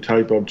sure if you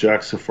type up Jack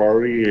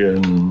Safardi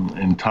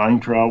and time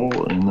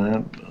travel and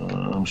that,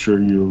 I'm sure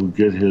you'll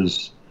get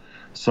his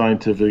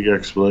scientific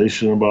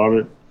explanation about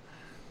it.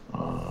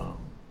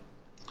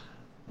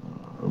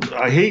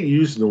 I hate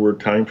using the word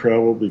time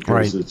travel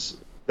because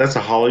that's a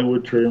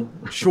Hollywood term.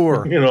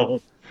 Sure.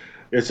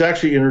 It's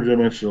actually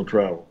interdimensional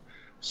travel.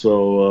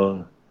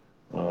 So,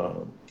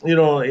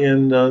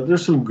 and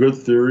there's some good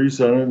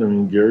theories on it. I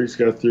mean, Gary's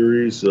got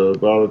theories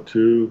about it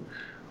too.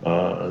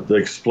 They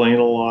explain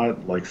a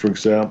lot. Like, for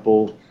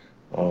example,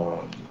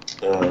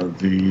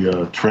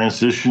 the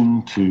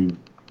transition to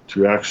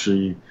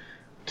actually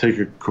take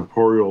a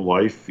corporeal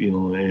life,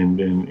 and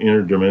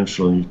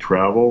interdimensionally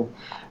travel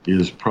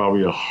is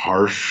probably a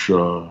harsh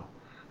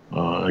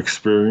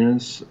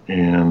experience.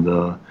 And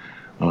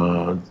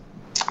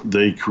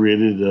they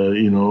created,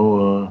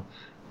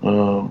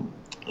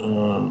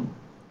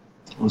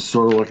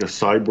 sort of like a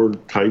cyborg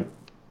type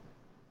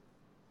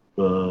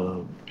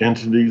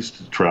entities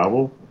to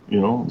travel,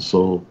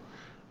 So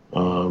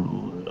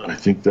I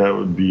think that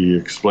would be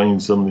explaining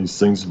some of these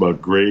things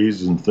about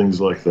grays and things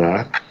like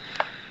that.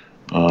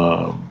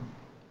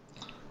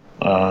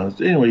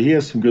 Anyway, he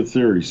has some good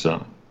theories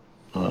on it.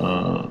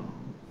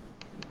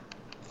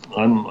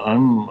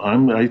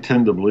 I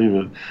tend to believe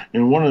it,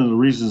 and one of the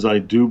reasons I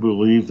do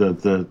believe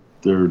that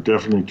they're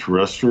definitely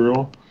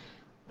terrestrial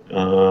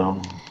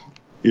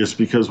is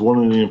because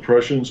one of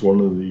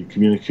the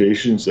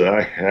communications that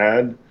I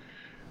had,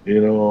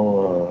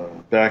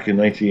 back in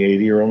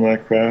 1980 around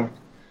that craft,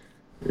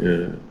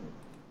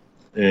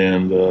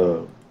 and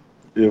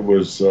it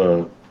was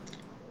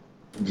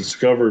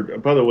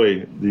discovered. By the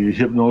way, the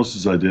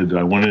hypnosis I did,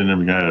 I went in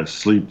and got a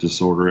sleep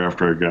disorder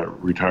after I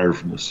got retired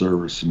from the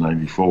service in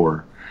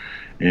 '94.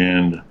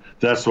 And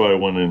that's why I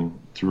went in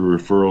through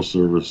referral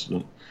service,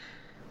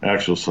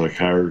 actual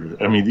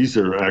psychiatrist. I mean, these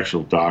are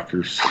actual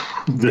doctors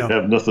that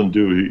have nothing to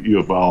do with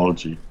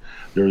ufology.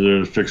 They're there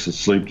to fix a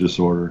sleep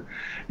disorder.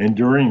 And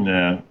during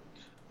that,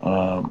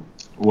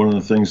 one of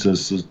the things that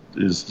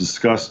is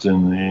discussed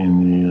in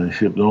the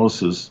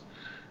hypnosis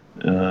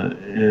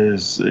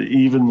is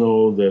even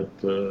though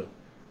that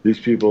these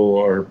people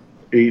are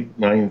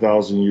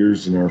 8,000-9,000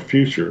 years in our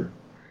future,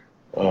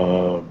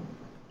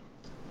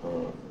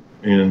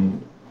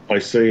 and I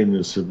say in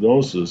this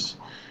hypnosis,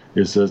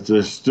 is that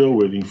they're still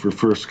waiting for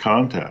first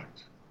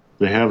contact.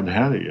 They haven't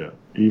had it yet,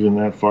 even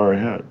that far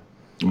ahead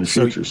in the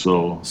future.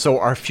 So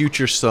our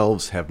future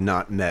selves have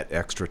not met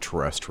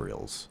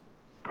extraterrestrials.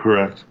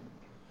 Correct.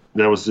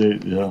 That was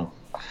it. Yeah.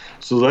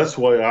 So that's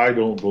why I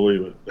don't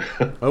believe it.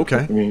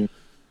 Okay.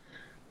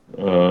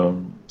 I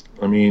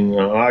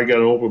got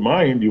an open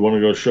mind. You want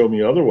to go show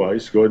me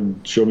otherwise? Go ahead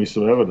and show me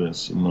some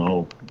evidence, and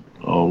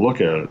I'll look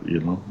at it.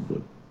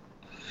 But.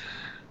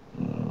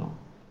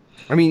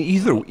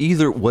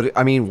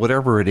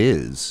 Whatever it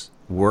is,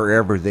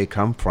 wherever they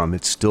come from,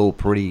 it's still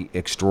pretty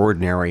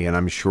extraordinary, and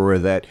I'm sure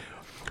that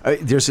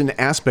there's an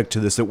aspect to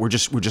this that we're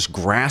just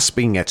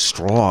grasping at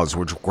straws.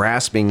 We're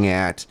grasping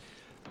at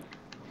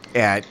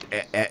at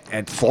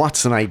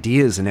thoughts and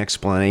ideas and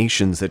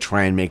explanations that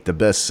try and make the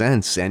best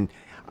sense. And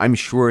I'm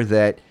sure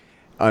that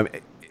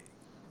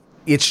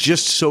it's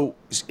just so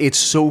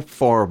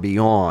far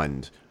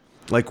beyond,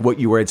 like what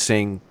you were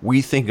saying.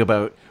 We think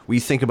about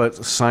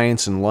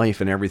science and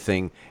life and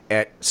everything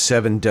at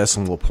 7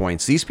 decimal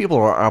points. These people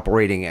are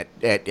operating at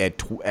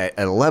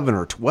 11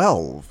 or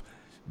 12,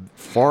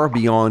 far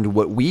beyond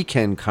what we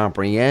can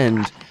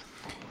comprehend.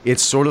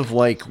 It's sort of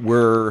like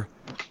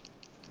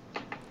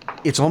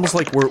it's almost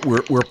like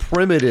we're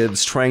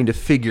primitives trying to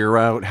figure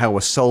out how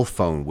a cell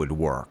phone would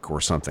work or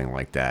something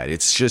like that.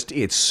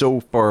 It's so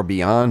far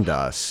beyond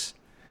us.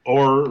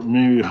 Or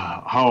maybe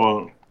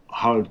how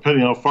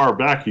depending how far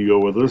back you go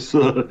with this,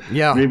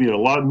 maybe a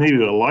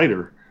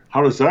lighter.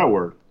 How does that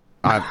work?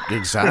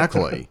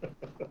 Exactly.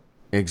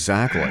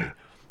 Exactly.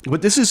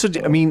 But this is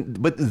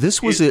but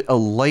this was a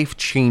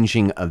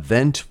life-changing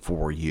event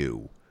for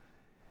you.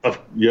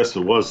 Yes,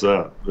 it was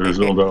that. There's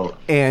no doubt.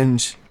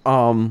 And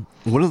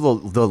one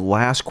of the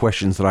last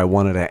questions that I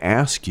wanted to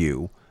ask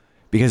you,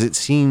 because it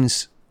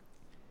seems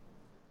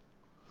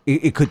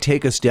it could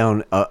take us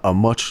down a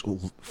much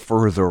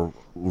further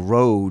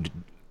road,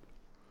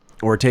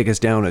 or take us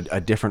down a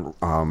different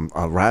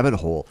a rabbit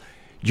hole.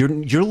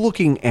 You're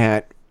looking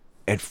at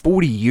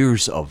 40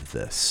 years of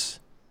this.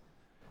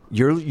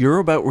 You're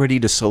about ready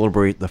to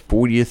celebrate the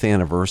 40th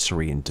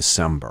anniversary in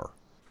December.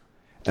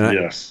 And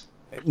yes.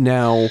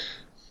 Now,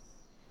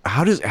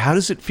 how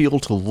does it feel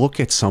to look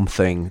at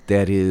something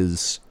that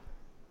is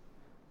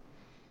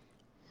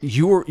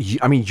you're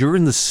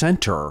in the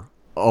center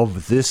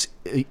of this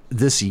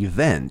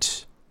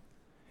event,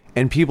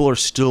 and people are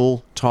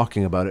still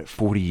talking about it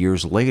 40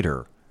 years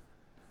later?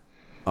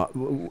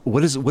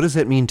 What does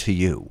that mean to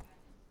you?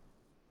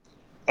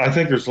 I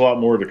think there's a lot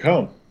more to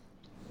come.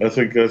 I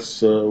think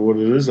that's what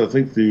it is. I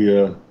think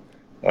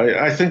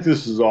I think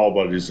this is all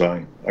by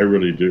design. I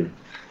really do.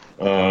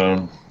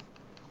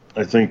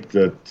 I think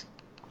that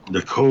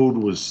the code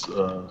was.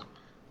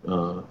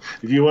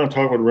 If you want to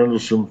talk about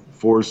Rendlesham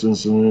Forest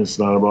incident, it's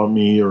not about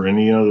me or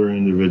any other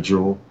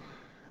individual.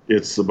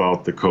 It's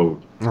about the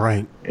code.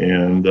 Right.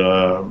 And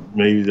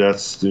maybe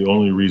that's the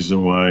only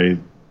reason why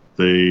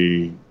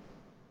they.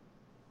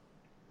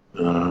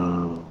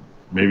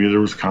 Maybe there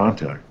was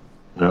contact.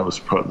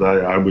 That's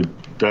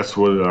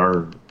what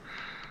our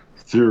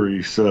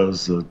theory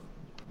says.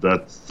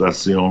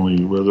 That's the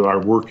only. Whether our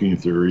working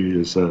theory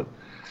is that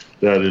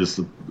is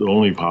the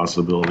only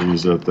possibility,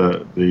 is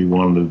that they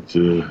wanted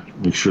to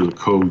make sure the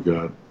code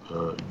got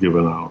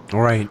given out.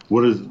 Right.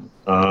 What is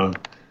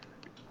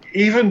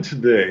even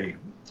today,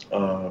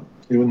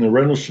 even the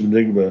Rendlesham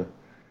Enigma.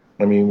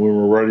 I mean, when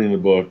we're writing the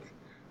book,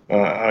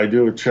 I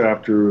do a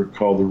chapter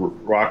called the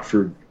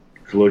Rockford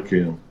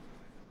Colloquium.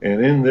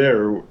 And in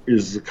there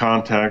is the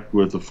contact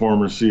with a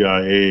former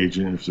CIA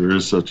agent, if there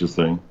is such a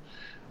thing,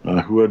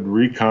 who had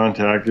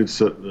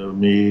recontacted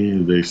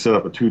me. They set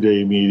up a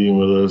 2-day meeting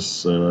with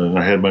us, and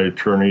I had my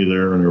attorney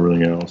there and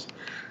everything else.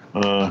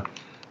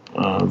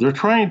 They're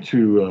trying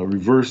to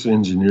reverse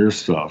engineer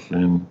stuff,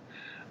 and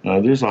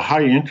there's a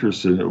high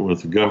interest in it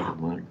with the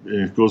government.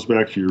 It goes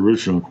back to your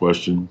original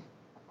question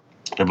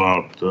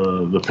about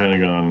the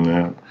Pentagon and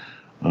that.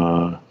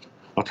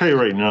 I'll tell you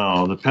right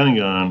now, the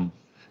Pentagon,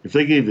 if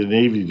they gave the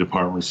Navy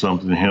Department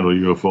something to handle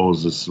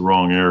UFOs, it's the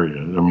wrong area.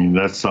 I mean,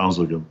 that sounds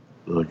like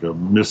a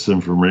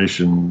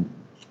misinformation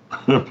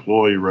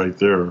ploy right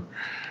there.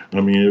 I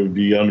mean, it would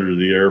be under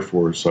the Air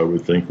Force, I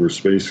would think, or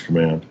Space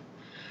Command,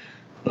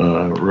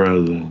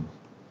 rather than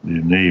the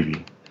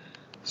Navy.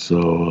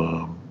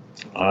 So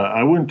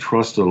I wouldn't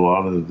trust a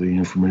lot of the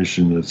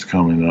information that's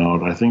coming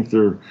out. I think,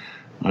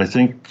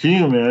 can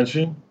you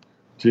imagine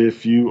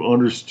if you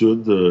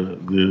understood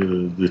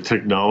the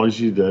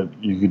technology that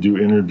you could do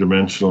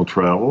interdimensional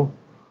travel,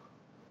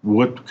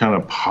 what kind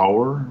of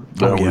power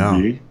that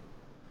would be?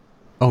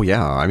 Oh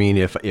yeah, I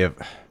mean,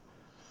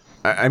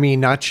 I mean,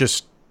 not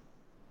just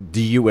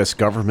the U.S.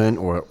 government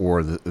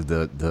or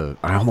the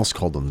I almost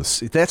called them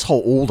that's how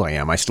old I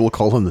am. I still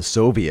call them the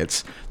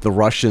Soviets, the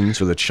Russians,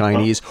 or the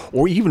Chinese,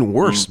 or even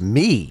worse,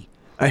 me.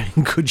 I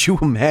mean, could you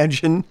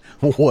imagine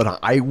what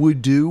I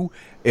would do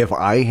if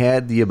I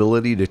had the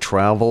ability to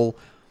travel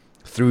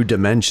through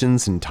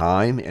dimensions and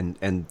time,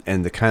 and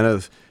the kind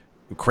of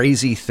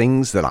crazy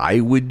things that I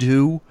would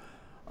do?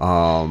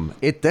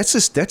 That's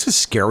a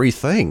scary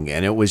thing,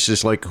 and it was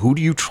just like, who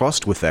do you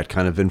trust with that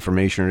kind of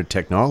information or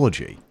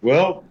technology?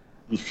 Well,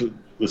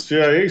 the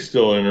CIA is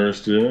still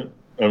interested in it.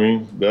 I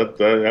mean, that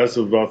as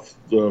of about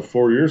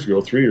 3 years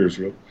ago.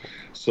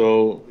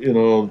 So, you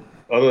know,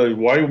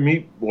 why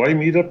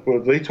meet up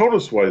with? They told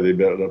us why they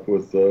met up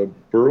with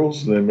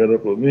Burroughs, and they met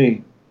up with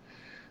me.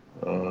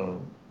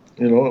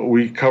 You know,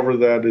 we cover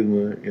that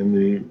in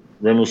the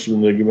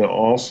Rendlesham Enigma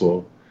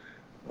also.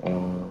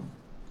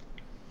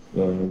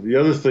 The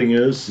other thing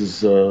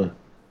is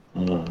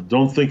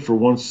don't think for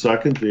 1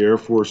 second the Air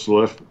Force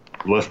left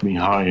me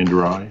high and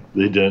dry.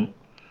 They didn't.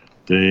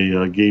 They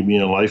gave me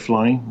a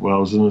lifeline while I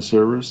was in the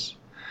service,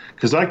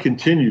 because I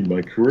continued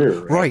my career.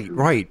 Right.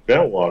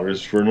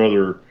 Bentwaters for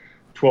another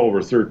 12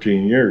 or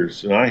 13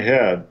 years, and I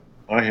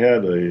I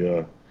had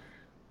a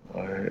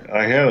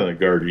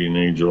guardian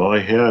angel. I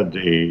had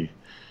a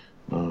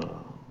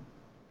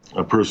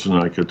person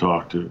I could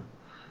talk to.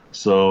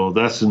 So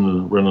that's in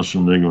the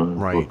Rendlesham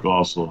Enigma book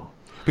also.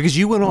 Because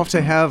you went off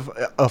to have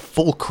a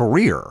full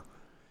career.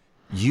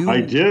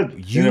 I did.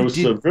 And it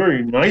was a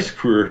very nice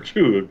career,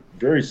 too. A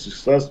very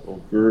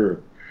successful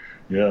career.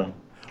 Yeah.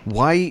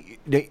 Why?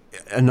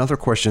 Another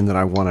question that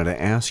I wanted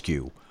to ask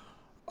you,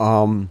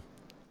 and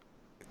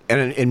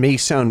it may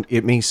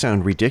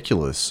sound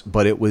ridiculous,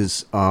 but it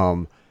was.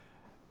 I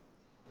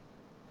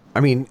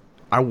mean,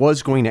 I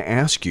was going to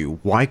ask you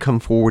why come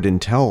forward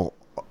and tell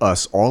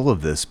us all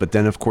of this, but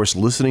then of course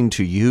listening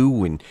to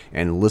you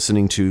and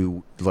listening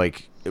to,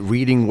 like,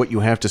 reading what you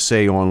have to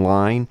say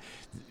online,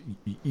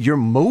 you're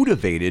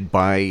motivated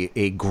by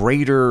a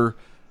greater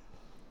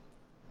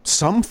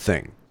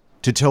something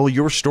to tell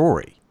your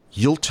story.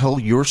 You'll tell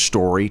your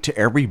story to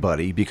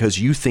everybody because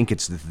you think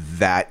it's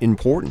that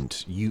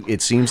important.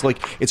 It seems like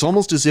it's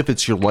almost as if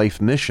it's your life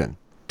mission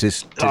to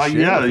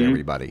share with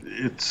everybody.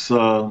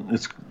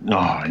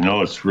 I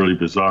know it's really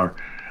bizarre.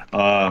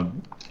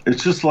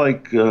 It's just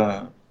like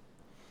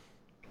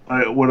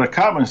what I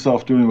caught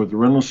myself doing with the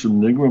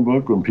Rendlesham Enigma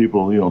book when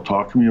people,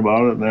 talk to me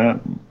about it and that,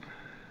 and,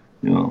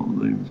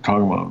 they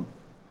talk about,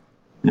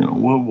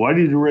 well, why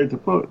did you write the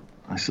book?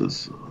 I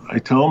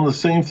tell them the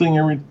same thing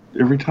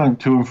every time,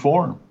 to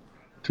inform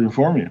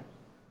you.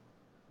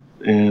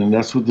 And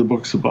that's what the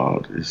book's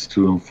about, is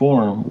to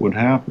inform what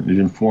happened, to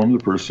inform the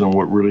person on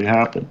what really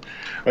happened.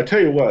 I tell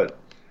you what,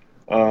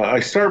 I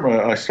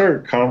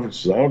started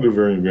conferences. I don't do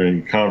very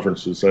many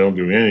conferences. I don't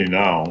do any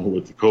now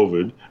with the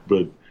COVID,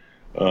 but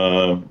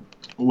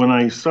when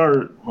I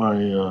start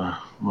my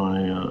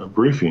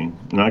briefing,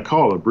 and I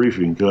call it a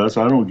briefing because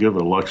I don't give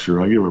a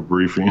lecture, I give a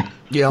briefing.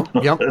 Yep.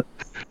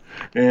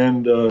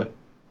 And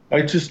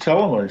I just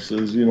tell them, I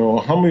says,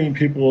 how many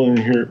people in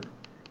here?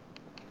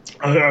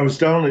 I was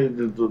down at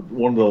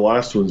one of the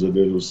last ones I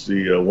did was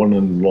the one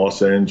in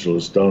Los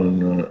Angeles, down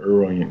in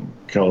Irvine,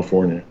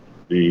 California,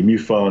 the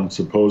MUFON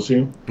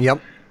Symposium. Yep.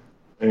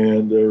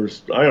 And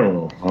there's, I don't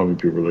know how many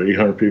people there,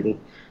 800 people,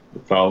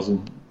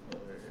 1,000.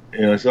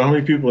 And I said, how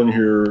many people in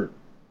here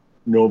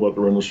know about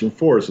the Rendlesham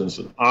Force? And I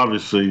said,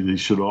 obviously they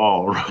should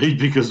all, right?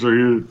 Because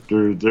they're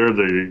there,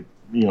 they,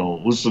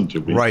 listen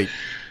to me. Right.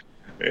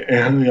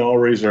 And they all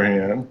raise their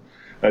hand.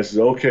 I said,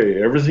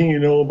 okay, everything you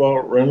know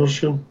about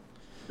Rendlesham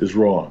is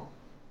wrong.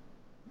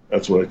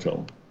 That's what I tell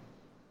them.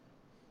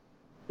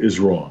 Is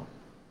wrong.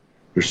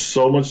 There's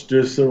so much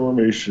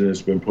disinformation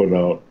that's been put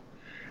out.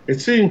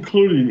 It's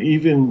including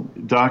even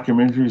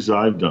documentaries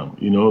I've done.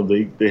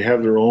 They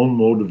have their own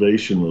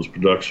motivation, those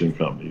production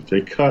companies.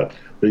 They cut,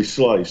 they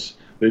slice,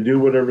 they do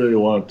whatever they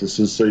want to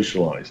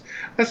sensationalize.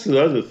 That's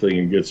the other thing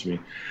that gets me.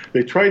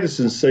 They try to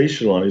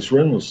sensationalize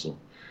Rendlesham.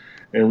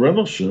 And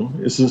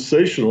Rendlesham is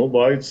sensational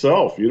by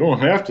itself. You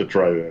don't have to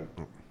try to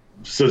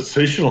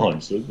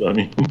sensationalize it. I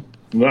mean,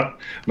 not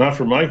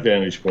from my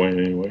vantage point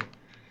anyway.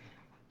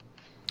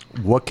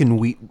 What can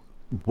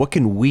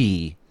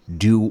we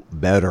do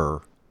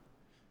better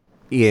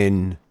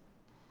in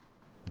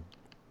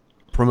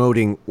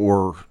promoting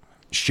or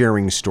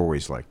sharing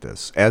stories like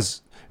this?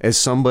 As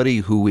somebody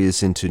who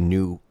is into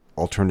new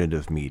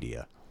alternative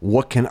media,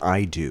 what can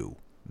I do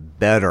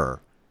better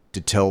to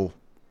tell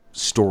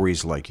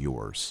stories like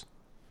yours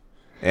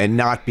and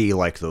not be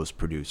like those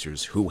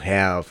producers who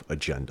have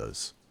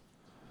agendas?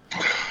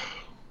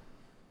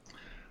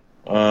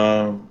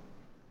 I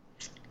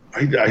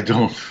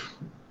don't.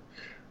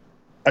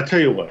 I tell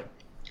you what,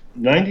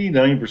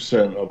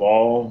 99% of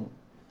all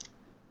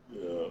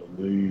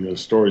the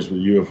stories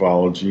with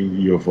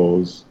ufology,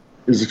 UFOs,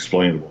 is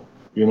explainable.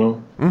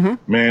 Mm-hmm.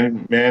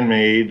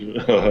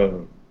 Man-made,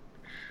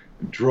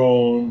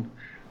 drone.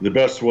 The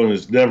best one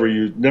is never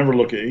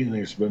look at anything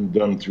that's been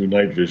done through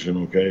night vision,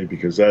 okay?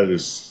 Because that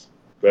is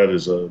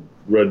a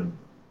red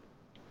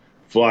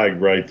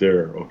flag right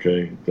there,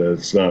 okay?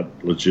 That's not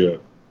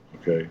legit,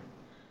 okay?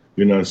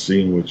 You're not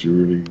seeing what you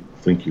really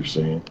think you're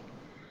seeing.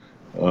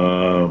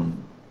 1%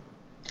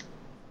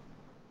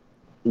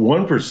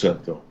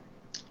 though.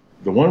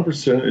 The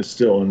 1% is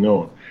still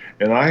unknown.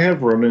 And I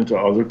have run into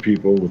other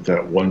people with that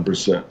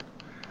 1%.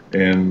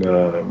 And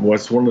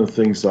what's one of the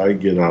things I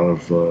get out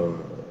of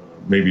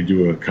maybe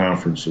doing a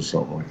conference or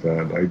something like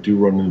that, I do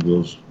run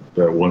into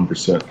that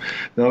 1%.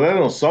 Now, that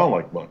don't sound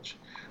like much.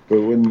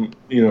 But when,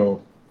 you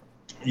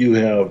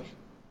have,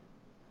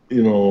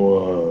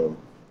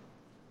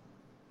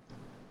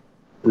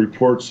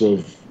 reports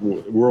of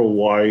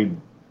worldwide,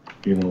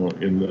 in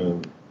the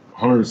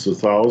hundreds of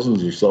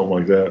thousands or something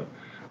like that,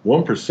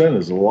 1%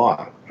 is a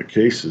lot of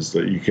cases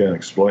that you can't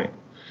explain.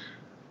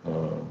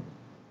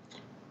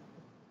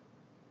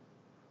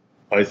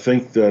 I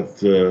think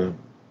that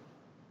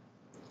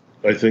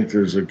I think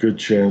there's a good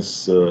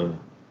chance that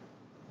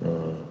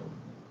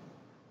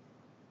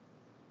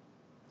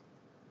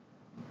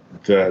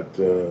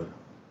the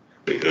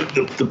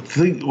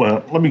thing.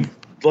 Well, let me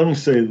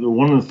say that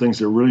one of the things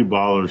that really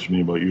bothers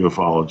me about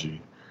ufology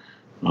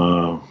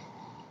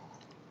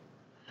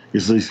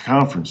is these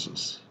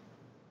conferences.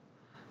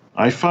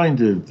 I find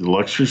that the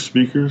lecture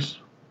speakers,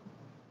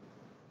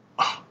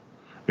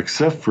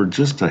 except for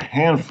just a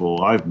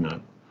handful I've met,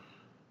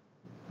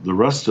 the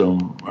rest of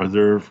them are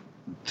there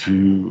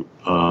to,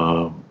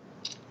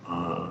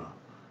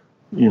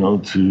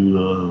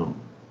 to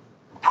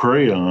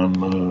prey on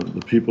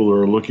the people that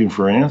are looking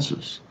for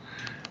answers,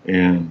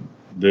 and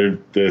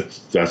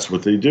that's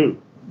what they do.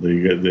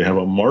 They have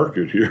a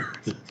market here.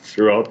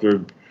 They're out there,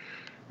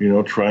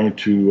 trying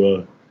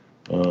to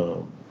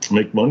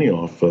make money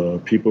off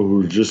people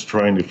who are just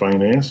trying to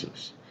find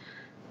answers,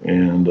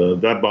 and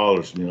that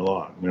bothers me a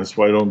lot. And that's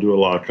why I don't do a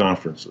lot of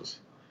conferences.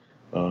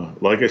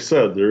 Like I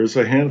said, there is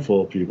a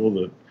handful of people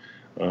that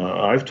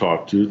I've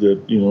talked to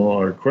that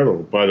are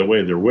credible. By the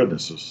way, they're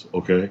witnesses.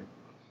 Okay,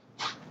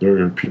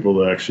 they're people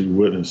that actually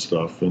witness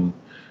stuff, and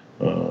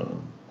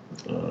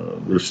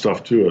there's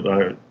stuff to it.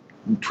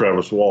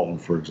 Travis Walton,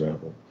 for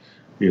example,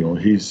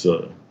 he's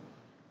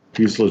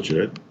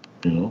legit.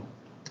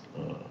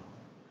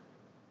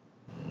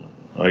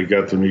 I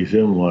got to meet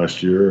him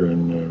last year,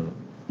 and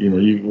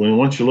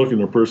once you look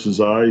in a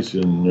person's eyes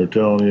and they're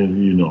telling you,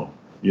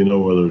 you know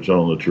whether they're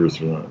telling the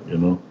truth or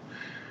not,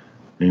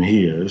 and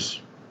he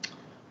is.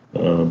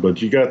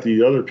 But you got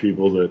the other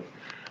people that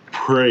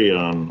prey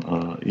on,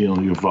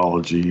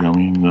 ufology. I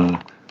mean,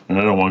 and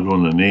I don't want to go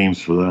into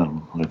names for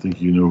them. I think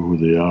you know who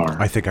they are.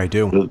 I think I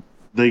do. But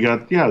they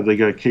got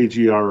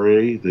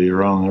KGRA. They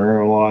are on there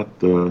a lot.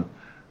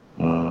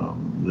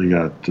 They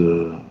got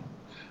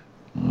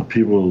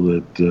people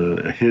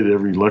that hit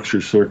every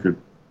lecture circuit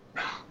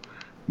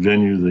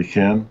venue they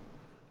can.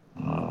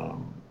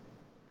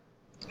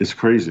 It's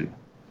crazy.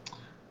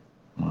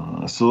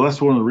 So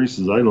that's one of the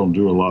reasons I don't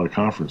do a lot of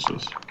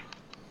conferences.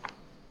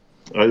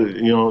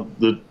 They're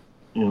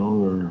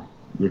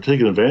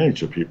taking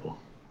advantage of people.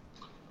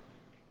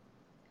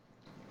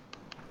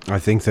 I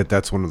think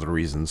that's one of the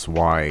reasons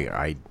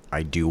why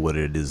I do what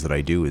it is that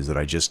I do, is that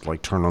I just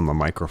turn on the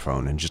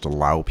microphone and just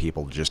allow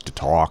people just to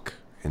talk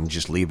and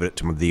just leave it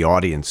to the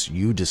audience.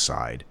 You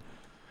decide.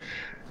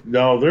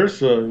 Now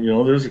there's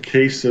a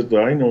case that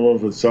I know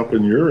of that's up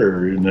in your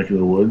area, neck of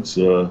the woods,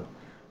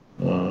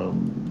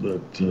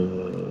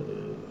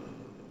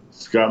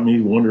 it's got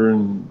me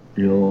wondering.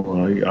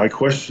 I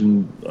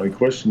questioned. I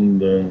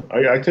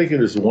take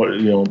it as one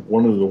of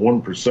the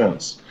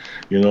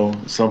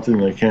 1%.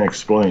 Something I can't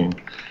explain.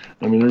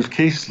 I mean, there's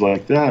cases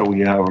like that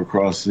we have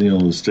across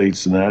the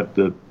states and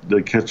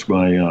that catch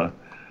my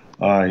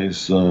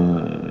eyes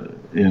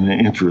in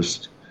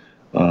interest.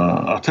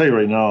 I'll tell you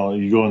right now,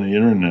 you go on the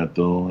internet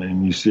though,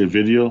 and you see a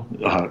video.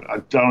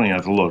 I don't even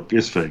have to look.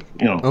 It's fake.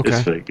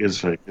 Okay. It's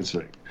fake.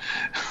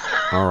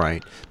 All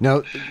right.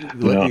 Now,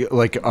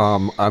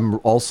 I'm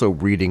also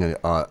reading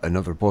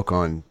another book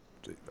on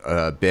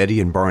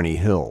Betty and Barney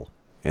Hill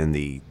and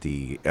the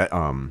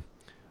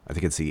I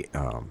think it's the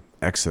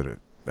Exeter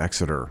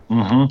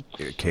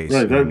case.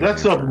 Right.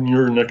 That's up in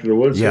your neck of the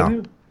woods. Yeah.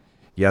 Isn't it?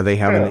 Yeah, they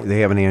have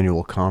an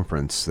annual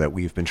conference that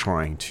we've been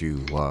trying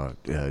to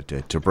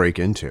break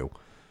into.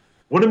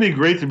 Wouldn't it be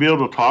great to be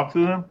able to talk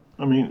to them?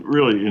 I mean,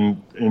 really,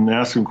 and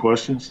ask them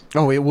questions.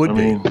 Oh, it would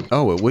be.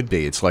 It would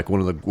be. It's like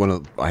one of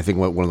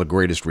the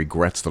greatest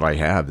regrets that I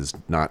have is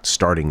not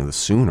starting this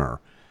sooner,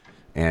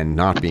 and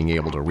not being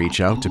able to reach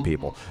out to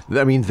people.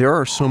 I mean, there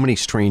are so many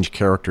strange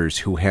characters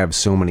who have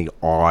so many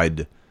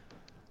odd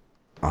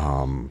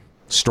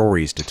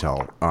stories to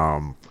tell.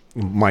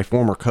 My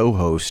former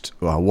co-host,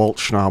 Walt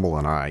Schnabel,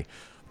 and I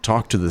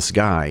talked to this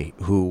guy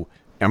who,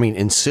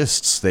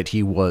 insists that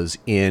he was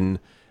in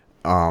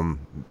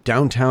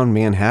downtown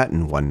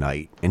Manhattan one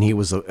night, and he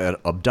was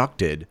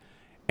abducted,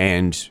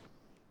 and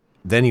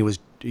then he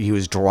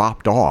was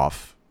dropped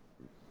off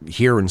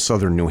here in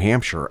southern New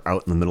Hampshire,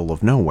 out in the middle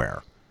of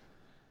nowhere,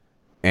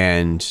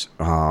 and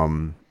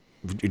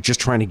just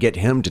trying to get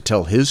him to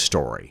tell his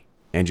story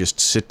and just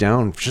sit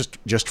down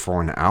just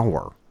for an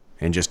hour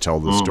and just tell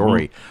the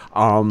story.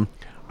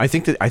 I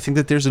think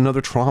that there's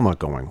another trauma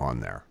going on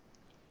there.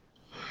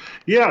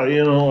 Yeah,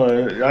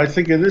 I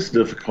think it is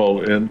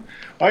difficult, and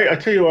I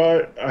tell you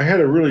what, I had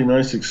a really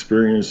nice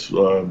experience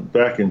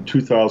back in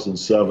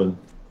 2007,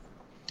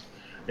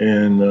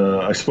 and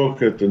I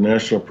spoke at the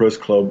National Press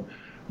Club.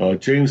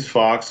 James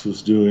Fox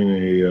was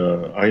doing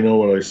a I Know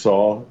What I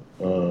Saw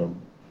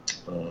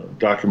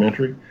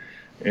documentary,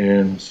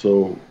 and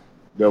so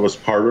that was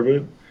part of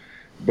it.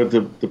 But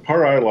the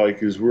part I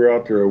like is we're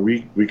out there a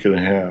week and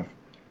a half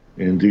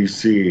in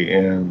D.C.,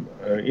 and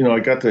I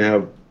got to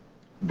have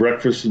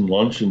breakfast and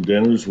lunch and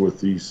dinners with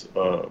these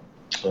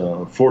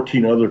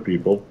 14 other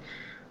people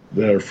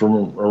that are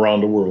from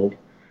around the world,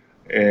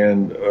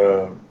 and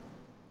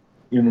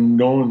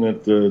knowing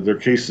that their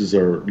cases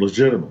are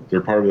legitimate,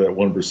 they're part of that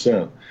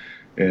 1%,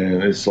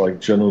 and it's like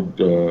General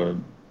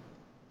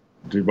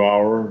De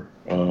Bauer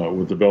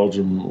with the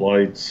Belgian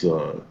Lights,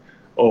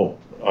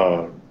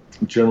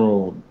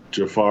 General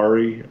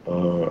Jafari,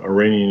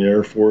 Iranian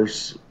Air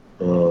Force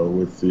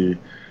with the.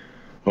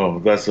 Oh,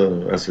 that's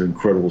an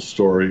incredible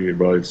story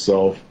by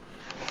itself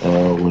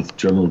with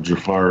General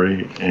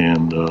Jafari,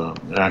 and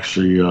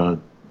actually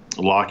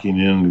locking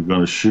in, going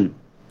to shoot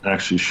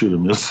actually shoot a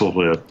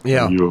missile at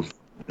Yeah. you.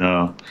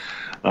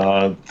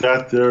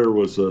 That there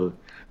was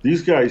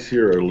these guys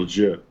here are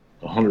legit,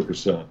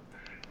 100%.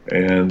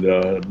 And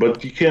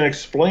but you can't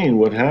explain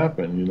what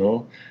happened, you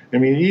know. I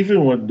mean,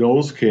 even with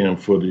nose cam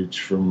footage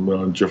from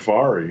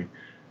Jafari,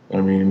 I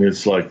mean,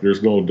 it's like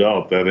there's no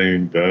doubt that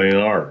ain't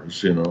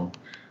ours, you know.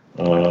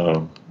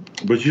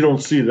 But you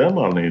don't see them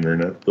on the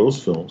internet,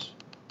 those films.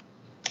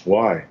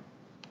 Why?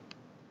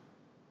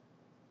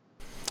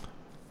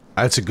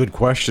 That's a good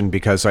question,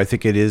 because I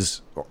think it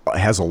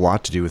has a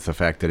lot to do with the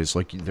fact that it's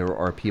like there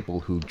are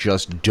people who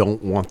just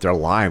don't want their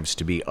lives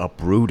to be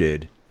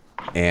uprooted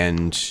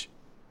and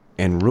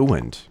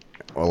ruined,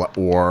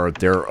 or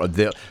they're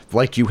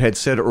like you had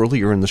said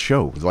earlier in the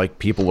show, like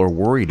people are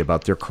worried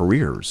about their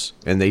careers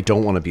and they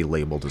don't want to be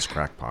labeled as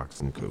crackpots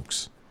and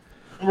kooks.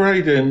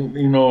 Right, and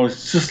you know,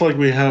 it's just like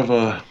we have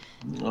an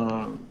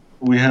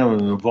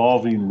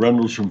evolving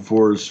Rendlesham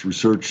Forest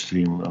research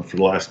team for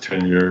the last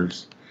 10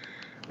 years,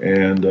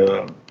 and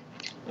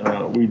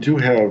we do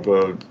have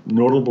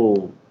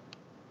notable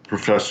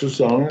professors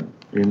on it.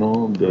 You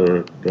know,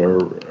 that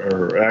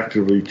are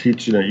actively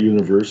teaching at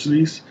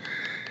universities.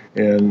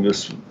 And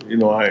this, you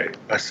know, I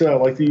said I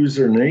like to use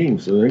their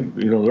names, and they,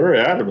 you know, they're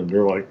adamant.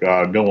 They're like,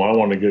 no, I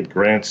want to get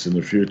grants in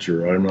the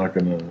future. I'm not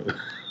gonna.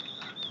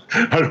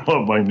 I don't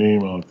want my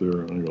name out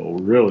there. And I go,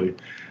 really?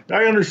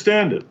 I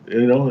understand it.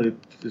 You know, it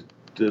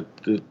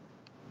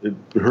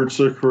hurts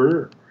their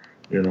career.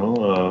 You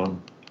know,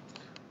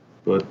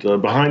 but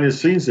behind the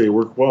scenes they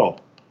work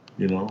well.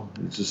 You know,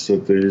 it's just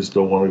that they just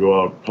don't want to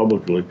go out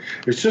publicly.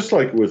 It's just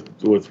like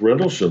with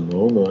Rendlesham,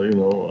 though. You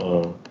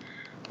know,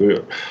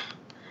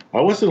 I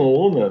wasn't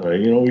alone that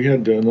night. You know, we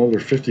had another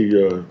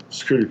 50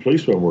 security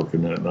policemen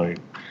working that night,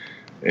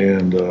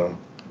 and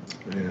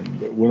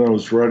when I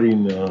was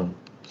writing,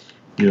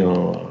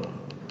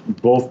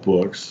 both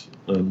books,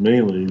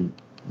 mainly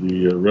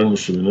the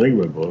Rendlesham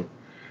Enigma book,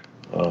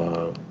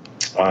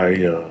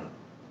 I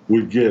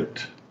would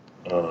get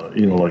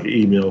like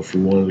email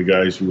from one of the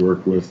guys we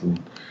worked with,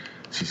 and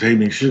says, "Hey,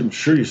 make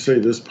sure you say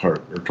this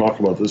part or talk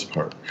about this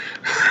part."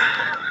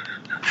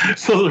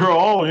 So they're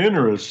all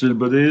interested,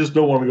 but they just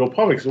don't want to go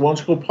public. So why don't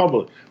you go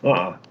public?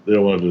 They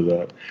don't want to do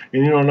that.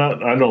 And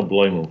I don't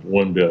blame them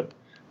one bit,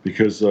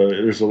 because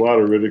there's a lot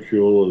of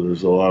ridicule,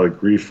 there's a lot of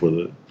grief with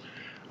it.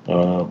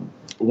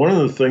 One of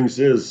the things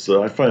is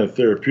I find it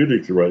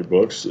therapeutic to write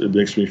books. It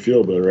makes me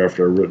feel better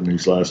after I've written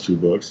these last 2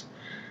 books.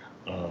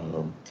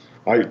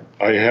 I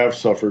have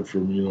suffered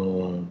from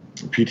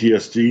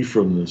PTSD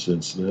from this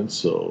incident,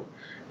 so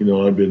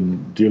I've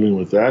been dealing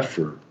with that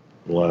for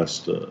the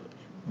last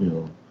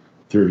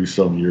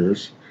 30-some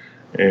years,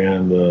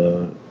 and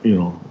where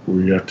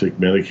you have to take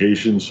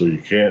medication so you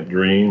can't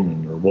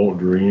dream or won't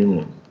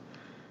dream,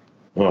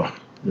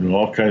 and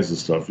all kinds of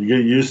stuff. You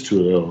get used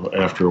to it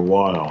after a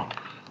while,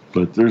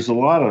 but there's a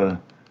lot of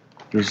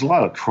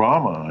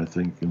trauma, I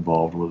think,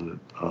 involved with it.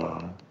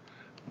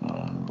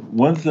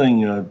 One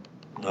thing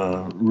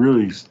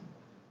really,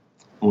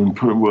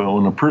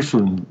 when a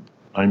person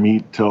I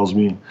meet tells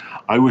me,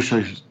 I wish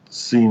I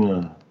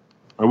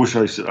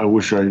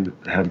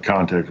had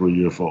contact with a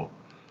UFO.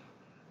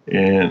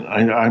 And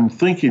I'm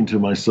thinking to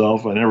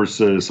myself, I never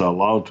say this out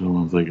loud to him,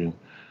 I'm thinking,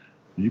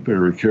 you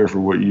better be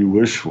careful what you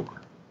wish for.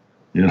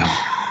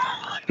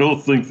 I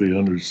don't think they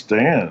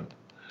understand.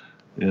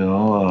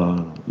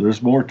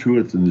 There's more to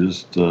it than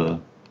just,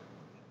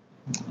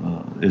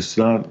 it's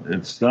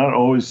not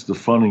always the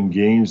fun and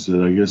games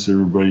that I guess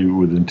everybody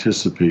would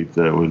anticipate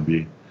that would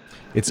be.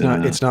 It's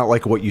not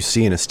like what you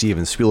see in a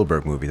Steven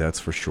Spielberg movie, that's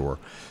for sure.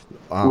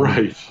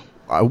 Right.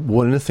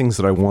 One of the things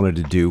that I wanted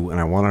to do, and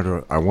I wanted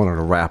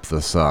to wrap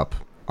this up.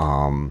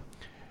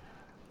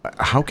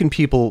 How can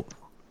people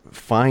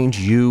find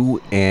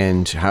you,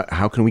 and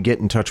how can we get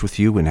in touch with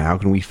you, and how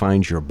can we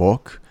find your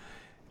book?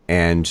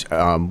 And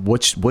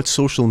what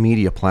social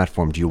media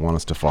platform do you want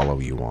us to follow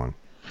you on?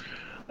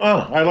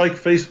 I like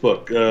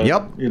Facebook.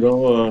 Yep.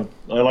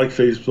 I like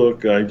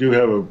Facebook. I do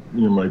have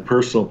my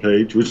personal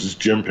page, which is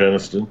Jim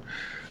Penniston,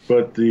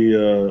 but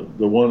the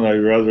one I'd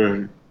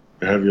rather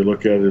have you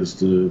look at is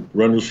the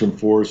Rendlesham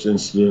Forest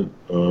incident,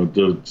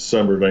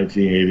 December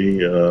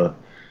 1980.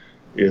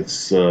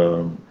 It's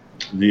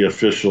the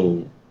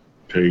official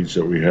page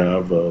that we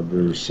have.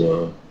 There's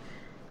 2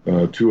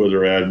 other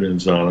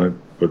admins on it,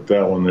 but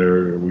that one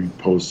there we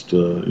post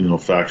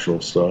factual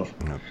stuff.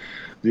 Yeah.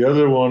 The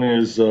other one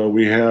is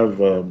we have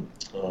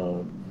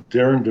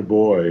Darren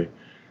DuBois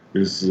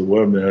is the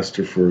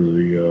webmaster for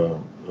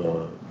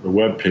the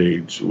web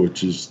page,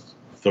 which is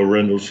the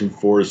Rendlesham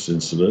Forest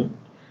incident.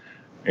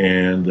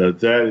 And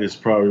that is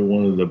probably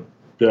one of the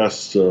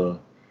best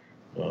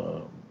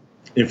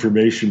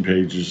information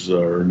pages,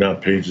 or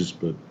not pages,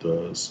 but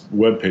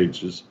web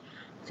pages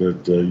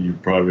that you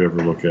probably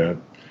ever look at.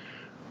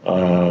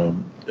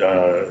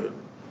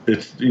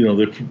 It's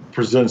that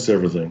presents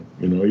everything.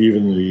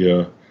 Even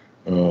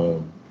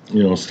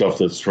the stuff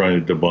that's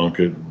trying to debunk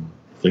it and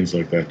things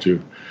like that too.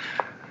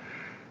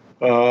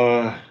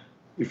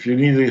 If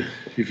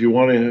you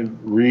want to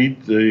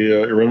read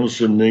the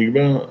Rendlesham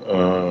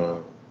Enigma.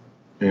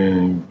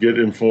 and get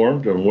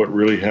informed on what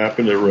really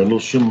happened at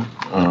Rendlesham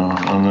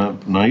on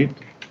that night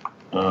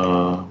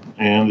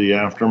and the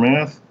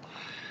aftermath.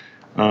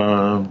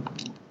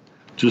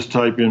 Just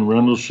type in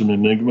Rendlesham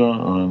Enigma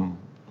on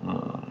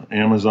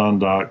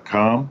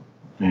Amazon.com,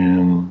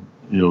 and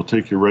it'll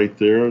take you right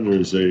there.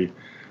 There's the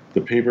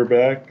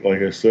paperback,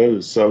 like I said,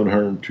 is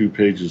 702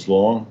 pages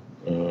long,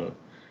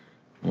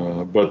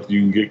 but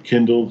you can get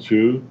Kindle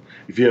too.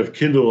 If you have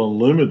Kindle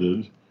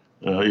Unlimited,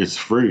 it's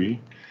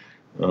free.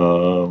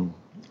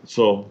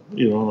 So,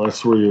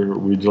 that's where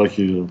we'd like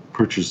you to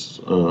purchase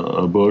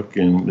a book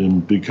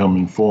and become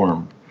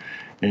informed.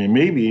 And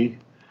maybe,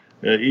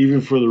 even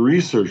for the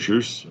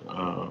researchers,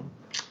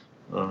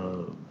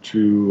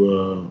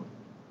 to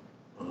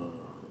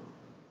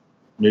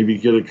maybe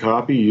get a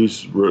copy,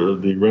 use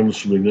the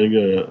Rendlesham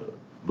Enigma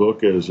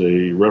book as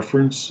a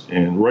reference,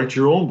 and write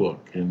your own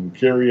book and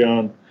carry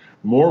on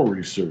more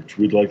research.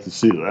 We'd like to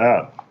see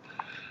that.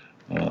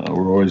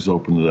 We're always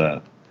open to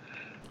that.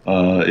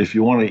 If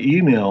you want to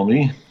email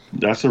me,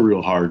 that's a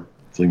real hard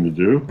thing to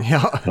do.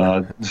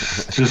 Yeah.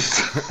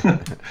 Just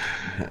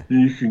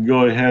you can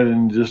go ahead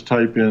and just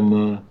type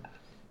in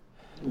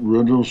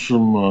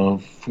Rendlesham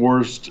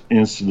Forest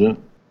Incident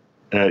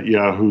at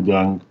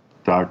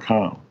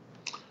yahoo.com.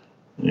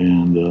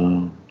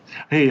 And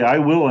hey, I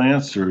will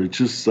answer. It's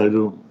just I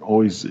don't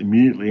always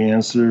immediately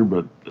answer,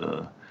 but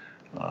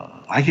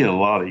I get a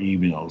lot of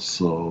emails,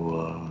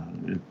 so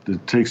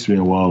it takes me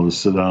a while to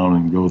sit down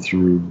and go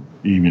through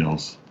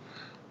emails.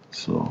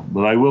 So,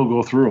 but I will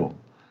go through them.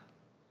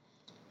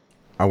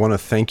 I want to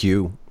thank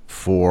you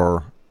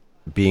for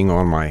being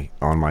on my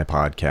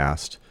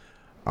podcast.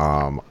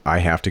 I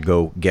have to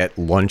go get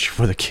lunch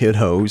for the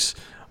kiddos,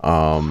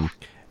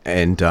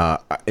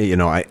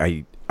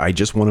 I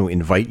just want to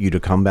invite you to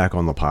come back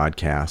on the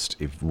podcast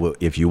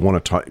if you want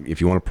to talk, if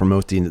you want to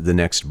promote the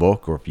next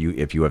book, or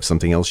if you have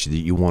something else that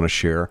you want to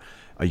share.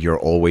 You're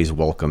always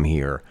welcome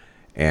here,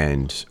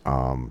 and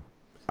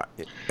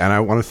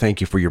I want to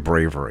thank you for your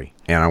bravery,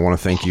 and I want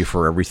to thank you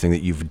for everything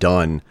that you've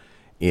done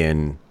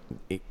in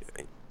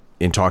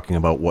talking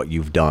about what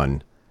you've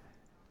done,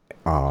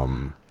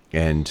 and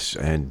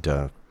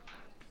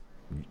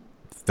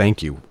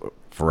thank you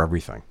for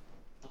everything.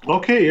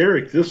 Okay,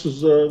 Eric, this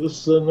is a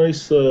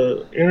nice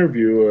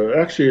interview.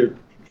 Actually, it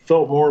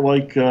felt more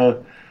like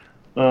the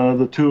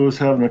two of us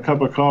having a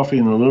cup of coffee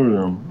in the living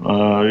room.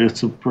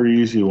 It's a pretty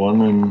easy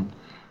one, and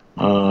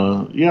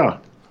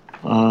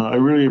I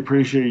really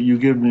appreciate you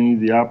giving me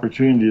the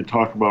opportunity to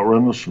talk about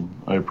Rendlesham.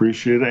 I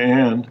appreciate it,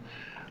 and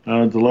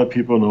to let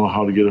people know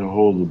how to get a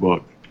hold of the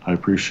book. I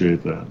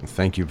appreciate that.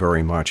 Thank you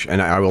very much,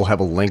 and I will have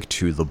a link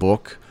to the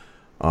book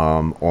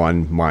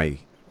on my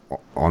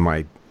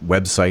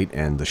website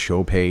and the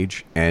show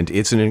page, and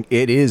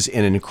it is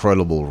an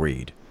incredible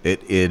read.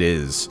 It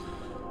is,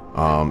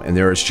 and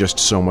there is just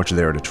so much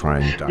there to try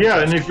and digest.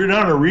 Yeah, and if you're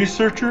not a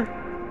researcher,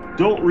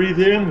 don't read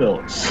the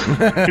endnotes.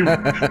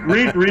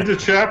 read the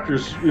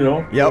chapters.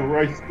 Yep. Go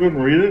right through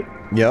and read it.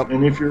 Yep.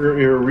 And if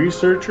you're a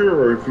researcher,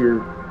 or if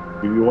you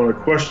want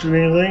to question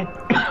anything,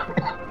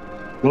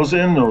 those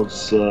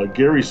endnotes,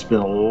 Gary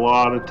spent a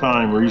lot of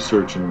time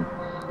researching them.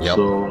 Yep.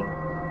 So,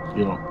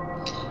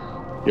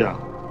 yeah.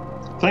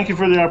 Thank you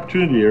for the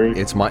opportunity, Eric.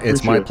 It's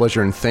my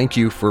pleasure, and thank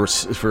you for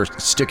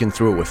sticking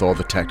through it with all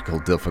the technical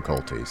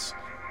difficulties.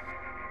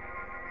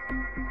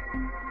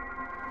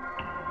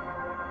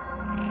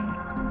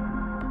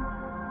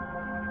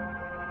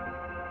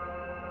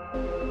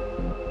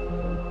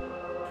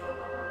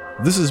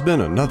 This has been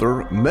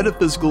another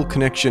Metaphysical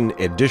Connection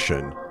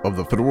edition of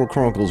the Fedora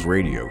Chronicles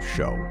radio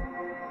show.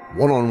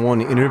 One-on-one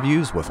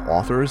interviews with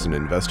authors and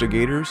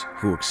investigators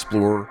who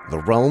explore the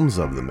realms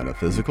of the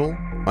metaphysical,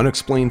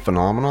 unexplained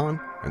phenomenon,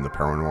 and the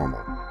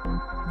paranormal.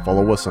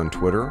 Follow us on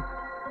Twitter,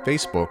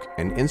 Facebook,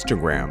 and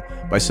Instagram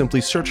by simply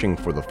searching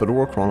for the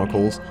Fedora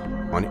Chronicles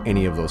on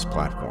any of those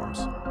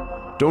platforms.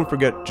 Don't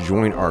forget to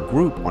join our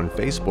group on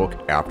Facebook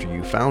after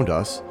you found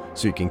us,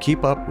 so you can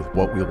keep up with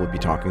what we will be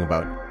talking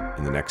about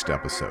in the next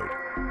episode.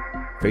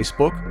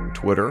 Facebook,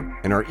 Twitter,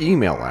 and our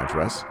email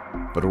address,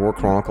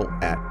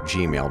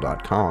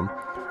 fedorachronicle@gmail.com,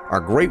 are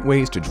great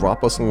ways to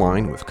drop us a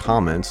line with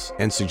comments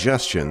and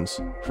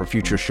suggestions for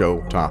future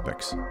show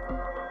topics.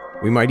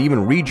 We might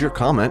even read your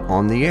comment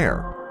on the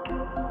air.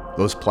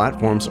 Those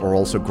platforms are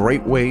also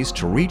great ways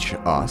to reach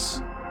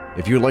us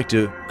if you'd like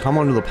to come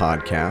onto the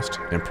podcast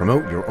and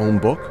promote your own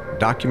book,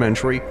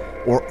 documentary,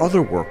 or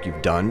other work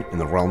you've done in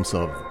the realms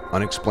of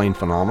unexplained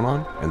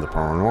phenomenon and the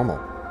paranormal.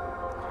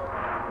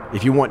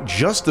 If you want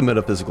just the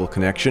Metaphysical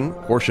Connection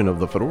portion of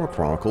the Fedora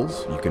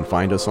Chronicles, you can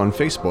find us on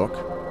Facebook,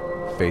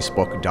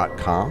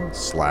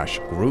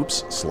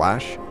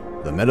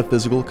 facebook.com/groups/The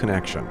Metaphysical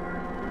Connection.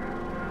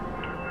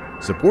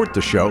 Support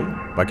the show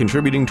by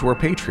contributing to our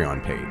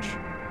Patreon page,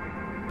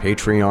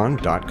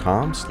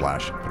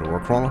 patreon.com/Fedora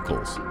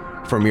Chronicles.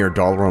 For a mere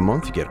 $1 a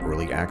month, you get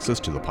early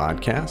access to the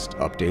podcast,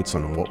 updates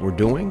on what we're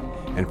doing,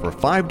 and for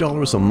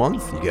 $5 a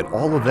month, you get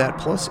all of that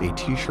plus a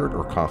t-shirt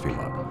or coffee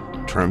mug.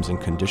 Terms and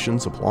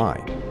conditions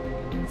apply.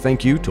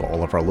 Thank you to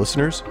all of our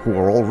listeners who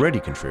are already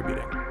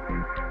contributing.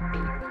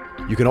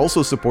 You can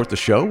also support the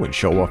show and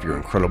show off your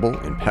incredible,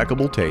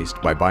 impeccable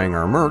taste by buying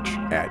our merch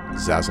at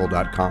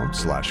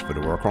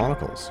Zazzle.com/Fedora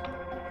Chronicles.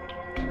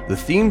 The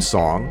theme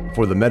song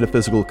for the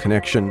Metaphysical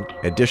Connection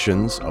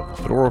editions of the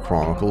Fedora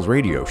Chronicles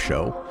radio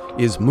show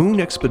is Moon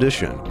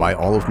Expedition by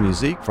Olive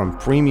Music from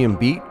Premium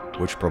Beat,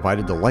 which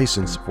provided the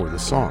license for the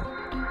song.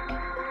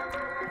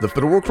 The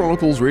Fedora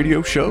Chronicles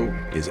radio show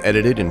is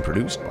edited and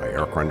produced by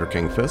Eric Render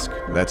King Fisk,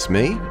 that's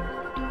me,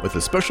 with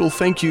a special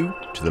thank you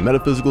to the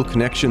Metaphysical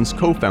Connections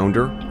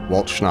co-founder,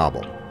 Walt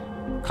Schnabel.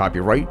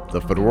 Copyright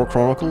The Fedora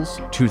Chronicles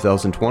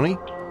 2020,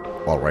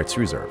 all rights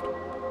reserved.